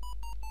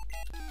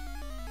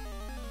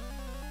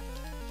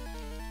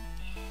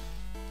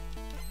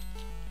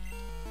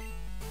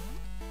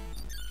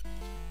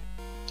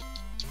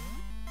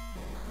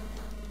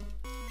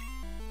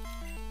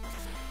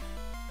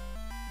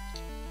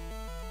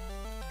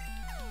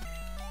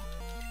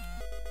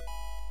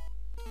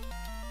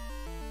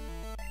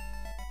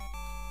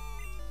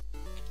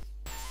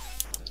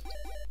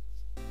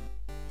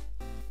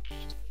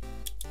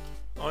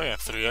 Oh yeah,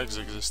 3 eggs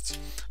exist.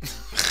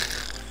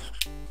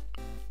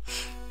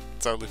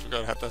 Totally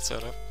forgot I had that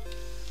set up.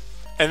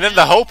 And then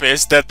the hope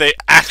is that they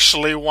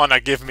actually want to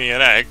give me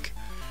an egg.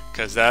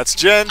 Because that's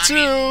Gen 2!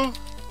 I mean,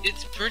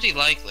 it's pretty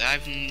likely.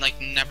 I've like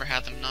never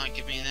had them not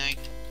give me an egg.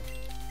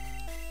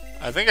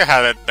 I think I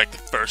had it like the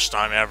first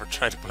time I ever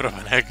tried to put up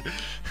an egg.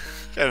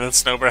 And then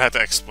Snowbird had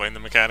to explain the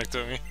mechanic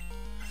to me.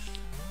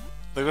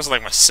 I think it was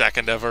like my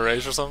 2nd ever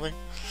race or something.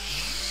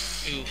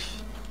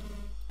 Oof.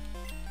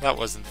 That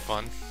wasn't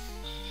fun.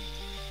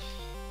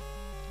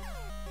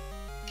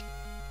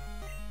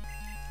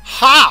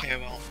 Ha! Okay,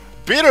 well.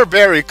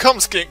 Bitterberry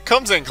comes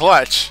in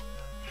clutch.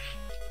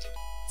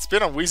 It's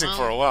been on Weezing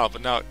for a while,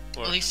 but now it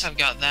works. At least I've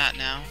got that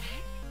now.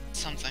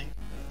 Something.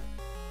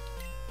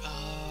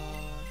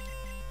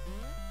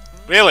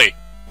 Really?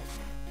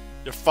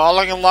 You're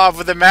falling in love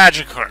with a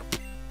Magikarp.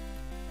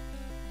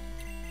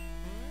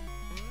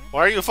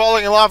 Why are you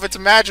falling in love with a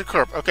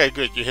Magikarp? Okay,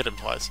 good. You hit him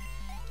twice.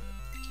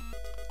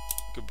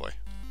 Good boy.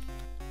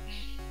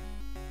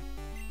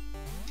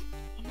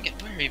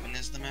 Where even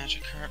is the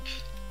Magikarp?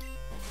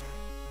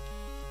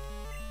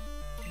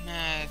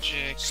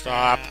 Magikarp.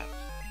 Stop.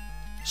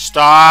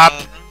 Stop!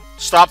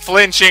 Stop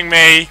flinching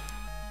me!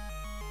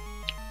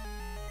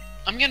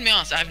 I'm gonna be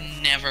honest, I've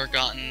never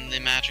gotten the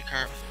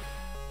Magikarp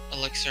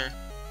elixir.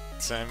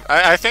 Same.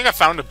 I think I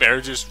found a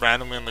berry juice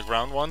randomly on the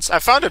ground once. I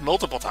found it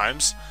multiple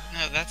times.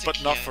 No, that's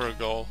but not for a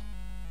goal.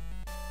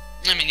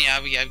 I mean, yeah,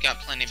 I've got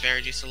plenty of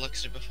berry juice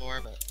elixir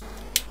before, but...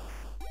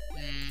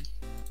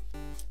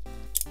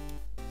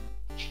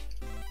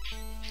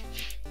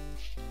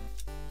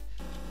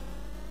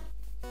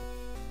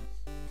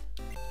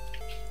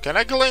 Can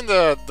I glean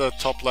the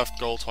top left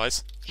goal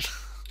twice?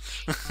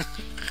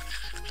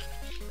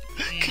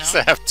 Because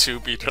I have 2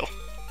 beetle.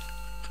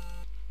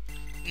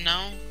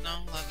 No,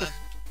 that...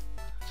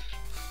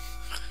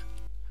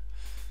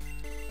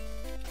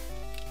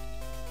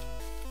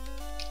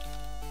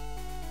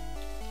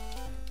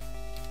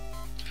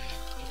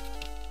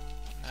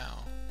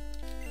 Now.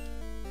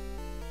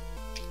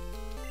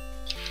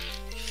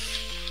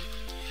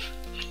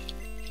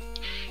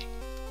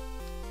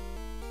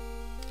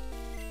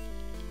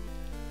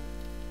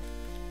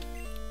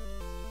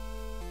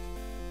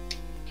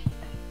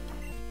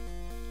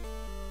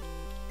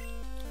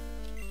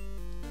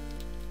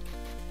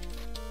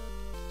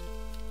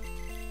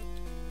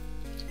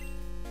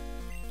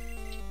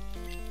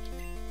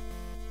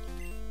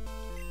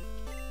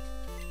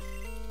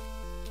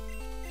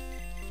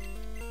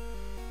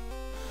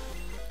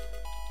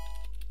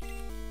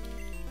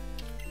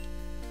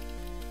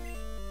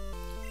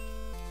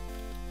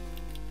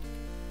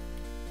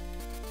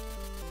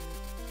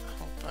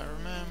 I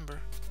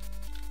remember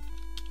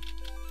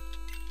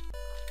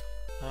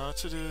how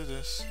to do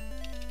this.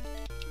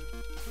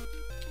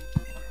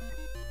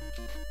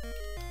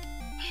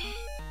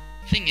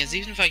 Thing is,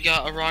 even if I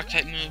got a rock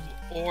type move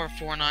or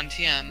 4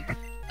 non-TM,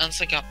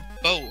 unless I got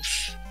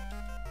both,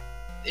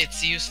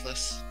 it's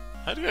useless.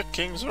 How do you get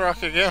King's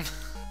Rock again?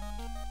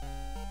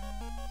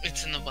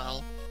 It's in the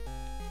well.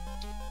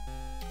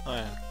 Oh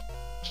yeah.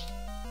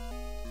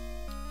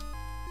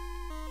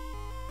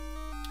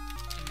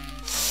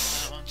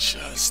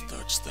 Just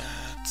dodge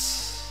that.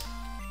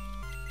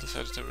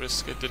 Decided to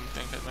risk it, didn't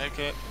think I'd make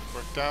it.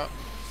 Worked out.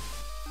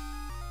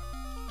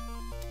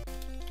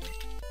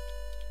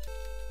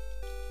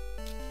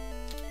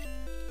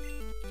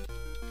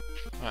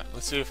 Alright,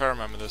 let's see if I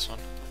remember this one.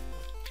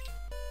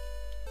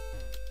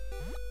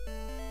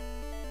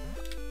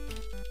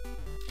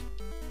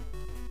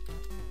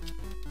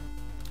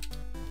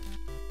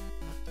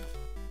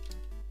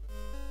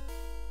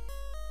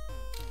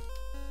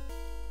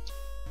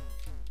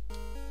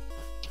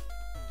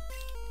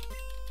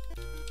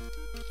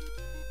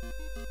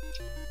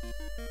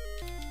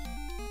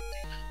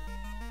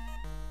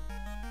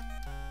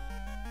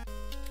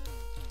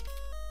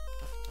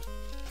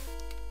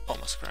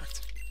 Almost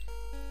correct.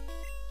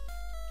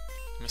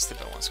 Missed it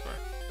by 1 square.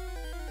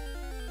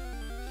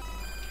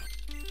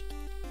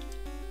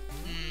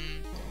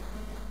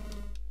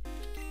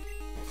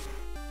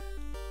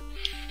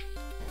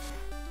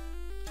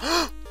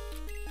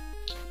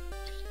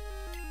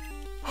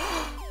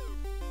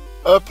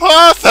 A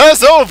path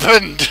has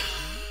opened!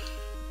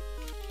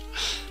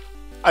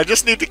 I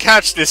just need to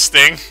catch this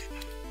thing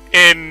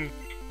in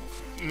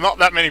not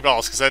that many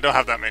balls, because I don't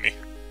have that many.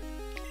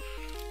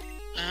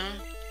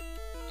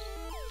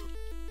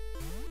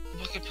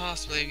 What could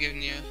possibly have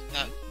given you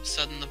that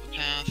sudden of a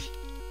path?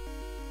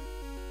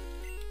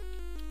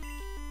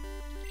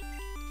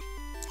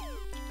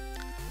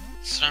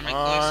 Starmie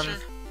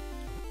Cloister?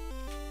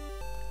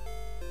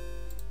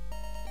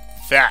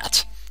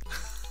 That.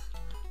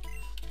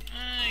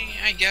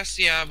 I guess,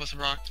 yeah, with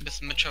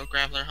Machoke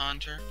Graveler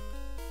Haunter.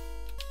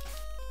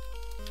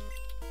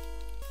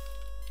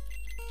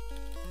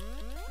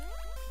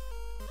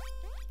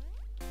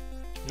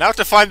 Now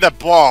to find that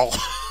ball.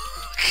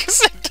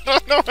 Because I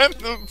don't know when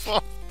the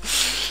ball...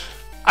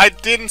 I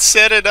didn't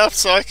set it up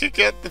so I could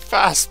get the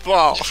fast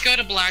ball. Just go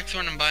to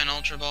Blackthorn and buy an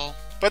Ultra Ball.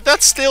 But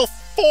that's still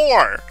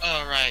 4!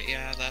 Oh, right,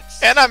 yeah,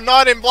 that's... And I'm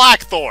not in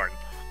Blackthorn!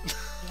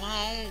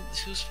 Well,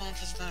 whose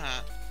fault is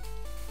that?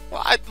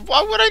 Why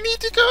would I need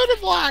to go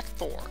to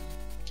Blackthorn?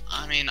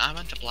 I mean, I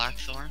went to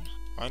Blackthorn.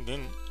 I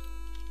didn't.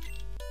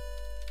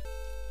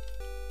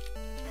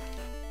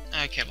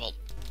 Okay, well,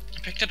 I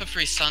picked up a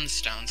free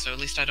Sunstone, so at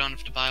least I don't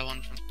have to buy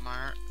one from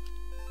Mart.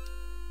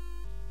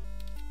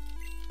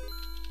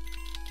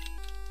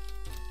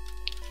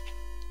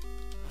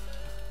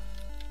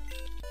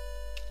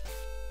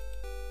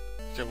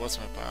 Okay, what's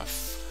my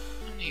path?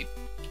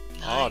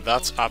 Oh,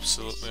 that's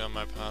absolutely on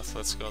my path.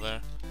 Let's go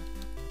there.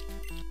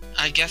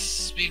 I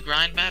guess we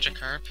grind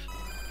Magikarp.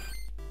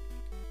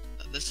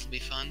 This'll be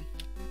fun.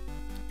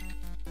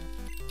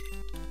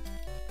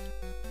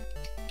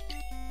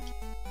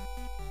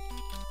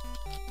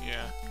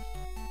 Yeah.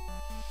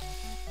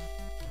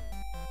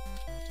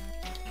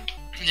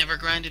 Never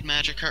grinded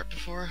Magikarp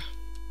before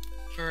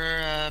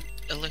for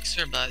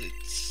Elixir, but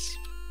it's...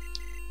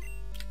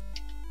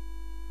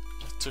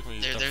 It took me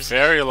a there's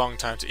very long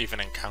time to even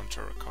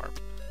encounter a carp.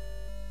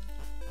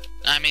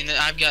 I mean,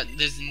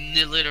 there's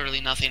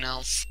literally nothing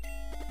else.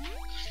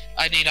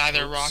 I need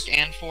either Rock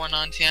and 4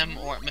 non-TM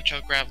or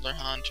Machoke Graveler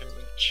Haunter,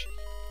 which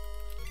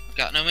I've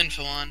got no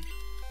info on.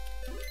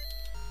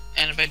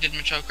 And if I did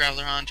Machoke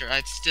Graveler Haunter,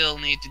 I'd still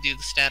need to do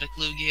the Static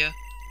Lugia.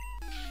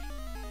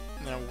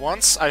 Now,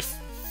 once I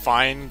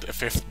find a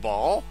 5th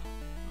ball,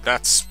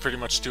 that's pretty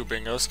much 2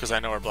 bingos, because I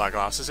know where Black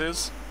Glasses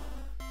is.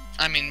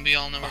 I mean, we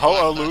all know where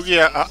Ho-Oh Black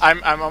Lugia, Glasses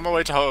is. I'm on my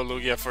way to Ho-Oh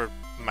Lugia for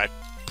my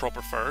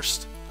proper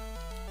first.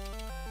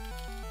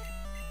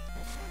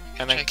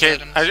 And then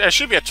I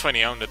should be at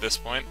 20 owned at this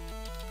point.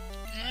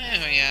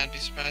 Oh yeah, I'd be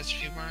surprised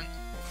if you weren't.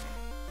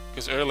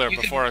 Because earlier,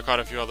 before I caught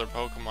a few other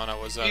Pokemon, I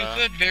was at You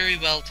could very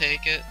well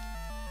take it.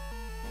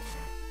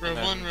 Row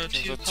 1, Row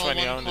 2, call 1,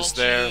 20 owned call is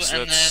 2, there,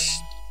 so and that's...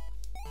 then...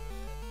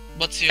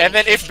 What's your... And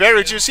then if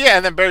Berry Juice, yeah,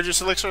 and then Berry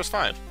Juice Elixir is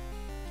 5.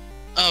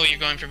 Oh, you're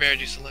going for Berry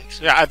Juice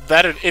Elixir. Yeah,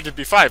 it'd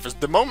be 5.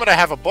 The moment I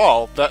have a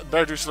ball, that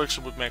Berry Juice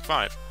Elixir would make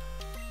 5.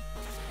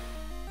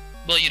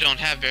 Well, you don't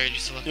have Berry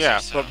Juice Elixir, Yeah,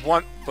 so...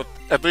 but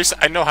at least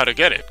I know how to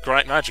get it.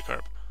 Grind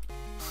Magikarp.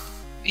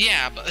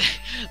 Yeah, but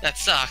that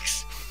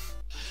sucks.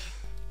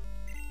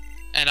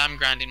 And I'm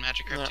grinding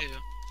Magikarp Yeah. too.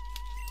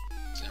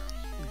 So.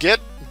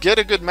 Get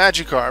a good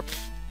Magikarp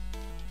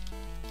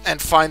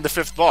and find the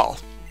 5th ball,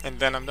 and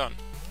then I'm done.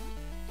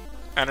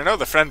 And I know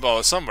the friend ball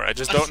is somewhere, I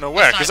just don't know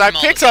where, because I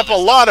picked up a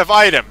lot of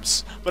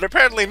items, but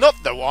apparently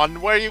not the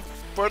one where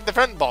the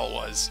friend ball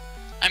was.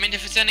 I mean,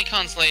 if it's any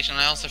consolation,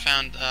 I also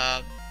found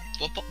I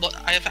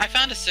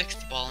found a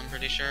 6th ball, I'm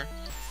pretty sure.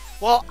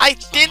 Well, I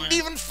Somewhere. didn't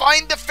even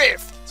find the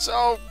 5th,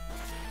 so...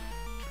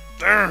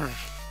 Oh,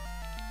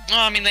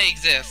 I mean, they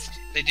exist.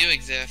 They do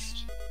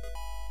exist.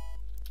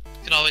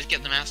 You could always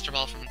get the Master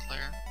Ball from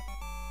Claire.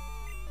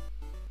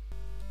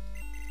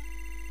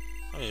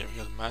 Oh yeah, we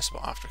got the Master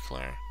Ball after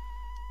Claire.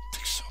 It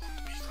takes so long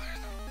to beat Claire,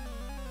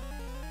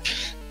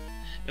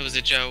 though. It was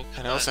a joke.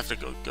 And I also have to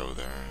go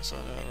there, so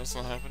that's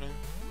not happening.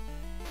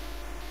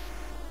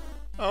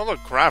 Oh look,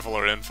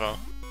 Graveler info.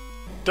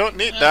 Don't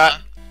need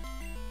that.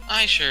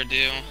 I sure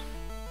do.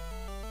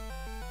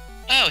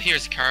 Oh,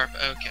 here's Carp.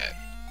 Okay.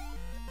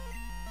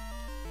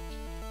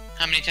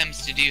 How many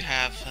times did you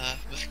have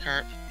with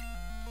Carp?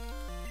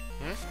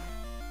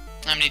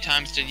 How many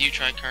times did you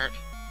try Carp?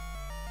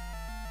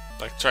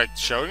 Like, try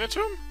showing it to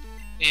him?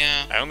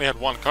 Yeah. I only had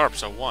 1 Carp,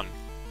 so 1.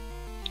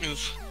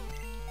 Oof.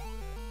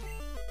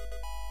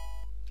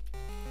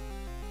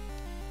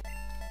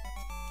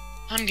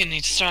 I'm gonna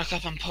need to stock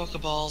up on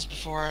Pokeballs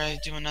before I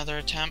do another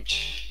attempt.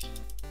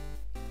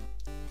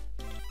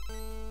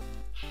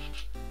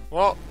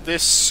 Well,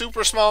 this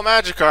super small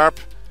Magikarp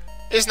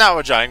is now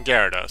a giant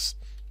Gyarados.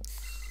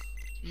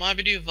 Why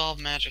would you evolve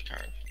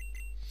Magikarp?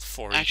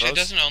 4 Actually, it Evos.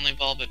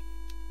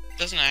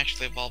 doesn't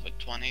actually evolve at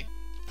 20.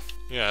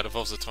 Yeah, it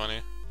evolves at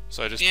 20.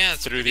 So I just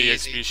it's threw the pretty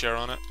XP easy. share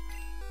on it.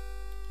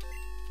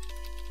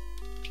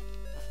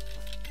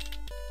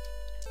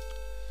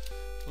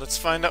 Let's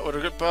find out what a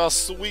good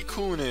boss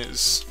Suicune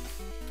is.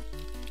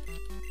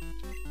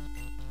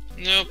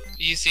 Nope,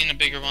 you've seen a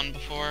bigger one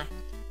before.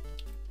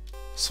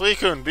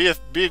 Suicune, be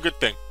a good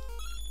thing.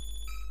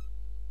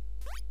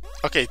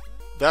 Okay,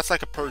 that's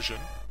like a Persian.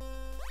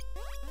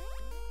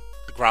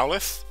 The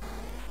Growlithe?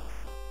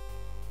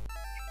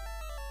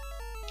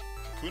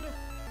 Kakuna?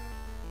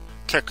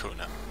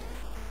 Kakuna.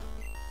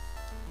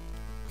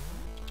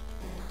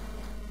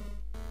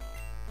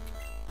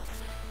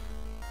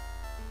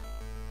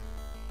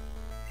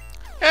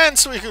 And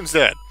Suicune's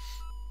dead.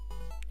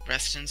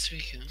 Rest in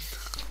Suicune.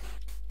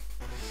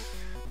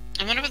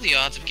 I wonder what the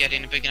odds of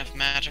getting a big enough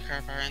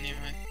Magikarp are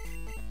anyway.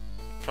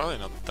 Probably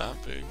not that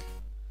big.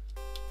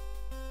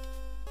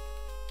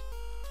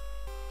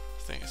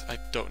 Thing is, I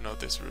don't know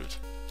this route.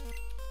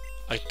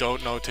 I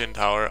don't know Tin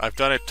Tower. I've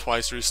done it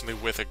twice recently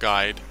with a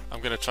guide.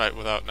 I'm gonna try it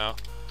without now.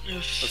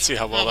 Oof. Let's see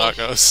how well that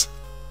goes.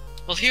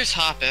 Well, here's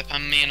Hoppip. I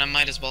mean, I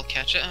might as well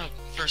catch it. Oh,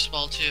 first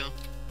ball too.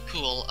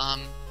 Cool.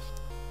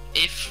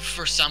 If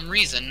for some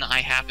reason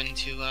I happen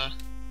to,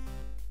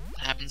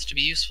 happens to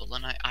be useful,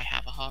 then I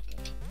have a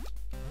Hoppip.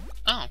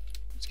 Oh,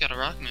 it's got a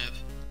rock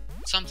move.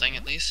 Something,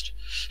 at least.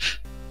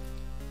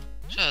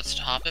 Shoutouts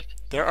to Hoppip.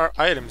 There are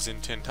items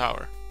in Tin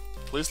Tower.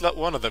 Please let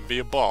one of them be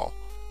a ball.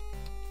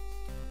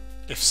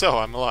 If so,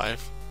 I'm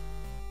alive.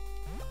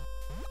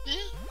 Yeah.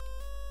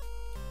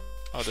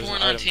 Oh, there's 4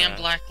 an item non-TM there.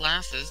 black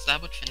glasses,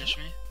 that would finish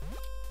me.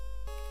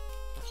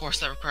 Of course,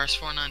 that requires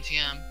 4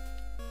 non-TM.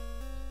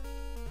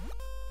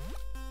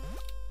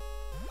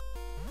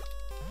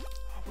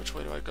 Which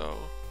way do I go?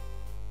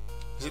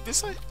 Is it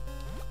this way?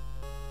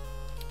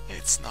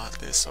 It's not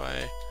this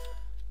way.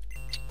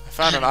 I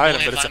found an Boy,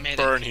 item, but if it's I a made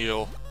burn it.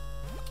 heal.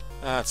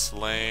 That's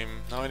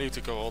lame. Now I need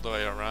to go all the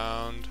way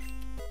around.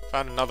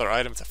 Found another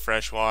item, it's a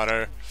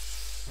freshwater.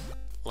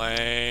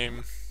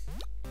 Lame.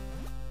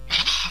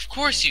 Of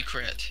course you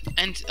crit.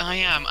 And I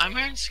am. I'm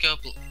wearing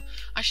scope.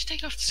 I should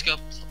take off the scope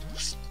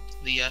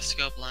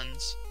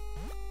lens.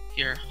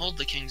 Here, hold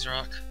the King's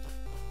Rock.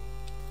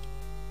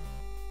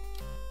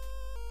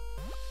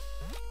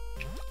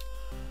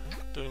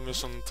 Doing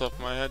this on the top of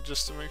my head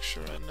just to make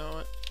sure I know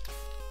it.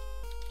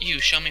 You,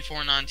 show me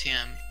 4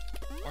 non-TM.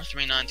 Or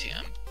 3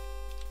 non-TM.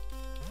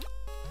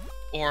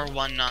 Or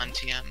 1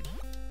 non-TM.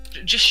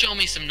 Just show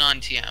me some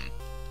non-TM.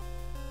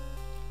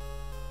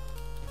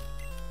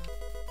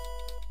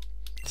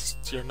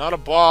 You're not a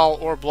ball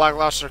or Black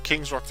Louse or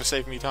King's Rock to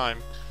save me time.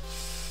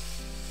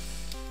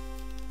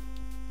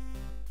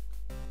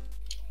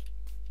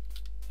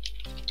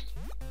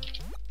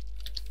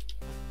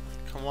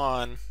 Come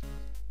on.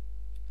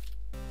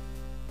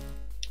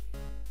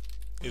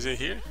 Is it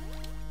here?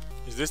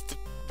 Is this the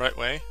right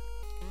way?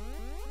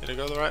 Did it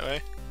go the right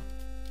way?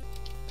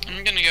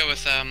 I'm gonna go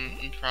with,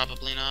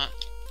 probably not.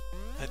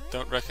 I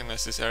don't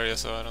recognize this area,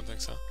 so I don't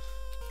think so.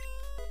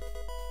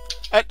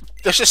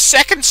 There's a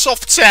second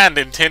soft sand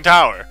in Tin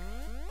Tower!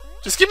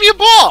 Just give me a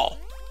ball!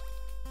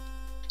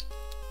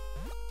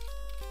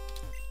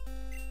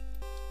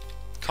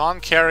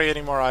 Can't carry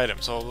any more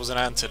items, so it was an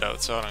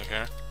antidote, so I don't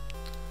care.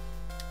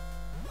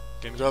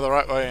 Didn't go the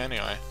right way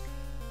anyway.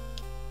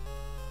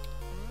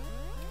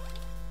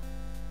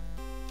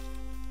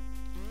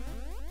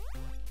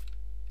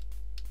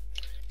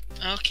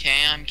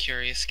 Okay, I'm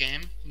curious,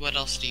 game. What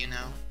else do you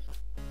know?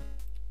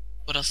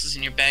 What else is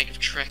in your bag of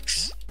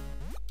tricks?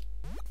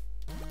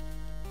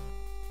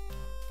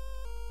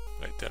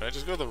 Wait, did I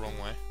just go the wrong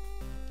way?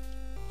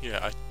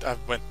 Yeah, I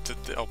went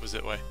the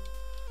opposite way.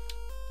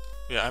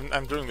 Yeah,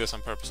 I'm doing this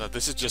on purpose.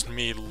 This is just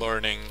me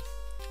learning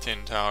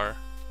Tin Tower.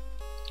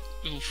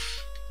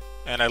 Oof.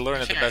 And I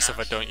learn it the Fair best enough.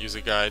 if I don't use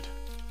a guide.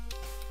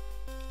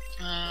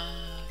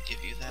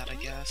 Give you that, I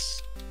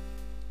guess.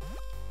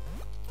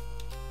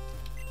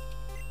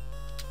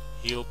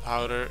 Heal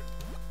powder.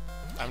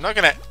 I'm not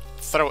gonna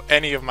throw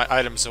any of my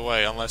items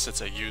away unless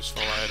it's a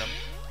useful item.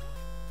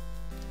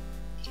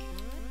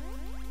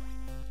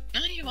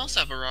 No, you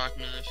also have a rock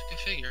move. Go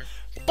figure.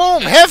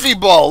 Boom! Heavy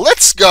ball!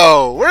 Let's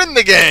go! We're in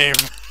the game!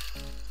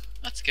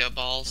 Let's go,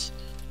 balls.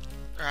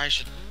 Or I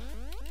should...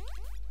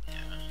 Yeah,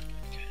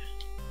 okay.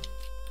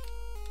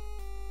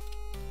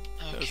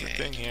 There's a Okay,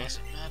 thing here.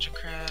 deposit Magic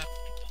Crap,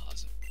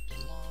 deposit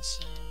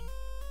Blossom,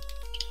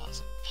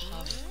 deposit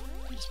Puff.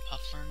 What does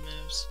Puff learn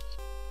moves?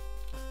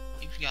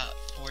 You've got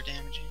 4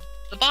 damaging.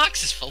 The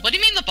box is full. What do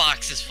you mean the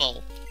box is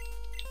full?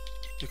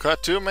 You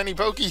caught too many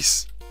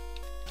pokies.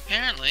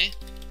 Apparently.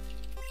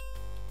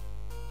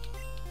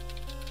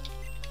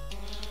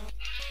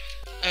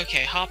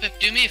 Okay, Hoppip,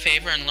 do me a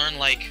favor and learn,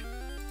 like,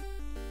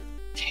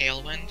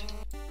 Tailwind.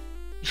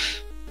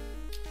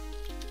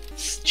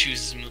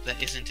 Chooses a move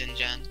that isn't in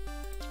Gen.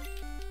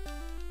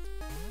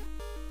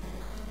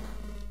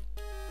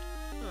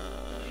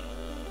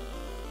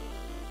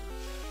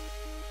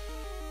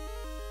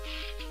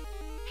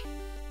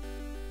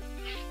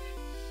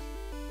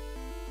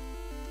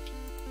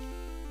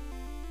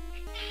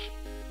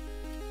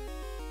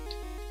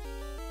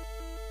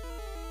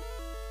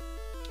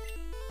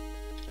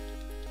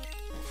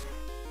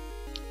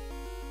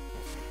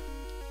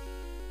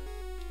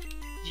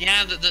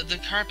 Yeah, the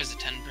carp is at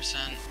 10%.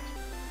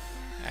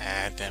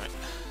 Ah, damn it.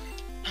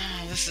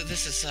 Oh, this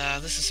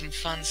is some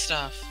fun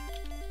stuff.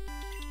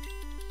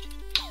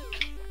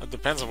 It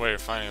depends on where you're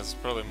finding it. There's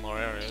probably more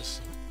areas.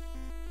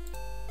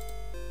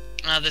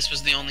 This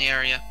was the only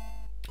area.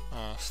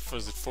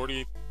 Was it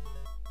 42?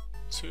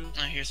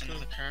 Oh, here's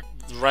another carp.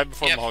 Right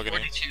before Yeah, Mahogany.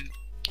 42.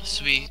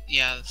 Sweet,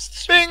 yeah. That's the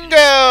sweet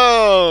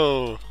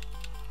Bingo!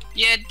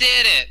 You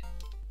did it!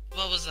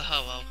 What was the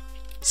ho-oh?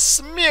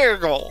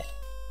 Smeargle!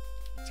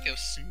 Let's go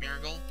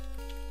Smeargle.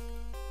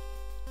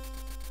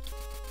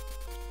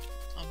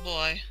 Oh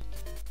boy.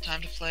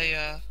 Time to play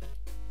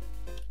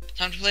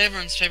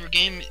everyone's favorite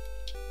game.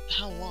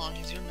 How long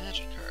is your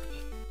magic card?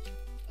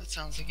 That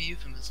sounds like a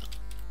euphemism.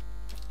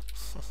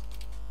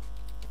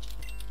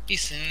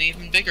 He's seen an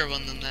even bigger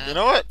one than that. You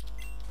know what?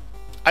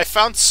 I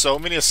found so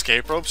many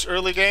escape ropes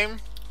early game,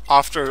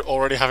 after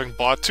already having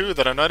bought 2,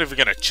 that I'm not even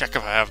gonna check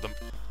if I have them.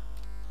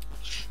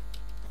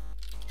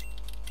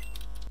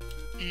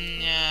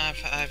 Yeah,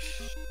 I've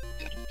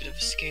got a bit of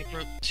escape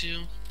rope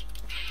too.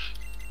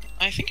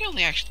 I think I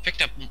only actually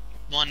picked up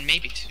 1,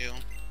 maybe 2.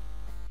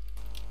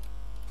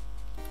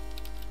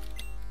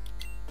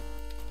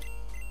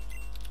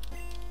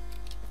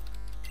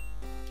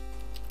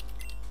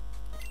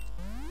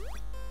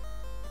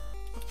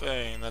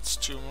 Bang, that's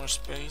 2 more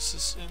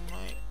spaces in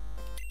my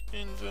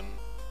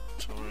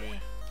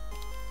inventory.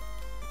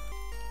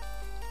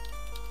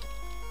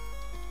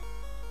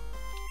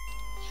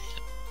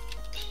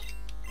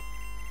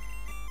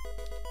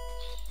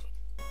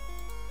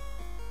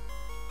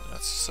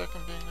 That's the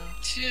second bingo.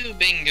 2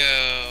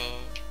 bingo!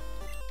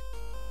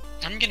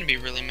 I'm gonna be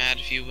really mad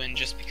if you win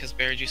just because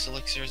Berry Juice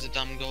Elixir is a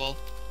dumb goal.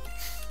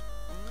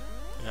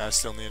 Yeah, I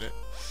still need it.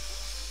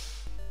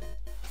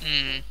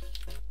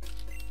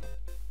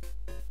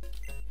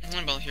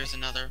 Well, here's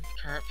another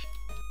carp.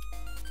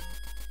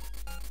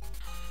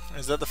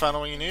 Is that the final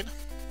one you need?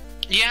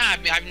 Yeah,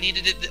 I've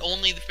needed it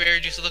only the Berry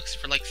Juice Elixir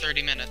for like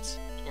 30 minutes.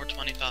 Or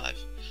 25.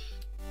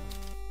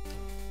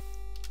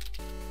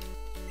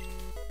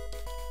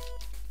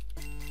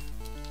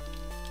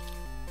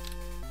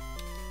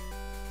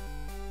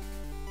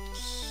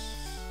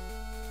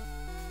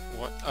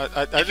 what?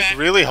 I just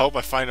really hope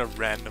I find a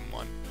random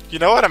one. You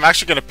know what? I'm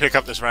actually gonna pick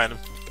up this random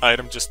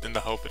item just in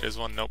the hope it is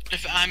one. Nope.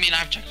 I mean,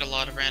 I've checked a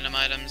lot of random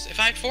items. If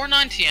I had 4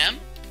 9TM,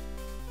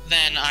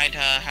 then I'd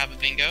have a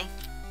bingo.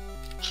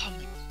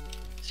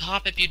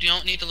 Hoppip, you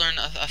don't need to learn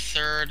a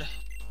third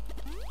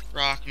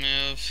rock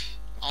move.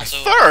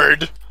 Also, a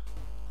third?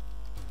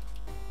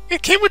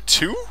 It came with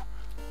 2?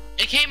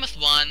 It came with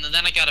 1, and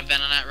then I got a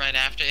Venonat right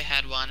after it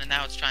had 1, and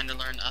now it's trying to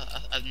learn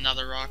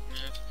another rock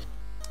move.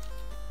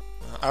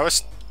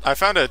 I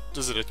found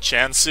was it a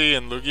Chansey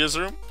in Lugia's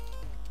room?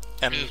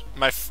 And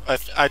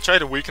I tried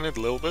to weaken it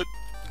a little bit.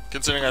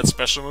 Considering I had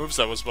special moves,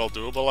 that was well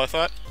doable, I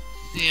thought.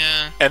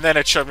 Yeah. And then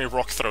it showed me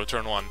Rock Throw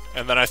turn 1.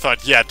 And then I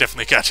thought, yeah,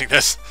 definitely catching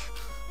this.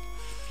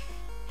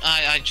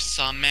 I just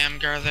saw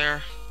Mamgar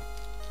there.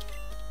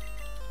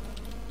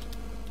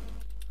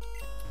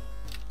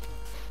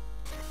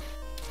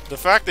 The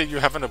fact that you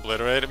haven't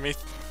obliterated me,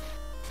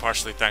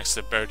 partially thanks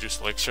to Bear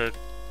Juice Elixir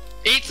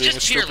It's being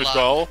just a pure stupid luck.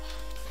 goal.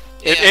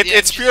 Yeah,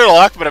 It's pure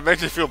luck, but it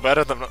makes me feel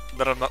better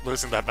that I'm not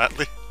losing that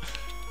badly.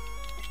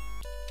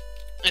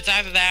 It's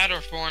either that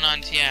or 4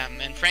 non-TM,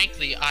 and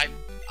frankly, I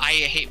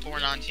hate 4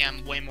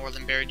 non-TM way more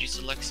than Berry Juice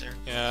Elixir.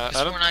 Yeah,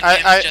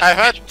 I've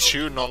had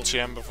 2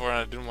 non-TM before and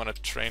I didn't want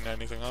to train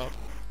anything up.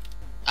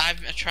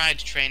 I've tried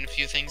to train a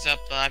few things up,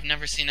 but I've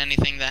never seen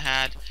anything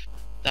that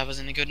was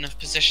in a good enough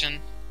position.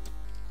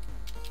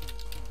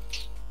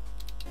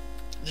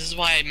 This is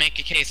why I make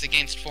a case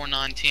against 4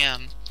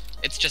 non-TM.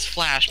 It's just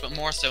Flash, but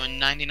more so in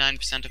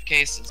 99% of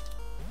cases.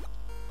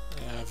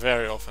 Yeah,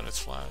 very often it's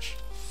Flash.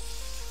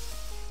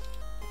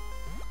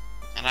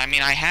 And I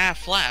mean, I have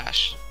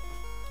Flash.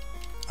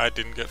 I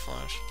didn't get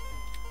Flash.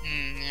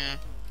 Yeah.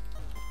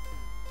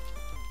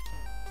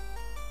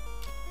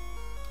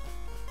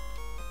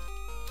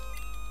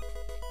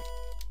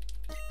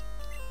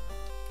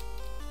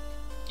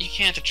 You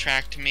can't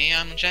attract me,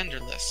 I'm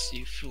genderless,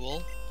 you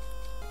fool.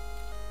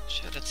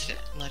 Shout out to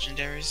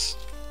legendaries.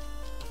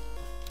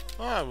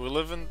 Ah, we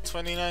live in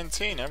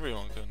 2019,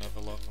 everyone can have a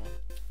loved one.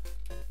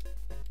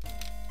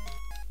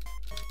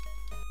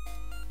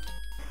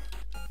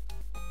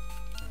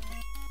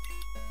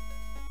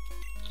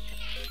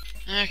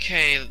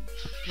 Okay,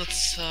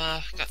 let's,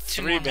 got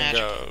 2 3 more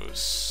magic.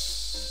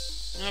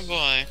 bingos. Oh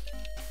boy.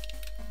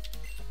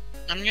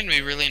 I'm gonna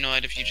be really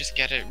annoyed if you just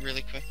get it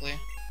really quickly.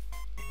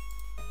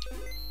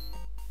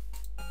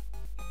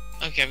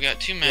 Okay, I've got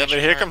 2 magic. Yeah,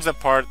 but here comes the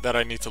part that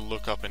I need to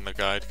look up in the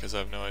guide, because I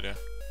have no idea.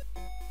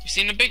 You've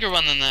seen a bigger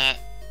one than that.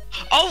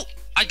 Oh!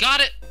 I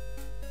got it!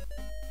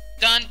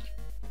 Done!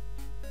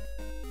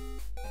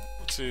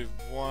 Let's see,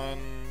 1,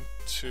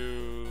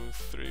 2,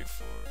 3, 4,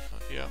 5.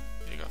 Yeah,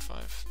 you got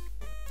 5.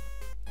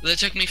 That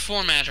took me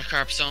 4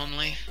 Magikarps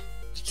only.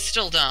 It's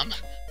still dumb.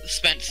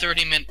 Spent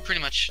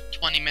pretty much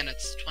 20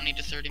 minutes, 20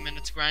 to 30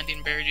 minutes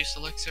grinding Berry Juice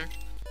Elixir.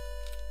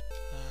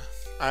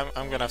 I'm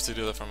gonna have to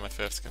do that for my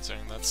 5th,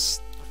 considering that's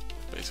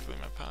basically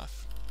my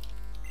path.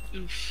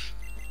 Oof.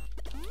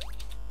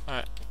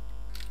 Alright.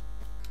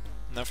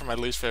 Now for my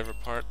least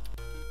favorite part.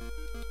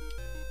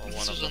 Well, This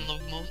one was of one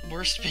them. of the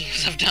worst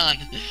things I've done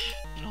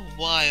in a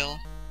while.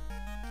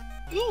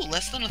 Ooh,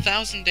 less than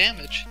 1,000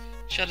 damage.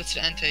 Shout out to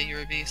Entei,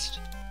 you're a beast.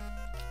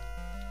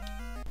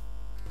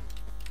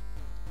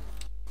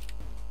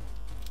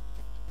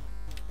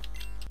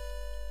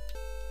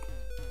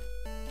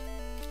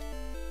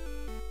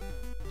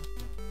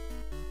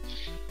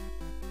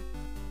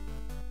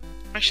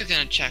 I'm actually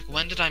gonna check.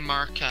 When did I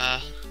mark,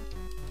 Up.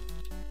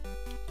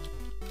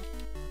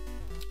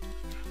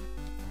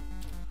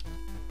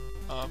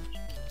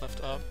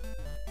 Left up.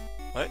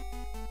 What?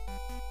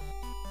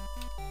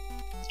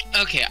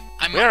 Okay,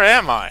 Where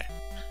am I?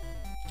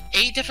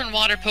 8 different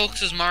water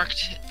pokes was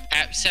marked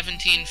at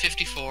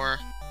 1754.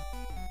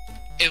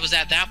 It was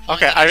at that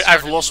point. Okay, that I've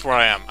started lost where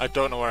I am. I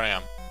don't know where I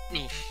am.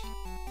 Oof.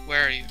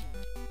 Where are you?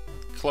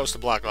 Close to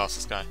Black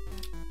Glasses guy.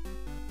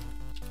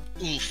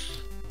 Oof.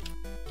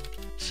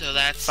 So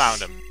that's...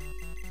 Found him.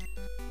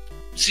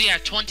 So yeah,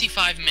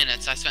 25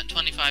 minutes. I spent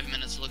 25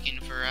 minutes looking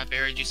for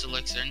Berry Juice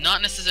Elixir.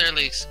 Not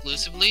necessarily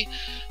exclusively,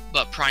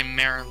 but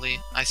primarily.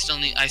 I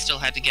still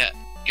had to get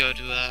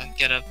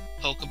a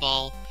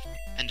Pokeball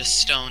and a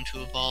stone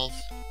to evolve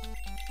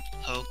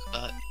Poke,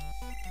 but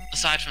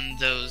aside from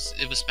those,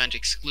 it was spent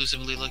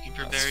exclusively looking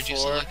for That's Berry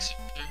Juice 4. Elixir.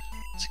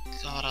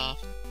 It's god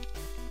off.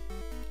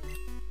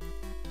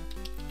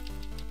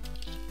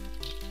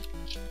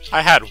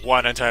 I had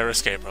one entire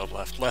escape rope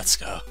left. Let's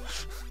go.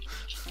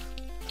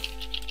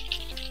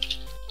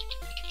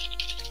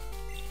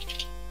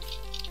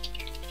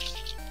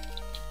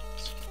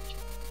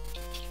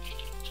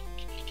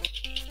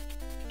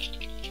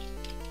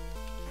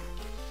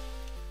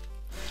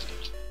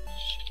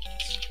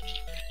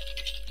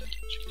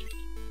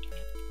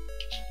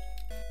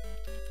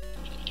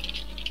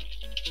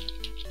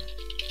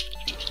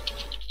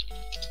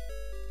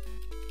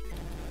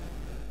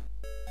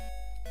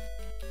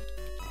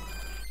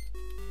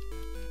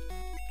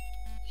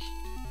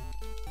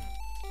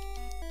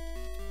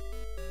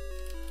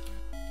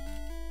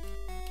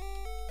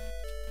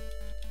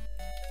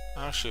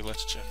 Actually,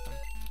 let's check them.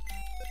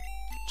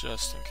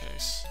 just in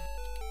case.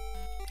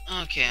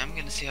 Okay, I'm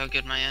gonna see how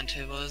good my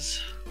ante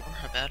was. Or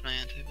how bad my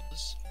ante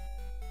was.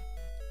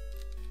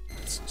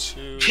 It's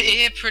 2.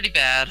 Yeah, pretty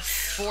bad.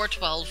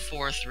 412,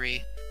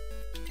 43.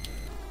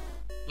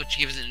 Which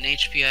gives it an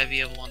HP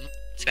IV of 1.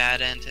 It's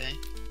bad ante.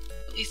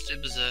 At least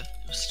it was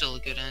still a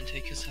good ante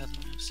because it has a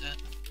moveset.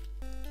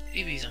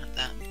 BBs aren't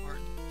that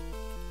important.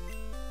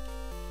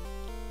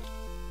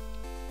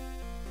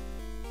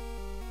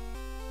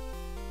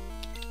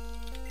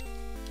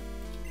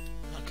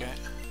 Okay.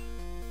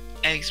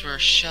 Eggs were a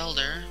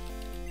shelter.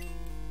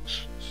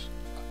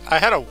 I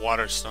had a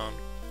water stone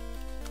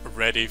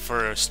ready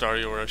for a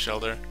Staryu or a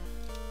Shelter.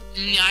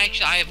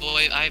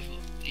 I've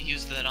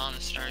used that on a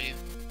Staryu.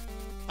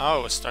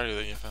 Oh, a Staryu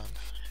that you found.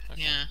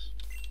 Okay. Yeah.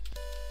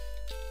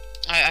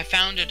 I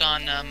found it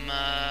on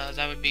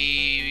that would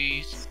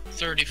be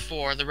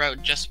 34, the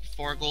route just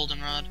before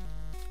Goldenrod.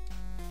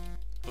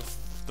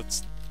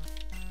 That's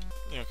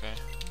okay.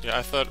 Yeah,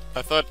 I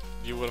thought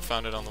you would have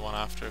found it on the one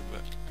after,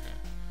 but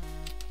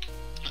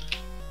okay.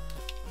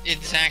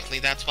 Exactly.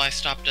 That's why I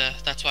stopped.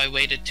 That's why I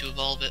waited to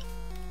evolve it.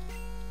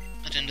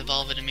 I didn't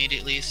evolve it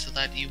immediately so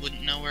that you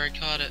wouldn't know where I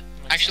caught it.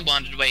 I actually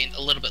wanted to wait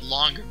a little bit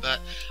longer, but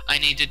I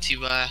needed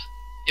to.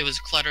 It was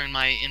cluttering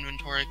my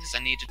inventory because I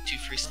needed 2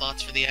 free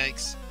slots for the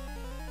eggs.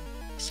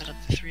 Set up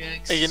the 3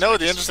 eggs. Hey, you know what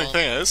the interesting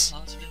thing is?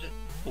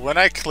 When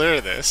I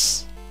clear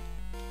this,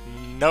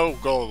 no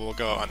goal will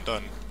go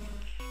undone.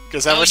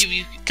 Because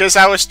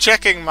I was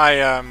checking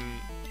my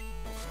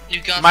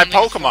my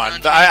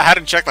Pokemon. I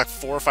hadn't checked like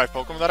 4 or 5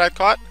 Pokemon that I'd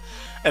caught,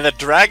 and the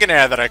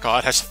Dragonair that I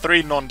caught has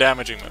 3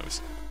 non-damaging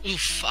moves.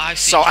 Oof!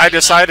 So I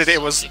decided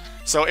it was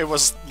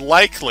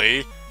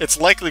likely. It's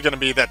likely going to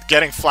be that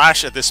getting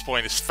Flash at this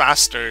point is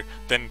faster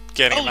than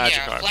getting a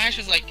Magikarp. Oh yeah, Flash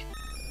is like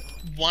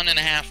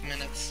 1.5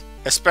 minutes.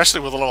 Especially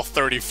with a level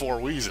 34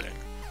 Weezing.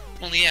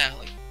 Well, yeah,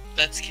 like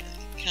that's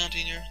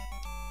counting your.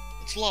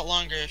 It's a lot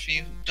longer if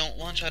you don't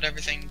one-shot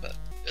everything, but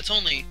it's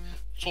only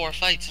 4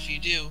 fights if you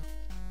do.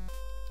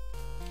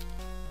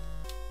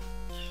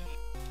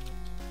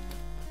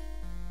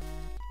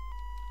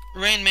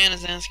 Rain Man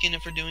is asking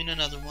if we're doing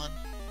another one.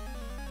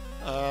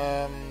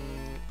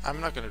 I'm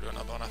not gonna do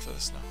another one after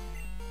this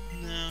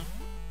now. No.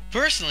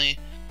 Personally,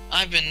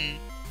 I've been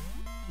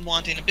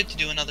wanting a bit to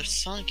do another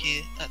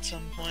Sankey at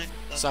some point.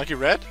 Sankey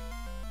Red?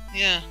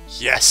 Yeah.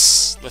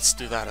 Yes! Let's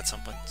do that at some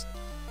point.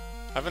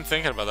 I've been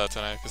thinking about that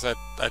tonight, because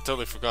I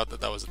totally forgot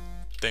that that was a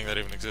thing that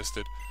even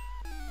existed.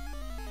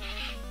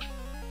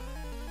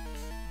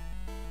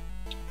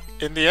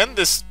 In the end,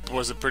 this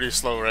was a pretty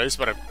slow race,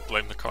 but I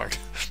blame the card.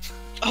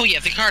 Oh yeah,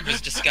 the card was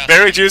disgusting.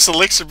 Berry Juice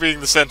Elixir being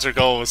the center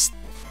goal was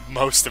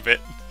most of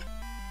it.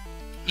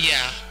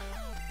 Yeah.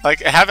 Like,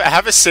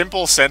 have a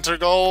simple center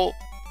goal,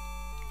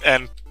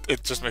 and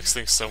it just makes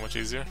things so much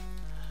easier.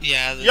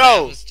 Yeah.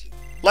 Yo!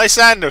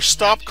 Lysander,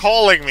 stop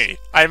calling me!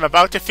 I'm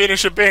about to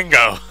finish a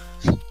bingo!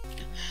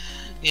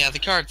 Yeah, the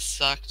card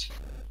sucked.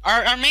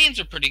 Our mains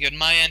are pretty good.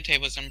 My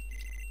Entei was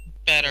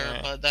better,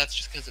 but that's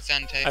just because it's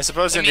Entei. I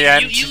suppose in the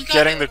end,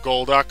 getting the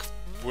Golduck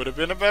would have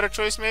been a better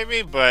choice,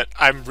 maybe, but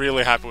I'm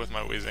really happy with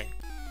my Weezing.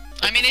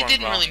 I mean, it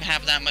didn't really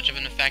have that much of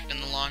an effect in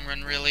the long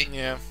run, really.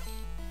 Yeah.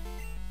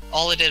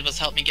 All it did was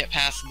help me get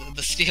past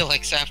the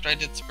Steelix after I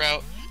did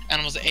Sprout,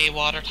 and it was a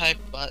water type,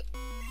 but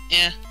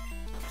yeah.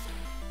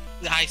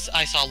 I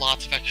saw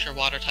lots of extra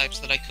water types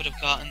that I could have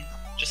gotten,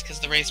 just because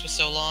the race was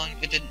so long,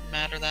 it didn't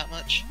matter that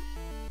much.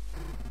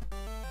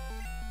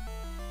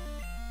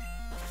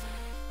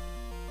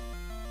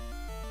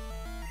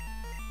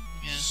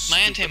 Yeah, my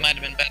Entei might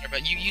have been better,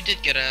 but you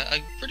did get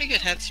a pretty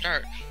good head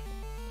start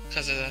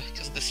because of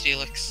the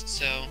Steelix,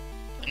 so,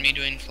 and me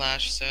doing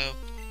Flash, so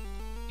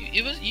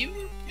you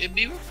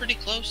were pretty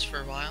close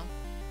for a while.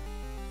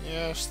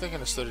 Yeah, I was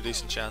thinking I stood a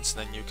decent chance,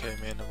 and then you came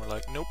in and were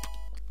like, nope.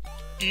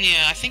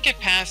 Yeah, I think I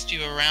passed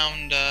you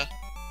around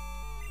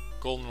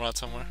Goldenrod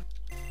somewhere.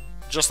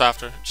 Just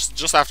after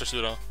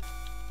Pseudo.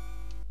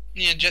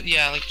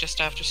 Yeah, like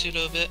just after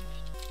Pseudo a bit.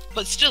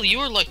 But still, you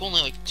were like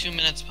only like 2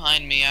 minutes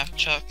behind me after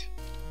Chuck.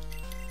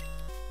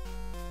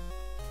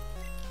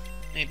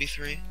 Maybe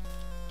 3.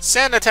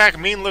 Sand Attack,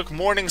 Mean Look,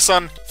 Morning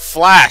Sun,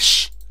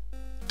 Flash!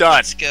 Done!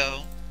 Let's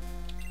go.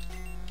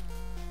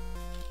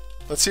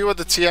 Let's see what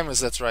the TM is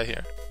that's right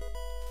here.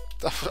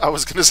 I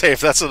was gonna say if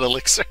that's an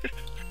elixir.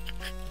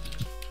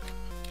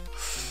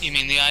 You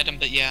mean the item,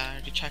 but yeah, I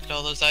already checked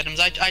all those items.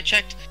 I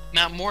checked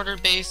Mount Mortar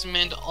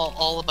Basement,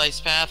 all of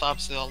Ice Path,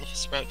 obviously all of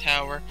Sprout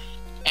Tower,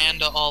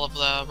 and all of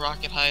the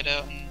Rocket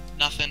Hideout, and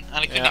nothing.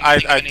 And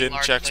I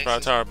didn't check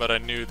Sprout Tower, but I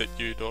knew that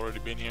you'd already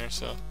been here,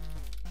 so...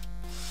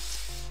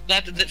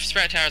 The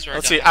Sprout Towers were...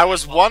 Let's see, I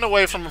was 1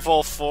 away from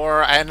Evolve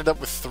 4, I ended up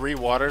with 3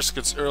 waters,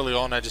 because early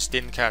on I just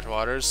didn't catch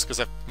waters, because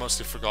I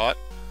mostly forgot.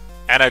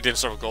 And I didn't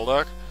start with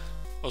Golduck.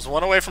 I was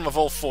 1 away from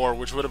Evolve 4,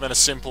 which would have been a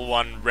simple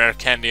one, Rare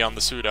Candy on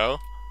the Pseudo.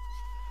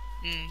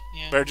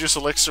 Yeah. Berry Juice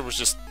Elixir was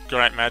just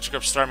Granite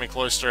Magikarp, Starmie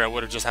Cloyster, I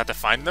would have just had to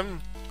find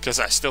them, because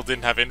I still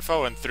didn't have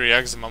info, and 3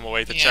 eggs, and I'm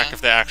away to check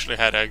if they actually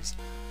had eggs.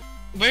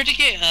 Where'd you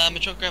get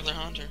Machoke Graveler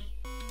Haunter?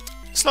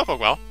 Slowpoke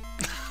well.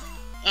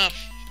 Oh.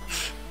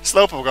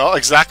 Slowpoke Well,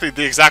 exactly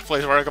the exact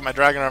place where I got my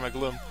Dragon Armor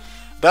Gloom.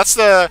 That's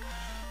the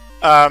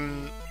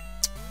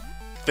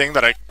thing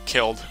that I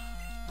killed.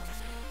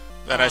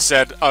 Then I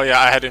said, oh yeah,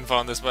 I had info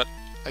on this, but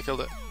I killed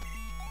it.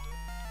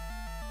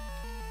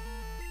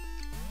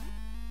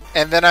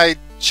 And then I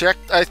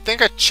checked, I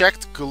think I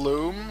checked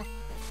Gloom.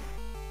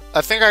 I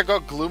think I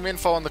got Gloom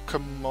info on the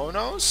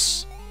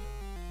kimonos.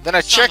 Then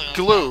I checked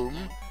Gloom,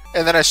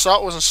 and then I saw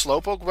it wasn't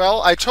Slowpoke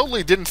Well. I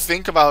totally didn't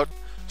think about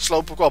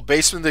Slowpoke Well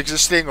Basement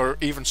existing or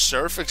even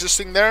Surf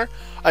existing there.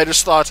 I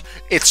just thought,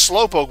 it's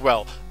Slowpoke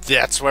Well.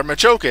 That's where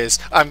Machoke is.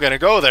 I'm gonna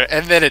go there.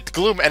 And then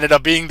Gloom ended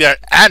up being there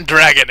and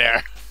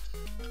Dragonair.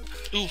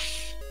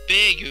 Oof.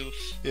 Big oof.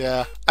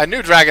 Yeah. I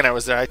knew Dragonair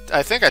was there.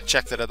 I think I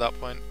checked it at that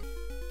point.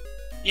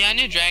 Yeah, I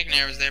knew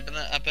Dragonair was there,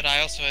 but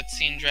I also had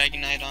seen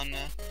Dragonite on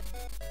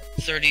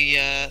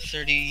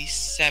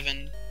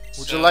 37.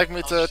 Would you like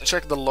me to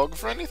check the log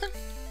for anything?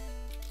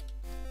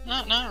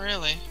 Not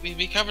really.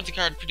 We covered the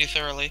card pretty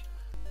thoroughly.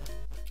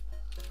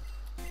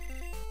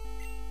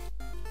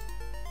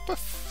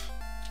 Puff.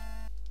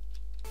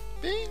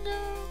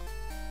 Bingo.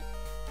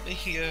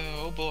 Bingo,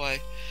 oh boy.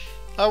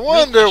 I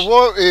wonder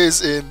what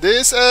is in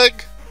this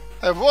egg.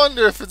 I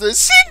wonder if it's a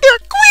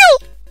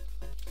Cyndaquil!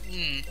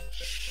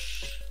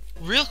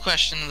 Real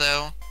question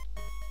though,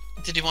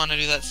 did you want to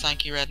do that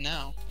Sankey Red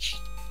now?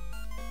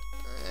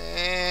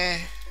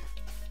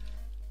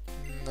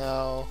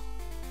 No.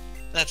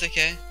 That's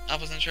okay. I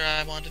wasn't sure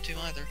I wanted to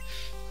either.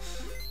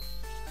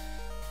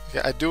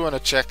 Okay, I do want to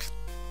check.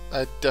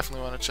 I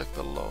definitely want to check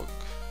the log.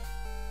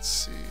 Let's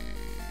see.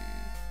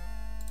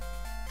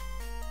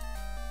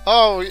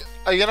 Oh,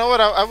 you know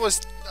what?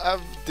 I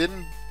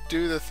didn't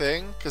do the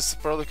thing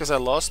probably because I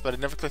lost, but I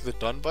never clicked the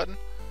done button.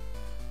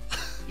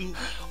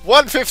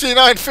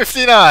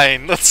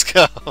 1:59:59. Let's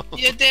go.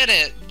 You did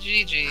it.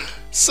 GG.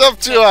 Sub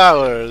 2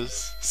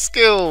 hours.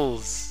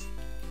 Skills.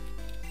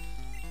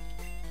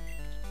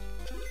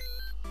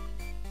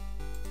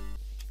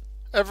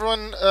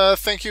 Everyone,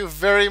 thank you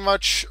very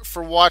much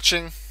for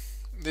watching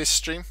this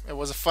stream. It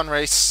was a fun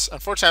race.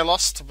 Unfortunately, I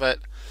lost, but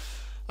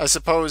I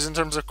suppose in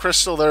terms of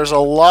Crystal, there's a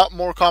lot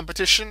more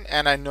competition,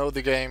 and I know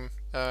the game.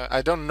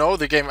 I don't know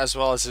the game as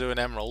well as I do in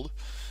Emerald,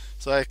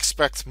 so I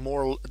expect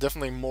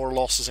definitely more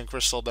losses in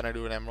Crystal than I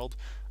do in Emerald.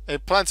 I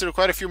plan to do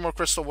quite a few more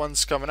Crystal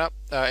ones coming up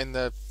in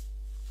the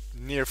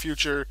near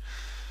future,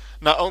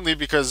 not only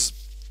because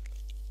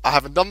I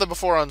haven't done them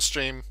before on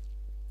stream,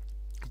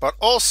 but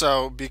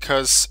also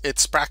because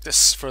it's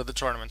practice for the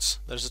tournaments.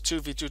 There's a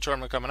 2v2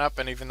 tournament coming up,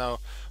 and even though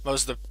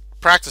most of the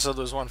practice of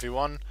those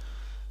 1v1,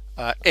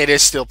 it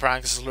is still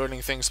practice,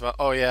 learning things about,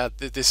 oh yeah,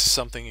 this is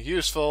something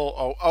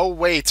useful. Oh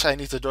wait, I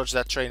need to dodge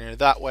that trainer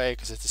that way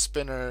because it's a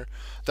spinner.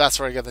 That's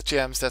where I get the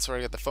gems. That's where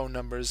I get the phone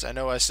numbers. I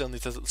know I still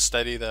need to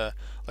study the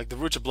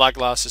route to black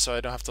glasses, so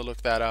I don't have to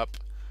look that up.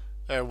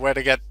 Where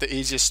to get the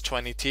easiest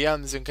 20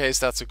 TMs in case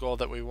that's a goal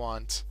that we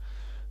want.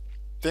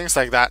 Things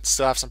like that.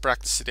 Still have some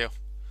practice to do,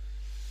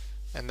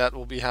 and that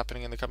will be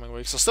happening in the coming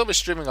weeks. I'll still be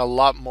streaming a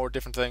lot more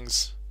different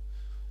things.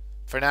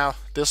 For now,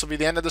 this will be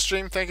the end of the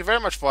stream. Thank you very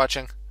much for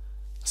watching.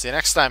 See you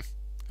next time.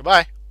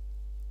 Goodbye.